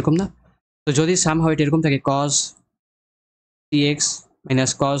 মানে এরকম না? তো যদি সাম হয় এটা এরকম থাকে cos cx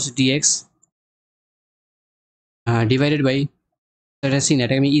minus cos dx divided by, এটা সি না,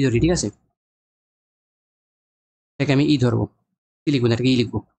 এটাকে আমি ই ধরি, ঠিক আছে? এটাকে আমি ই ধরবো, কি লিখবো না, এটাকে ই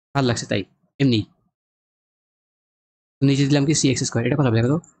লিখবো, ভালো লাগছে তাই এমনি। নিচে দিলাম কি cx², এটা কথা দেখো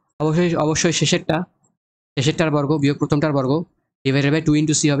তো। অবশ্যই শেষেরটার বর্গ বিয়োগ প্রথমটার বর্গ ডিভাইডেড বাই 2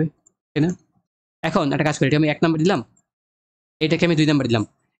 × c হবে, তাই না? এখন একটা কাজ করি, এটা আমি 1 নাম্বার দিলাম, এটাকে আমি 2 নাম্বার দিলাম।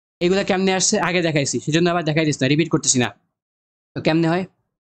 এগুলা কেমনে আসছে আগে দেখাইছি, সেজন্য আবার দেখাই দিচ্ছি না, রিপিট করতেছি না। তো কেমনে হয়?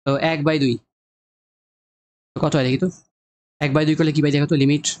 তো 1/2 কত হয় দেখি তো। 1/2 করলে কি পাই দেখো তো,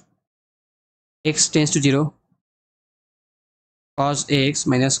 limit x tends to 0 cos ax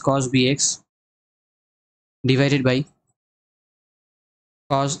minus cos bx divided by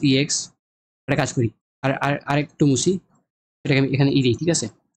cos ex। একটা কাজ করি, আরেকটু মুছি, এটাকে আমি এখানে দিই, ঠিক আছে?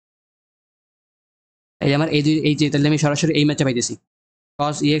 এই যে আমার এই যে, তাহলে আমি সরাসরি এই ম্যাচটা পাইতেছি,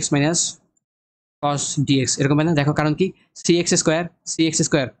 cos ex minus cos dx এরকম হয় না? দেখো কারণ কি,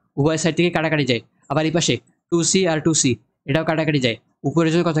 cx² উভয় সাইড থেকে কাটাকাটি যায়, আবার এই পাশে 2c আর 2c এটাও কাটাকাটি যায়। উপরের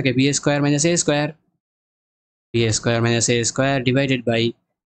জন্য কত থাকে, b² minus a² divided by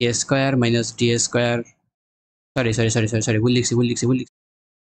a² minus d²। Sorry,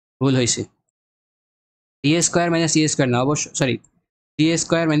 ভুল হয়েছে। d² minus e² না, অবশ্য সরি, d²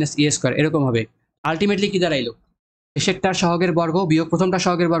 minus e² এরকম হবে। আলটিমেটলি কি দাঁড়াইলো, শেষেরটার সহগের বর্গ বিয়োগ প্রথমটার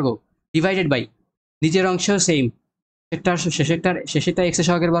সহগের বর্গ ডিভাইডেড বাই নিচের অংশেও সেম, শেষেরটা এক্স এর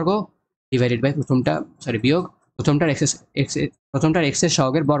সহগের বর্গ ডিভাইডেড বাই বিয়োগ প্রথমটার এক্স এর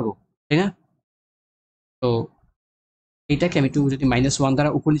সহগের বর্গ, তাই না? তো এইটাকে আমি একটু যদি -1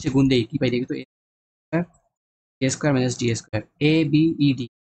 দ্বারা উপর নিচে গুণ দেই, কি পাই দেখি তো, a² minus d² a b e d,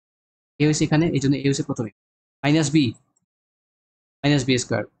 এ হয়েছে এখানে, এই জন্য এ হয়েছে প্রথমে, -b²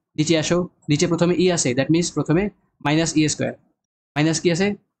 নিচে আসো, নিচে প্রথমে ই আছে, দ্যাট মিনস প্রথমে -e², মাইনাস কি আছে,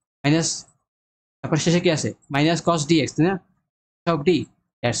 মাইনাস, তারপর শেষে কি আছে, -cos dx, তাই না? সব ডি,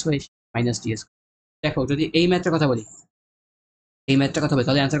 দ্যাটস ওয়াই -ds। দেখো যদি এই ম্যাথটার কথা বলি,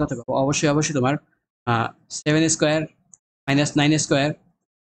 তাহলে অ্যান্সার কত হবে? অবশ্যই তোমার 7² - 9²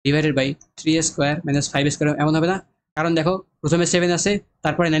 ডিভাইডেড বাই 3² - 5² এমন হবে না? কারণ দেখো প্রথমে 7 আছে,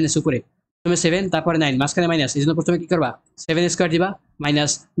 তারপরে 9 আছে উপরে, প্রথমে 7 তারপরে 9 মাঝখানে মাইনাস, এই জন্য প্রথমে কি করবা, 7² দিবা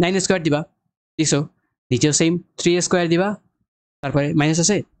মাইনাস 9² দিবা, দিছো, নিচেও সেম 3² দিবা, তারপরে মাইনাস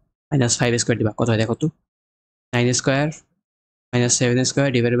আছে -5² দিবা। কত হয় দেখো তো, 9² - 7²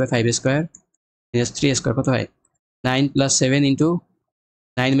 ডিভাইডেড বাই 5² - 3² কত হয়, 9 + 7 ইন্টু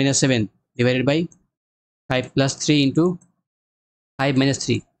 9 - 7 ডিভাইডেড বাই 5 + 3 ইন্টু 5 -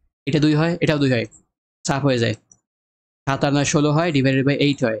 3, এটা 2 হয়, এটাও 2 হয়, সাফ হয়ে যায়, 7 আর 9 16 হয়, ডিভাইডেড বাই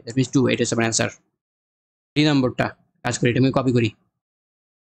 8 হয়, দ্যাট মিনস 2, এটা হচ্ছে আমার অ্যান্সার। 3 নম্বরটা কাজ করি, এটা আমি কপি করি।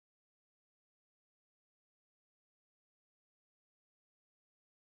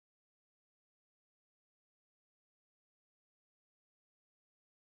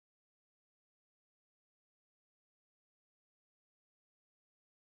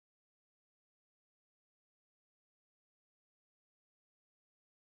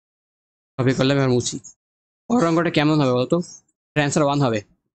 কপি করলে আমি মুছি। পরের অঙ্কটা কেমন হবে বলতো, অ্যান্সার 1 হবে,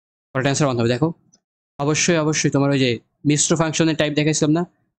 পরের অ্যান্সার 1 হবে। দেখো অবশ্যই তোমার ওই যে মিশ্র ফাংশনের টাইপ দেখাইছিলাম না,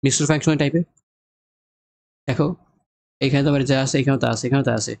 মিশ্র ফাংশনের টাইপে দেখো, এখানে তোমার যা আছে এখানেও তা আছে, এখানেও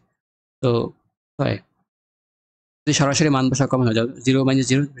তা আছে। তো হয় যদি সরাসরি মান বসা কমন হয়ে যাও, 0 -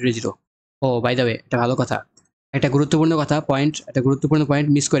 0 0। ও বাই দ্য ওয়ে, একটা ভালো কথা, একটা গুরুত্বপূর্ণ পয়েন্ট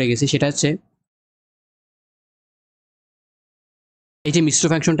মিস করে গেছি, সেটা হচ্ছে এই যে মিশ্র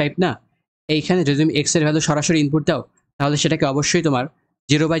ফাংশন টাইপ না, এইখানে যদি তুমি এক্স এর ভ্যালু সরাসরি ইনপুট দাও, তাহলে সেটাকে অবশ্যই তোমার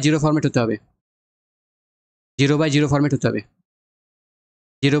 0/0 ফর্মেট হতে হবে, 0/0 ফর্মেট হতে হবে,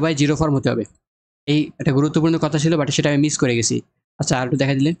 0/0 ফর্ম হতে হবে। এই একটা গুরুত্বপূর্ণ কথা ছিল, বাট সেটা আমি মিস করে গেছি। আচ্ছা আর একটু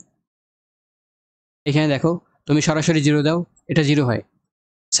দেখা দিলে, এখানে দেখো তুমি সরাসরি 0 দাও, এটা 0 হয়,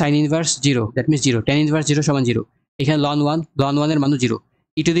 sign inverse 0 that means 0, tan inverse 0 সমান 0, এখানে ln 1 এর মানও 0,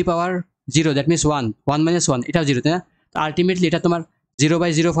 e to the power 0 that means 1, 1 - 1 এটাও 0, তাই না? তো আলটিমেটলি এটা তোমার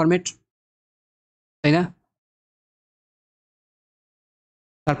 0/0 ফর্মেট, তাই না?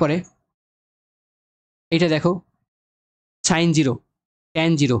 তারপরে এটা দেখো, সাইন 0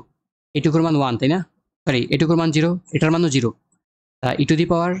 tan 0, এটুকুর মান 1, তাই না? সরি, এটুকুর মান 0, এটার মানও 0, ই to the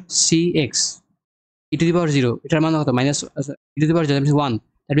power cx, E to the পাওয়ার 0 এটার মান কত, minus, E to the power 0 that means 1,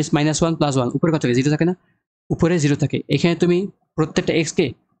 that means -1 + 1, উপরে কত থাকে, 0 থাকে না? উপরে 0 থাকে, এখানে তুমি প্রত্যেকটা এক্স কে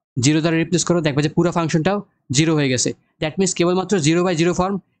 0 দ্বারা রিপ্লেস করো, দেখবে যে পুরো ফাংশনটাও 0 হয়ে গেছে, দ্যাট মিনস কেবলমাত্র 0/0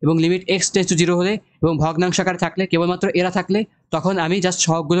 ফর্ম, এবং লিমিট x টেন্স টু 0 হলে এবং ভগ্নাংশ আকারে থাকলে, কেবলমাত্র এরা থাকলে, তখন আমি জাস্ট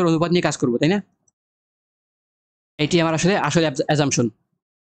সহগগুলোর অনুপাত নিয়ে কাজ করবো, তাই না? এটি আমার আসলে আসলে অ্যাজাম্পশন,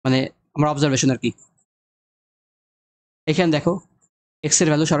 মানে আমার অবজারভেশন আর কি। এখানে দেখো এক্স এর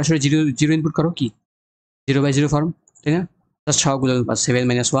ভ্যালু সরাসরি 0 ইনপুট করো, কি 0/0 ফর্ম, তাই না? জাস্ট সহগগুলোর অনুপাত 7 -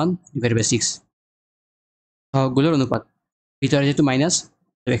 1 ডিভাইডেড বাই 6, সহগগুলোর অনুপাত, ভিতরে যেহেতু মাইনাস,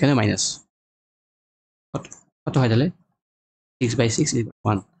 এখানে মাইনাস, কত কত হয় তাহলে, 6/6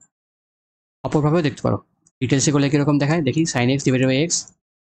 = 1। অপরভাবেও দেখতে পারো, ডিটেলসে করলে কিরকম দেখায় দেখি, sine x divided by x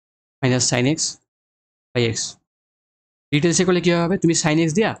minus sine x by x. ডিটেলসে করলে কী হবে, তুমি সাইন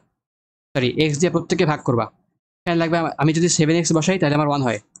এক্স দিয়া সরি এক্স দিয়ে প্রত্যেককে ভাগ করবা, এখানে লাগবে আমি যদি 7x বসাই তাহলে আমার 1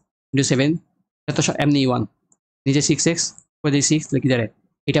 হয়, ইন্টু 7 এটা তো এমনি 1, নিচে 6x করে দিই 6, তাহলে কি দাঁড়ায়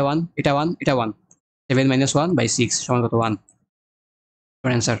এটা 1 এটা 1 এটা 1, 7 মাইনাস 1 বাই 6 সমান কত 1,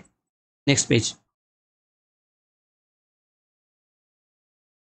 অ্যান্সার। Next page.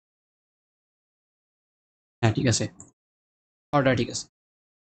 হ্যাঁ ঠিক আছে, অর্ডার ঠিক আছে।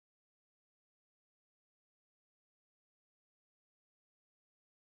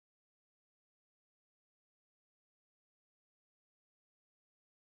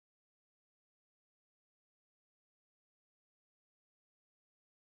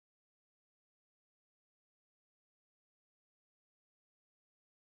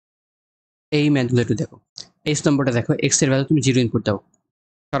 এই ম্যাথগুলো একটু দেখো, এই স্তম্ভটা দেখো, এক্স এর ভ্যালু তুমি জিরো ইনপুট দাও,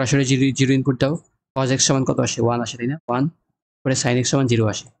 সরাসরি জিরো জিরো ইনপুট দাও, cos x সমান কত আসে 1 আসে তাই না, 1 করে sin x সমান 0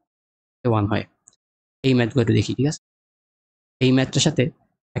 আসে, 1 হয়। এই ম্যাথগুলো একটু দেখি ঠিক আছে। এই ম্যাথটার সাথে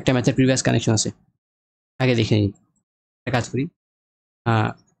একটা ম্যাথের প্রিভিয়াস কানেকশন আছে, আগে দেখে নিই। একটা কাজ করি,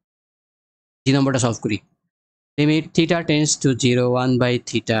 জি নম্বরটা সলভ করি। Limit theta tends to 0 1 by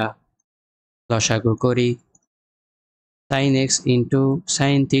theta, লসাগু করি sin x into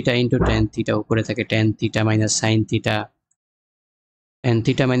sin theta into tan theta, উপরে থাকে tan theta minus sin theta, tan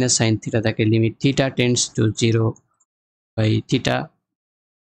theta minus sin theta থাকে limit theta tends to 0 by theta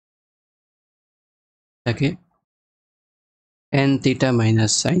থাকে tan theta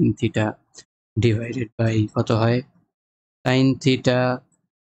minus sin theta divided by কত হয় sin theta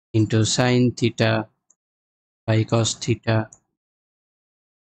into sin theta by cos theta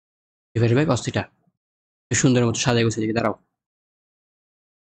divided by cos theta. সুন্দর মতো সাজায় গুছিয়ে দিকে দাঁড়াও,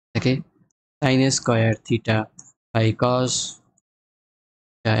 থাকে sin square theta by cos,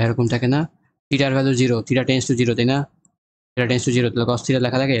 এরকম থাকে না, থিটার ভ্যালু 0, থিটা টেন্স টু 0 তাই না, থিটা টেন্স টু 0, তাহলে cos থিটা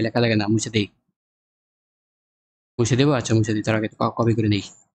লেখা লাগে, লেখা লাগে না, মুছে দেই, মুছে দেবো, আচ্ছা মুছে দিই, তার আগে কপি করে নেই।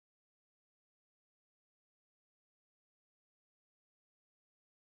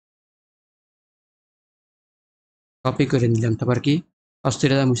 কপি করে নিলাম, তারপর কি cos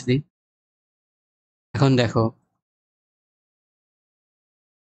থিটা মুছে দিই। এখন দেখো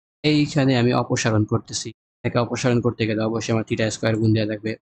এইখানে আমি অপসারণ করতেছি, একে অপসারণ করতে গেলে অবশ্যই আমার থিটা স্কোয়ার গুণ দেওয়া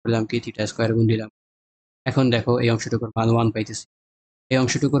লাগবে, বললাম কি থিটা স্কোয়ার গুণ দিলাম। এখন দেখো এই অংশটুকুর মান 1 পাইতেছি, এই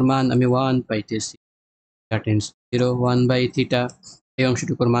অংশটুকুর মান আমি 1 পাইতেছি, থিটা টেন্স 0 1 বাই থিটা, এই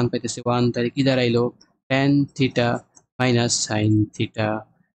অংশটুকুর মান পাইতেছি 1, তাহলে কি দাঁড়াইলো tan theta minus sin theta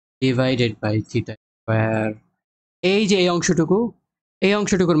divided by theta square. এই যে এই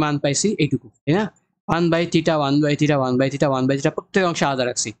অংশটুকুর মান পাইছি এইটুকু তাই না, 1 by theta 1 by theta 1 by theta 1 by theta প্রত্যেক অংশে আলাদা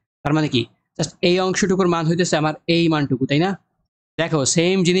রাখছি, তার মানে কি জাস্ট এই অংশটুকুর মান হইতেছে আমার এই মানটুকু তাই না। দেখো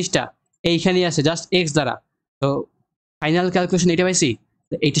সেম জিনিসটা এইখানেই আছে জাস্ট এক্স দ্বারা, তো ফাইনাল ক্যালকুলেশন এটা পাইছি,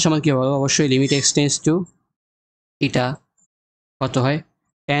 এইটা সমান কি হবে, অবশ্যই লিমিট এক্স টেন্স টু এটা কত হয়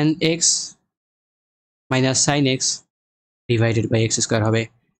tan x minus sine x divided by x square হবে।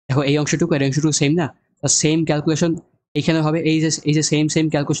 দেখো এই অংশটুকু আর এই অংশটুকু সেম না, সেম ক্যালকুলেশন এইখানে হবে, এই যে সেম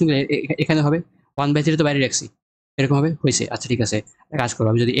ক্যালকুলেশন এখানে হবে, 1/3 তো বাইরে রাখছি, এরকম হবে হয়েছে। আচ্ছা ঠিক আছে, একটা কাজ করবো,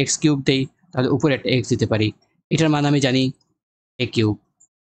 আমি যদি এক্স কিউব দেই তাহলে উপরে একটা এক্স দিতে পারি, এটার মান আমি জানি এ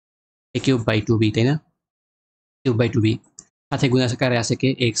কিউব বাই 2b তাই না, কিউব বাই 2b, সাথে গুণাকারে আছে কে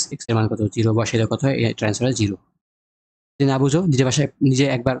এক্স, এক্স এর মান কত 0, বসাইলে কত হয় এটা অ্যান্সার হয় 0। যদি না বুঝো নিজে বাসায় নিজে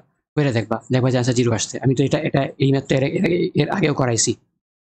একবার করে দেখবা, দেখবা যে অ্যান্সার 0 আসছে। আমি তো এটা এটা এই ম্যাথটা এর আগেও করাইছি,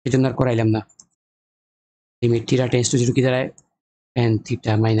 এই জন্য আর করাইলাম না। লিমিট থিটা টেন্স টু 0 কি দাঁড়ায় tan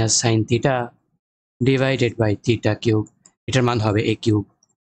theta minus sine theta divided by theta cube, এটার মান হবে a cube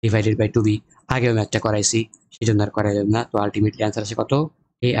divided by 2b, আগেও ম্যাথটা করাইছি সেই জন্য আর করাইলাম না। তো আলটিমেটলি অ্যান্সার আসে কত,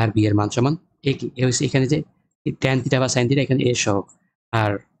 a আর b এর মান সমান a কি এ হচ্ছে এখানে যে tan থিটা বা সাইন থিটা এখানে a সহ,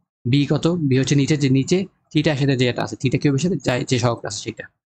 আর b কত, b হচ্ছে নিচে যে নিচে থিটার সাথে যেটা আছে থিটা কিউবের সাথে যে সহগটা আছে সেটা,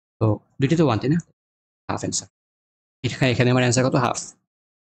 তো দুইটা তো 1 তাই না, হাফ অ্যান্সার। এখানে আমার অ্যান্সার কত হাফ।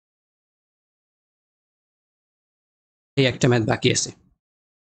 এই একটা ম্যাথ বাকি আছে,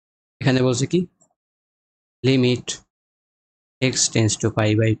 এখানে বলছে কি limit x tends to pi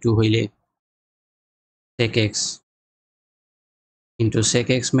by 2 হইলে sec x into sec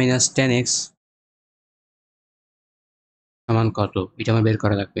x minus tan x সমান কত, এটা আমার বের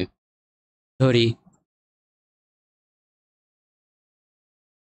করা লাগবে। ধরি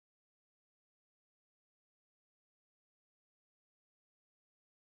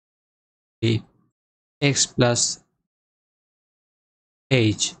x plus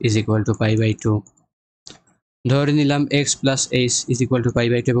h is equal to pi by 2, ধরে নিলাম x plus h is equal to pi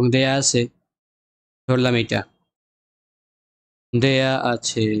by 2 এবং দেয়া আছে, ধরলাম এটা দেয়া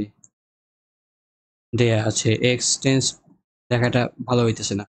আছে দেয়া আছে এক্স টেন্স দেখাটা ভালো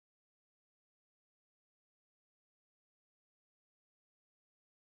হইতেছে না।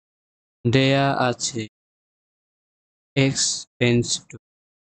 দেয়া আছে x tends to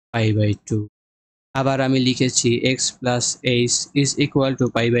pi by two. আবার আমি লিখেছি x plus H is equal to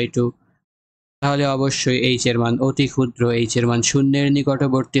pi by two. তাহলে অবশ্যই এইচ এর মান অতি ক্ষুদ্র, এইচ এর মান শূন্যের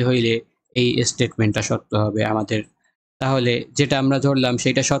নিকটবর্তী হইলে এই স্টেটমেন্টটা সত্য হবে আমাদের। তাহলে যেটা আমরা ধরলাম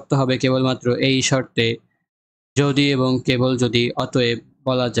সেটা সত্য হবে কেবলমাত্র এই শর্তে, যদি এবং কেবল যদি অতএব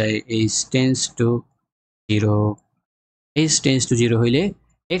বলা যায় h tends to zero. H tends to zero হইলে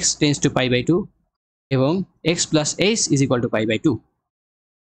x tends to pi by two এবং x plus H is equal to pi by two,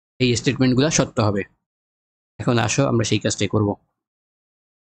 এই স্টেটমেন্টগুলো সত্য হবে। এখন আসো আমরা সেই কাজটাই করব।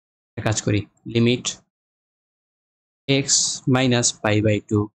 কাজ করি, limit x minus pi by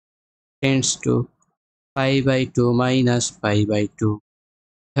to tends to pi by two minus pi by two.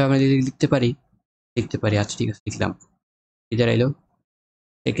 আমরা লিখতে পারি, লিখতে পারি। আচ্ছা ঠিক আছে, লিখলাম। কি দাঁড়াইলো?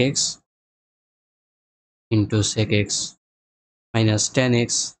 sec x into sec x minus ten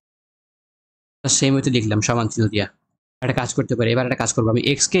x. Same হইতে লিখলাম সমান চিহ্ন দিয়া। একটা কাজ করতে পারি, এবার একটা কাজ করবো, আমি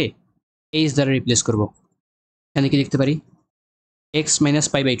এক্স কে এইচ দ্বারা রিপ্লেস করবো। এখানে কি লিখতে পারি? X minus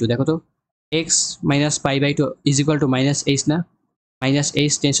pi by two, দেখো তো x minus pi by two is equal to minus H না? মাইনাস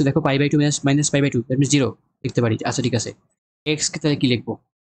এইচ টেন্স টু দেখো pi by two minus pi by two, that means zero লিখতে পারি। আচ্ছা ঠিক আছে, এক্স কে তাহলে কি লিখবো?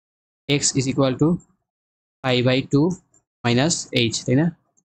 X is equal to pi by two minus H, তাই না?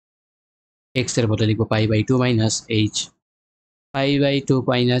 এক্স এর বদলে লিখবো pi by two minus H. Pi by two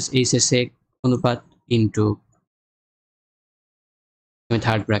minus H এর সেক অনুপাত ইন্টু, আমি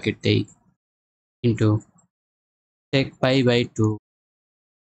থার্ড ব্র্যাকেট দেই, into sec pi by two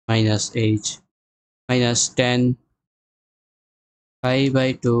minus H minus ten pi by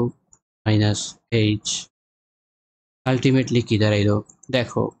two minus H. Ultimately কি দাঁড়াইলো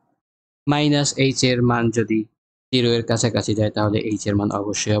দেখো, মাইনাস এইচ এর মান যদি জিরো এর কাছাকাছি যায় তাহলে এইচ এর মান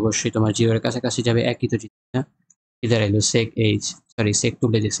অবশ্যই অবশ্যই তোমার জিরো এর কাছাকাছি যাবে, একই তো জিনিস না? কি দাঁড়াইলো সেক এইচ, সরি সেক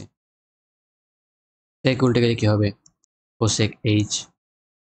উল্টে দিছে, সেক উল্টে গেলে কি হবে? Cosec H.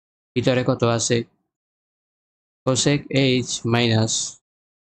 ভিতরে কত আছে? কোসেক এইচ মাইনাস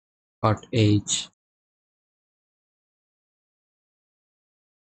কট এইচ।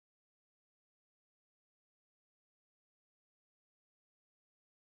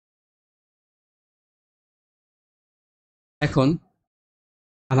 এখন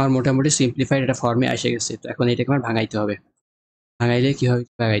আমার মোটামুটি সিম্পলিফাইড একটা ফর্মে এসে গেছে, তো এখন এটাকে আমার ভাঙাইতে হবে। ভাঙাইলে কিভাবে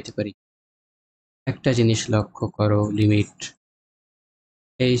ভাঙাইতে পারি? একটা জিনিস লক্ষ্য করো, limit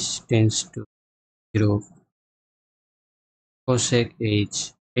h tends to zero cosec H,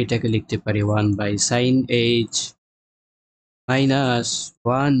 এইটাকে লিখতে পারি one by sine h minus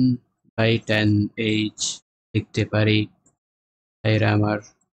one by ten H লিখতে পারি। এরা আমার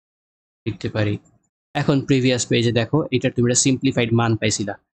লিখতে পারি। এখন প্রিভিয়াস পেজে দেখো, এটা তুমি একটা সিম্পলিফাইড মান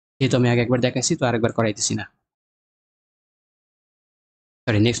পাইছিলা, যেহেতু আমি আগে একবার দেখাইছি তো আরেকবার করাইতেছি না।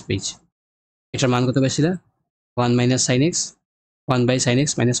 Sorry, next page. এটার মান কত পাইছিলা? One minus sine x, one by sine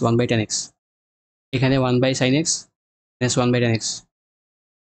x minus one by ten x. এখানে one by sine x minus one by ten x,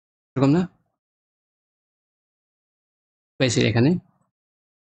 এরকম না পাইছি? এখানে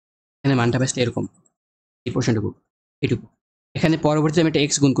এখানে মানটা পাইছি এরকম, এই পোর্শনটুকু, এটুকু। এখানে পরবর্তীতে আমি একটা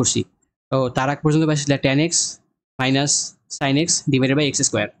এক্স গুণ করছি, তো তার আগ পর্যন্ত পাইছিলা ten x minus sine x divided by x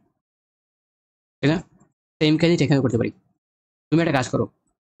square, তাই না? সেম কাজই এখানে করতে পারি। তুমি একটা কাজ করো,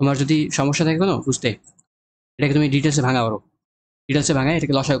 তোমার যদি সমস্যা থাকে কোনো বুঝতে, এটাকে তুমি ডিটেলসে ভাঙা করো, ডিটেলসে ভাঙায়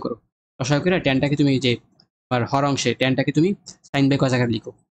এটাকে লসাগু করো। লসাগু করে টেনটাকে তুমি যে আমার হর অংশে টেনটাকে তুমি সাইন বাই কস আকারে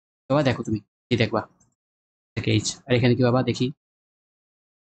লিখো। বাবা দেখো তুমি কি দেখবা, এইচ। আর এখানে কি বাবা দেখি,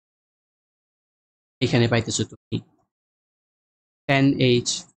 এখানে পাইতেছো তুমি ten H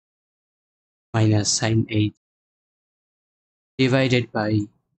minus sine h divided by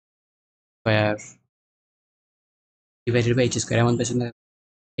square divided by H square, এমন পাইছো না?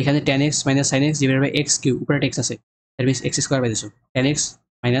 এখানে ten x minus sine x divided by x Q, উপরে এক্স আছে, that means x square পাইতেছো। Ten x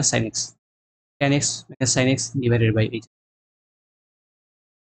minus sine x, ten x minus sine x divided by H.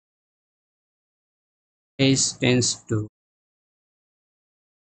 H tends to,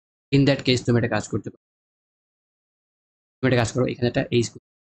 in that case তুমি একটা কাজ করতে পারো, তুমি একটা কাজ করো, এখানে একটা এইচ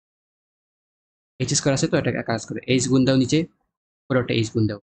স্কোয়ার আছে তো একটা কাজ করে এইচ গুণ দাও নিচে, পুরো একটা এইচ গুণ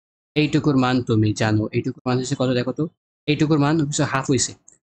দাও। এইটুকুর মান তুমি জানো, এইটুকুর মান হচ্ছে কত দেখো তো? এইটুকুর মান হচ্ছে হাফ হয়েছে,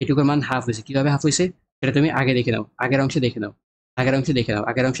 এইটুকুর মান হাফ হয়েছে। কিভাবে হাফ হয়েছে সেটা তুমি আগে দেখে নাও, আগের অংশে দেখে নাও, আগের অংশে দেখে নাও।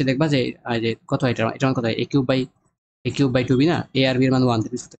 আগের অংশে দেখবা যে যে কত এটা, এটা মান কত হয়? এ কিউব বাই টু বি না? এ আর বি এর মান ওয়ান,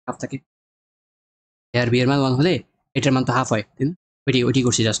 হাফ থাকে। এ আর বি এর মান ওয়ান হলে এটার মান তো হাফ হয়, তাই না? ওইটি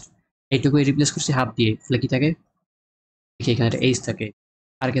করছি জাস্ট, এইটুকু রিপ্লেস করছি হাফ দিয়ে, তাহলে কি থাকে? দেখি এখানে একটা এইচ থাকে,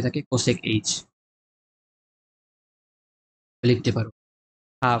 আর কে থাকে? Cosec H. লিখতে পারো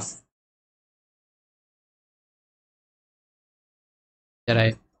হাফ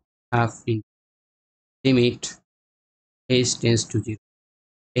দাঁড়ায় half in limit h tends to 0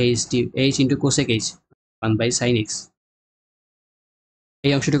 H into cosec H 1/sin x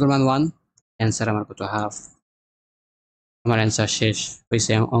এই অংশটুকুর মান 1 অ্যান্সার আমার কত হাফ আমার অ্যান্সার শেষ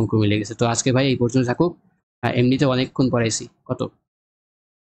হয়েছে অঙ্ক মিলে গেছে তো আজকে ভাই এই পর্যন্ত থাকুক এমনিতে অনেকক্ষণ পড়াইছি কত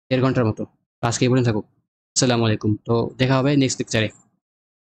 1.5 ঘন্টার মতো তো আজকে এই পর্যন্ত থাকুক আসসালামু আলাইকুম তো দেখা হবে নেক্সট লেকচারে